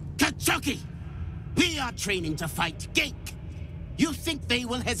 Kachuki! We are training to fight Gake. You think they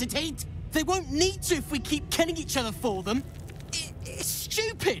will hesitate? They won't need to if we keep killing each other for them. It's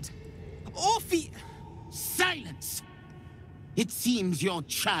stupid. Orphe... Silence! It seems your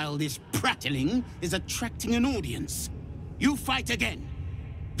childish prattling is attracting an audience. You fight again.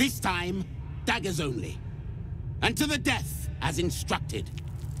 This time, daggers only. And to the death, as instructed.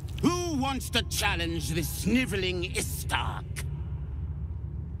 Who wants to challenge this sniveling Istark?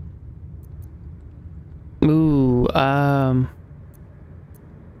 Ooh,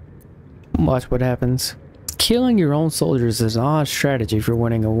 watch what happens. Killing your own soldiers is an odd strategy for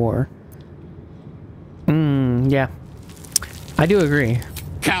winning a war. Yeah. I do agree.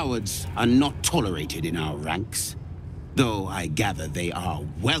 Cowards are not tolerated in our ranks, though I gather they are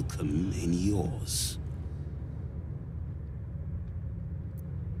welcome in yours.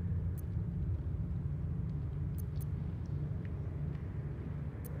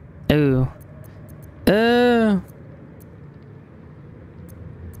 Ooh.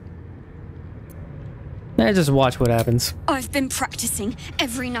 Just watch what happens. I've been practicing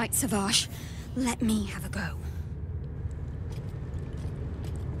every night, Savage. Let me have a go.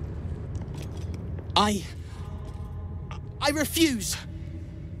 I refuse.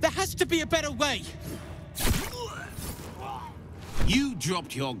 There has to be a better way. You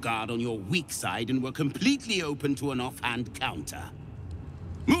dropped your guard on your weak side and were completely open to an offhand counter.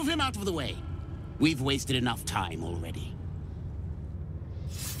 Move him out of the way. We've wasted enough time already.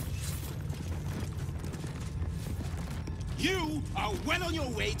 You are well on your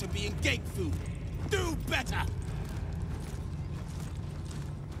way to being gate food. Do better!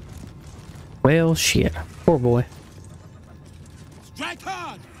 Well, shit. Poor boy. Strike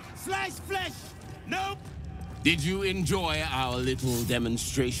hard! Slice flesh! Nope! Did you enjoy our little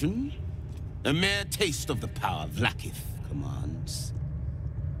demonstration? A mere taste of the power Vlaakith commands.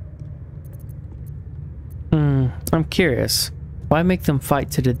 I'm curious. Why make them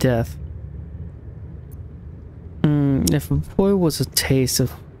fight to the death? If a boy was a taste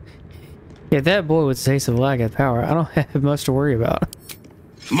of... Yeah, that boy was a taste of Vlaakith power. I don't have much to worry about.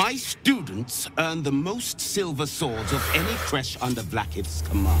 My students earn the most silver swords of any creche under Vlaakith's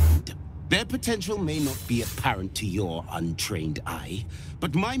command. Their potential may not be apparent to your untrained eye,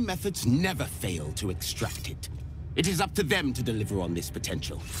 but my methods never fail to extract it. It is up to them to deliver on this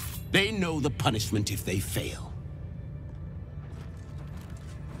potential. They know the punishment if they fail.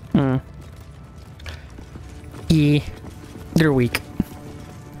 Yeah, they're weak.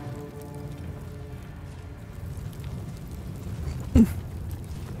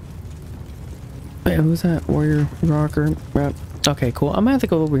 Wait, who's that? Warrior rocker? Okay, cool. I'm gonna have to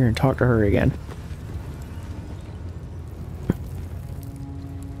go over here and talk to her again.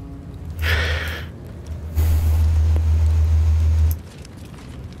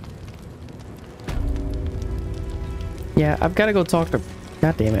 Yeah, I've got to go talk to...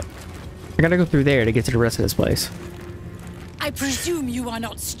 God damn it. I gotta go through there to get to the rest of this place. I presume you are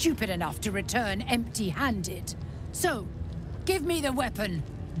not stupid enough to return empty-handed. So, give me the weapon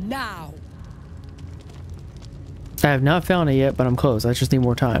now. I have not found it yet, but I'm close. I just need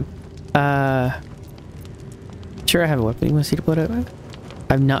more time. Sure, I have a weapon. You want to see to put it?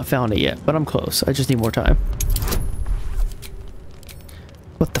 I've not found it yet, but I'm close. I just need more time.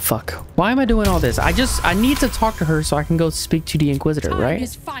 What the fuck? Why am I doing all this? I need to talk to her so I can go speak to the Inquisitor, Time right?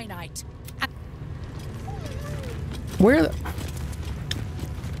 is finite. Where the...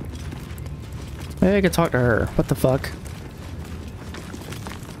 Maybe I could talk to her. What the fuck?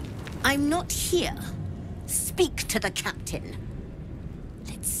 I'm not here. Speak to the captain.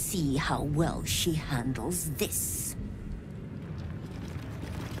 Let's see how well she handles this.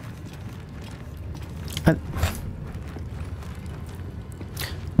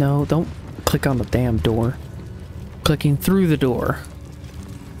 No, don't click on the damn door. Clicking through the door.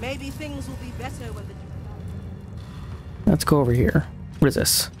 Maybe things will be better when the... Let's go over here. What is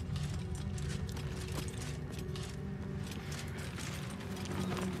this?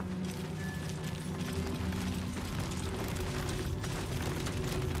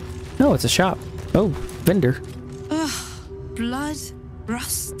 No, it's a shop. Oh, vendor. Ugh, blood,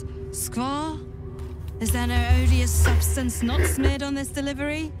 rust, scar. Is there no odious substance not smeared on this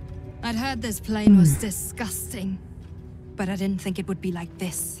delivery? I'd heard this plane was disgusting, but I didn't think it would be like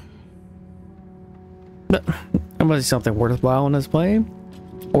this. But there must be something worthwhile on this plane,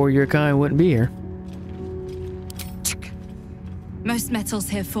 or your kind wouldn't be here. Most metals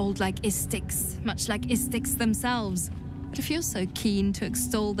here fold like istics, much like istics themselves. But if you're so keen to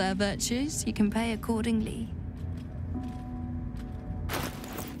extol their virtues, you can pay accordingly.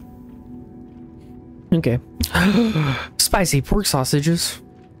 Okay. Spicy pork sausages.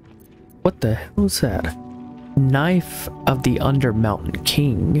 What the hell is that? Knife of the Undermountain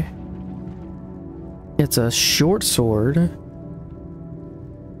King. It's a short sword.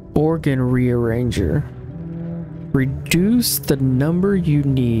 Organ rearranger. Reduce the number you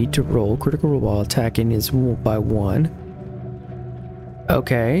need to roll critical roll while attacking is by 1.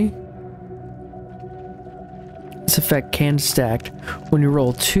 Okay. This effect can stack. When you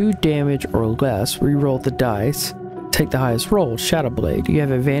roll 2 damage or less, re-roll the dice. Take the highest roll, Shadow Blade. You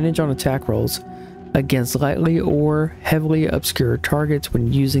have advantage on attack rolls against lightly or heavily obscure targets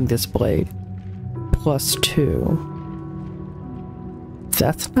when using this blade. +2.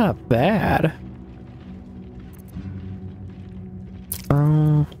 That's not bad.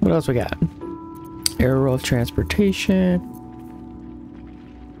 What else we got? Arrow of Transportation.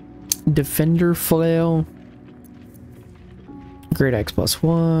 Defender Flail. Great Axe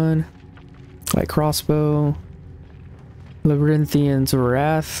 +1. Light Crossbow. Labyrinthian's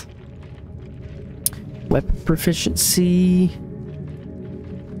Wrath. Weapon Proficiency.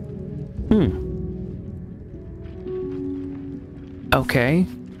 Okay.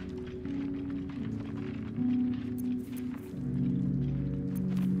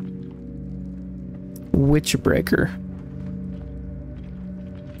 Witchbreaker.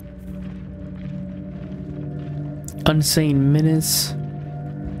 Unseen Menace.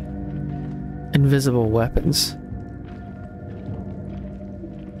 Invisible Weapons.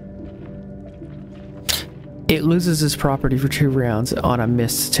 It loses its property for 2 rounds on a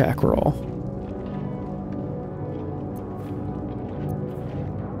missed attack roll.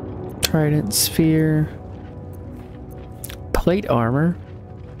 Trident Sphere. Plate Armor.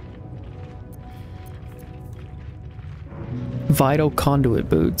 Vital Conduit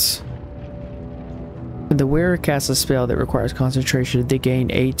Boots. When the wearer casts a spell that requires concentration, they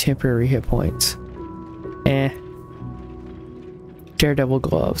gain 8 temporary hit points. Daredevil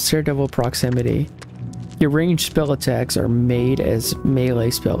Gloves. Daredevil Proximity. Your ranged spell attacks are made as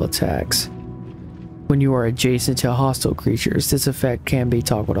melee spell attacks. When you are adjacent to hostile creatures, this effect can be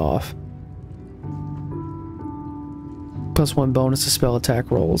toggled off. +1 bonus to spell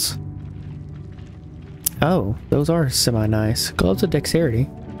attack rolls. Oh, those are semi-nice. Gloves of Dexterity.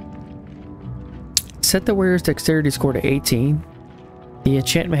 Set the wearer's dexterity score to 18. The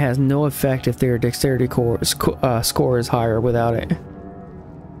enchantment has no effect if their dexterity score is higher without it.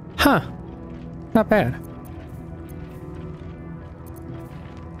 Huh. Not bad.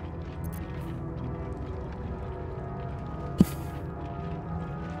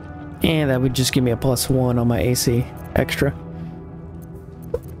 And that would just give me a +1 on my AC extra.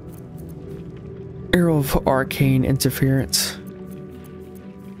 Arrow of Arcane Interference.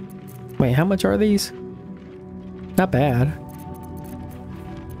 Wait, how much are these? Not bad.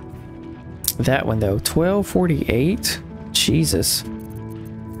 That one though, 1248? Jesus.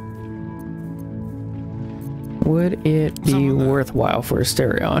 Would it be worthwhile for a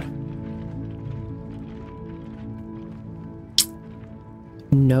Stereon?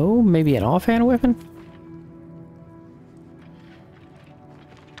 No, maybe an offhand weapon?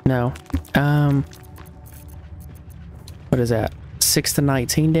 No. What is that? 6 to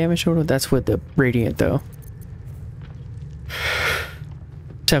 19 damage total? That's with the Radiant though.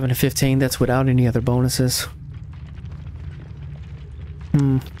 7 to 15, that's without any other bonuses.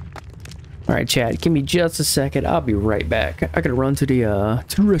 Alright, chat, give me just a second. I'll be right back. I gotta run to the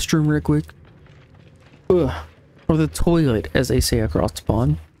restroom real quick. Ugh. Or the toilet, as they say across the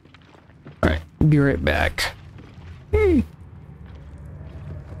pond. Alright, be right back. Hey.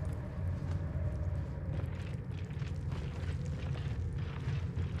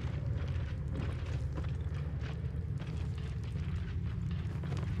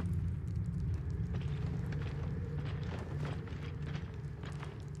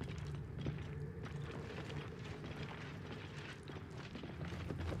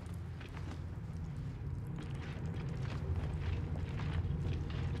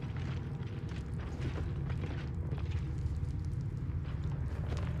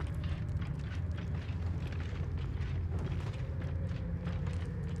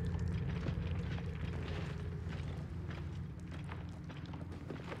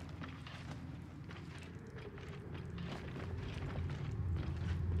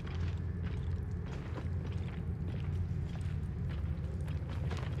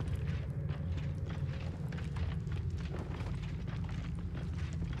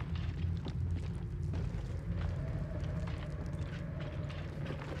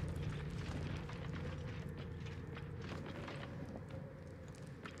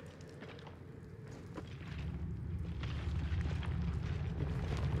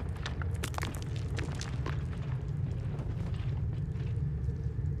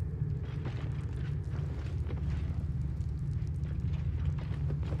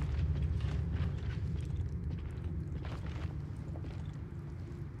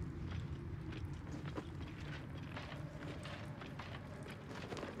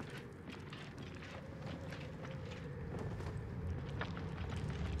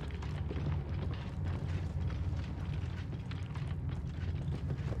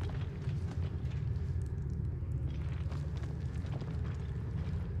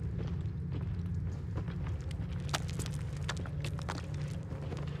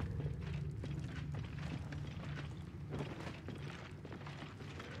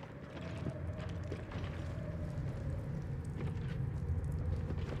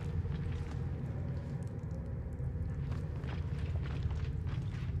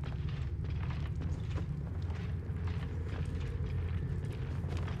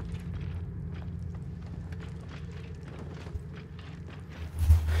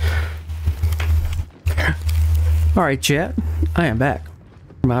 Alright, chat. I am back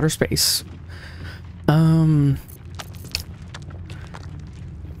from outer space.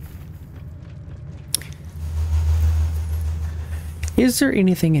 Is there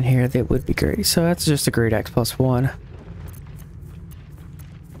anything in here that would be great? So that's just a great X +1.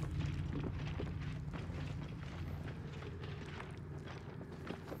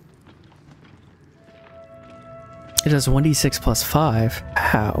 It does 1d6 +5.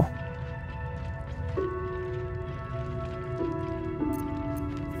 How?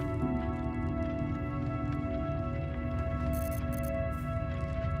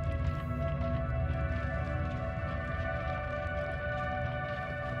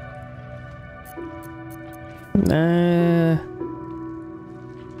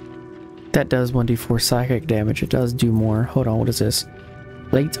 That does 1d4 psychic damage. It does do more. Hold on, what is this?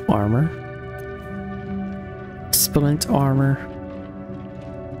 Plate armor. Splint armor.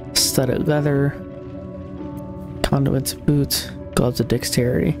 Studded leather. Conduits boots. Gloves of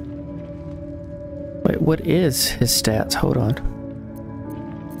dexterity. Wait, what is his stats? Hold on.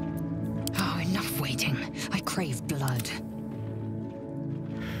 Oh, enough waiting. I crave blood.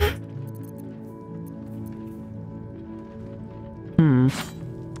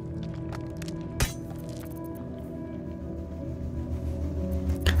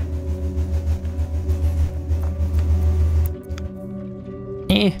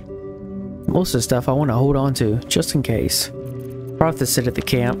 Most of the stuff I want to hold on to, just in case. I'll have to sit at the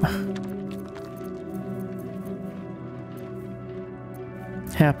camp.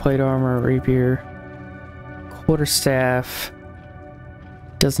 Half plate armor, rapier, quarterstaff.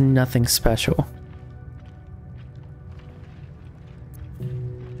 Does nothing special.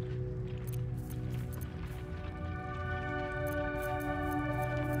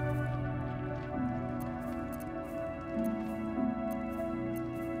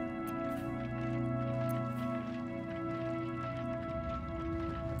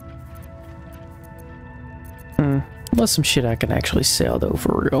 Plus some shit I can actually sell though,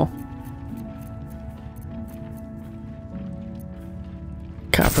 for real.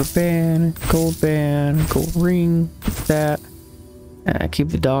 Copper band, gold ring, that. Keep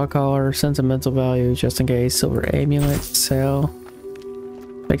the dog collar, sentimental value just in case. Silver amulet, sell.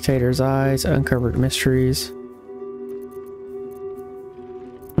 Spectator's eyes, uncovered mysteries.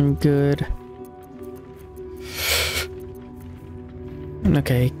 Good.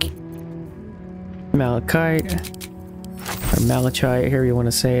 Okay. Malachite. Or malachite, however you want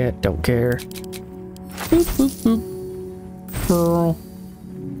to say it, don't care. Boop, boop, boop. Pearl.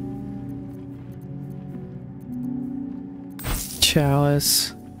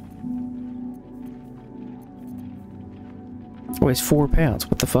 Chalice. Weighs 4 pounds,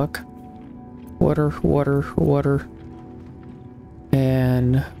 what the fuck? Water.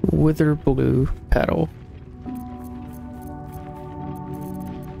 And wither blue petal.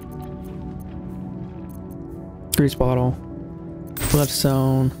 Grease bottle.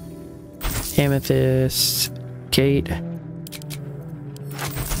 Bloodstone, amethyst, gate.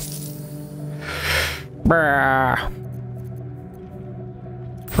 Brah.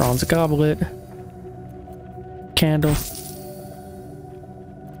 Bronze goblet, candle,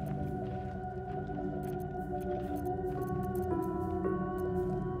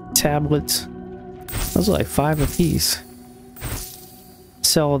 tablets. Those are like 5 apiece.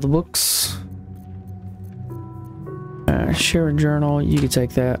 Sell the books. Share a journal, you can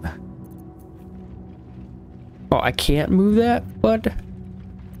take that. Oh, I can't move that? What? Oh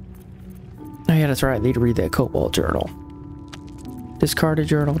yeah, that's right, I need to read that Cobalt journal. Discarded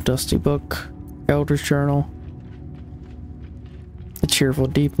journal, dusty book, Elder's journal, the cheerful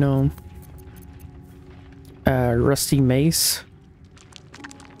deep gnome, rusty mace.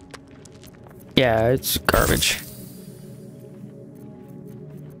 Yeah, it's garbage.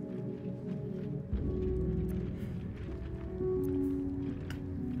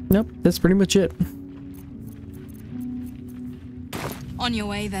 Nope, that's pretty much it. On your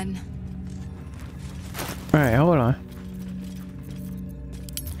way then. Alright, hold on.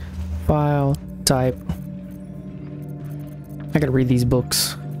 File, type. I gotta read these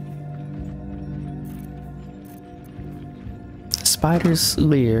books. Spider's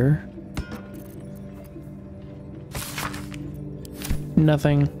Lair.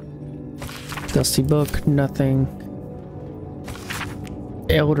 Nothing. Dusty book, nothing.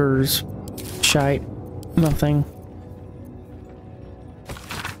 Elders, shite, nothing.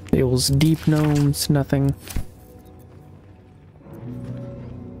 Bill's deep gnomes, nothing.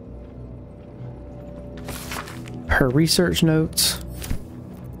 Her research notes,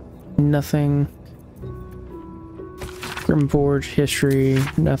 nothing. Grimforge history,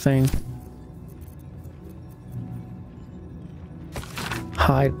 nothing.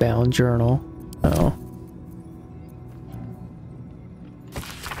 Hidebound journal, oh.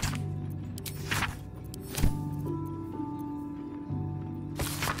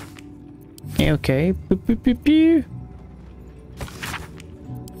 Okay. Boop, boop, boop, boop.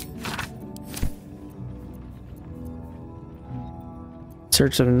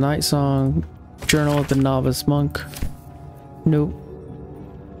 Search of the Night Song. Journal of the Novice Monk. Nope.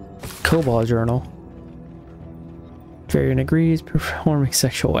 Cobalt journal. Variant agrees, performing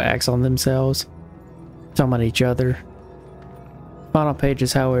sexual acts on themselves. Talking about each other. Final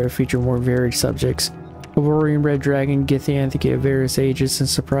pages, however, feature more varied subjects. Aurorian red dragon, Githianthic of various ages, and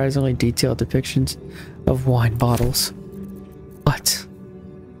surprisingly detailed depictions of wine bottles. What?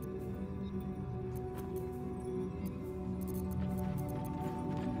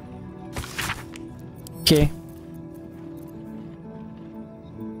 Okay.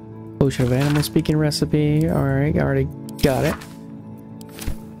 Ocean of animal speaking recipe. Alright, I already got it.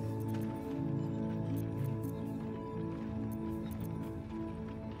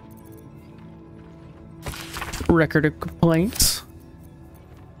 Record of complaints.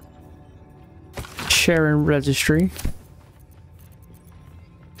 Sharon registry.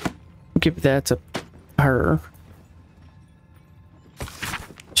 Give that to her.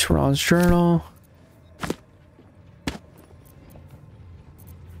 Sharon's journal.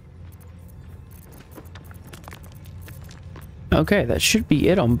 Okay, that should be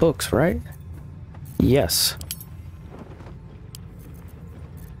it on books, right? Yes.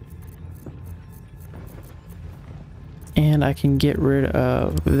 And I can get rid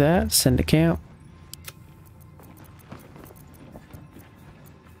of that, send to camp.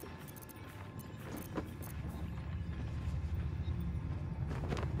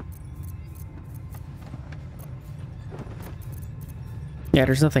 Yeah,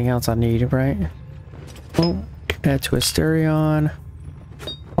 there's nothing else I need, right? Oh, add to Asterion.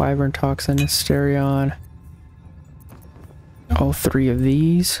 Wyvern Toxin, Asterion. All 3 of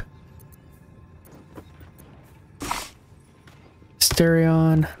these.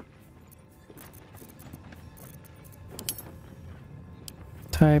 Asterion.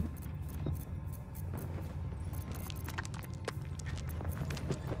 Type.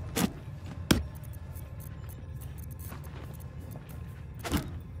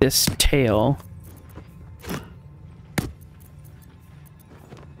 This tail.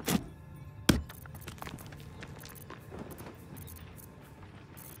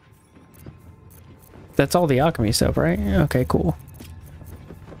 That's all the alchemy stuff, right? Okay, cool.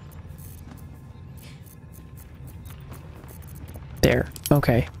 There.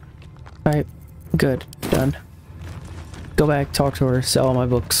 Okay. Alright. Good. Done. Go back, talk to her, sell all my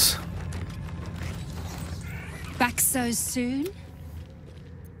books. Back so soon?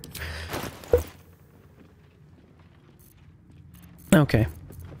 Okay.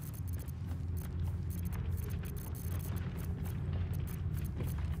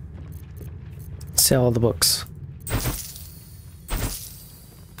 Sell all the books.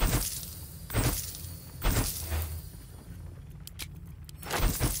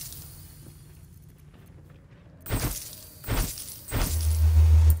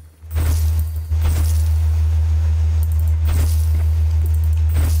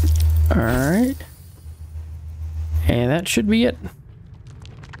 All right. And that should be it.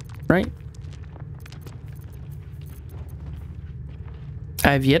 Right?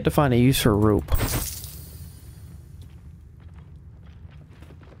 I have yet to find a use for rope.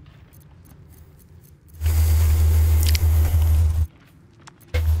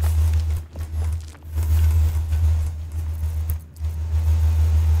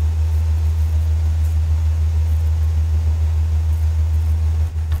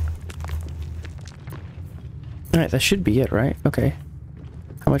 Alright, that should be it, right? Okay.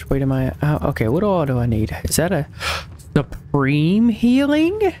 How much weight am I at? Okay, what all do I need? Is that a supreme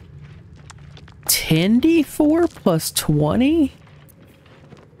healing? 10d4 plus 20?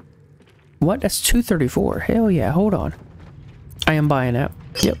 What? That's 234. Hell yeah, hold on. I am buying that.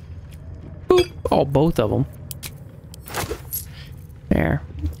 Yep. Boop. Oh, both of them. There.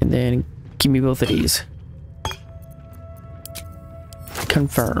 And then give me both of these.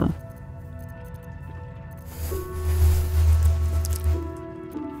 Confirm.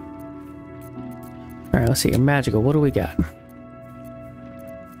 Alright, let's see. Magical, what do we got?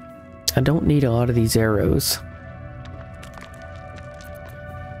 I don't need a lot of these arrows.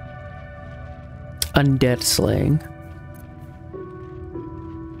 Undead slaying.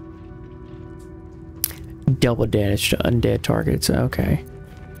 Double damage to undead targets. Okay.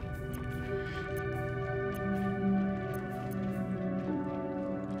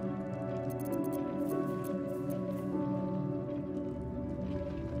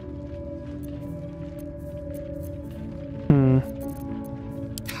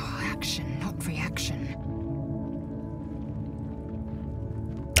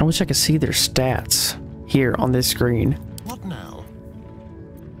 I wish I could see their stats here on this screen. What now?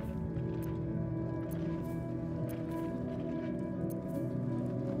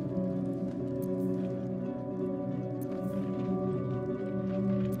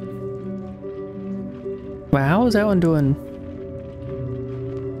 Wow, how is that one doing?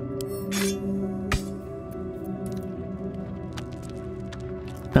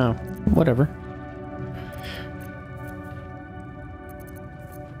 Oh, whatever.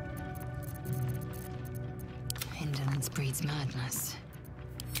 Madness.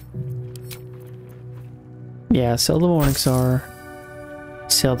 Yeah, sell the Morningstar.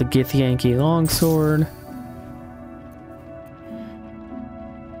 Sell the Gith Yankee longsword.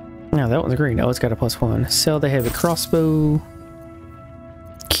 Now that one's green. Oh, it's got a +1. Sell the heavy crossbow.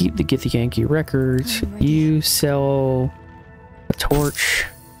 Keep the Gith Yankee records. You sell a torch.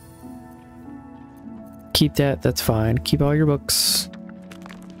 Keep that. That's fine. Keep all your books.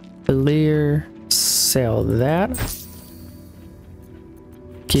 Lear. Sell that.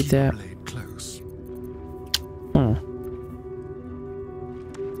 Keep that.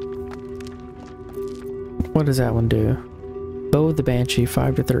 What does that one do? Bow of the Banshee,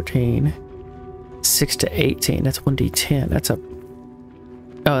 5 to 13. 6 to 18. That's 1d10. That's a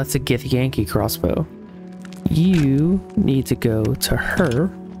Oh, that's a Gith Yankee crossbow. You need to go to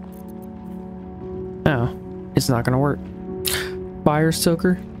her. Oh, it's not gonna work. Fire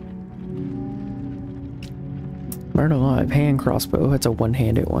Stoker. Burn alive. Hand crossbow. That's a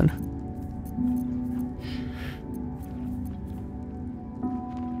one-handed one.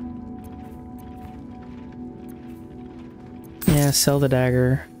 Yeah, sell the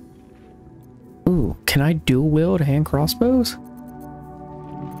dagger. Ooh, can I dual wield hand crossbows?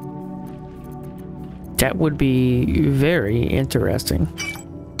 That would be very interesting.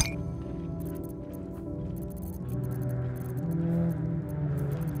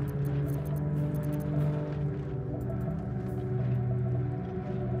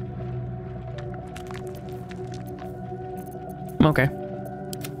 Okay.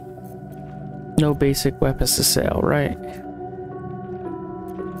 No basic weapons to sell, right?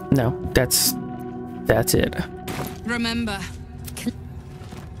 No, that's it. Remember.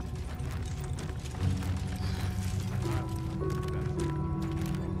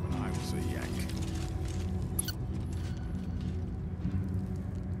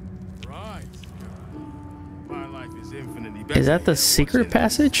 Is that the secret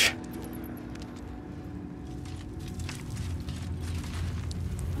passage?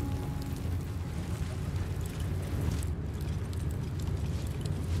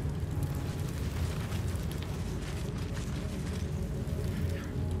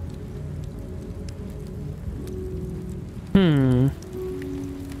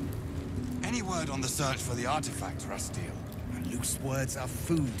 Any word on the search for the artifact, Rastiel? Loose words are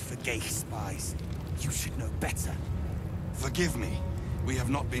food for Gith spies. You should know better. Forgive me. We have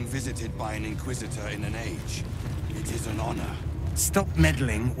not been visited by an Inquisitor in an age. It is an honor. Stop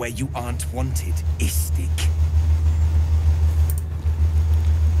meddling where you aren't wanted, Istik.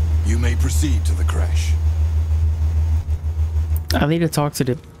 You may proceed to the creche. I need to talk to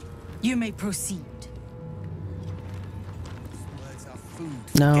the... You may proceed.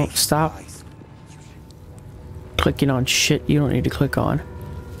 No, stop clicking on shit you don't need to click on.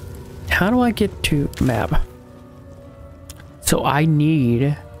 How do I get to map? So I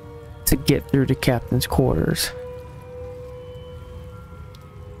need to get through the captain's quarters.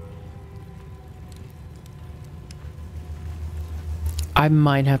 I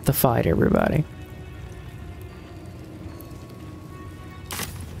might have to fight everybody.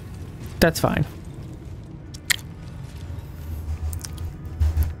 That's fine.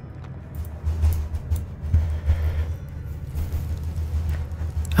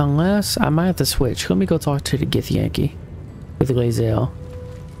 Unless I might have to switch. Let me go talk to the Gith Yankee with Glazel.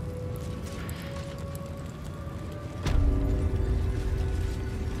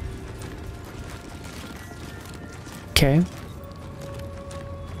 Okay.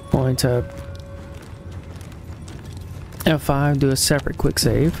 Going to F5, do a separate quick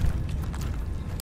save.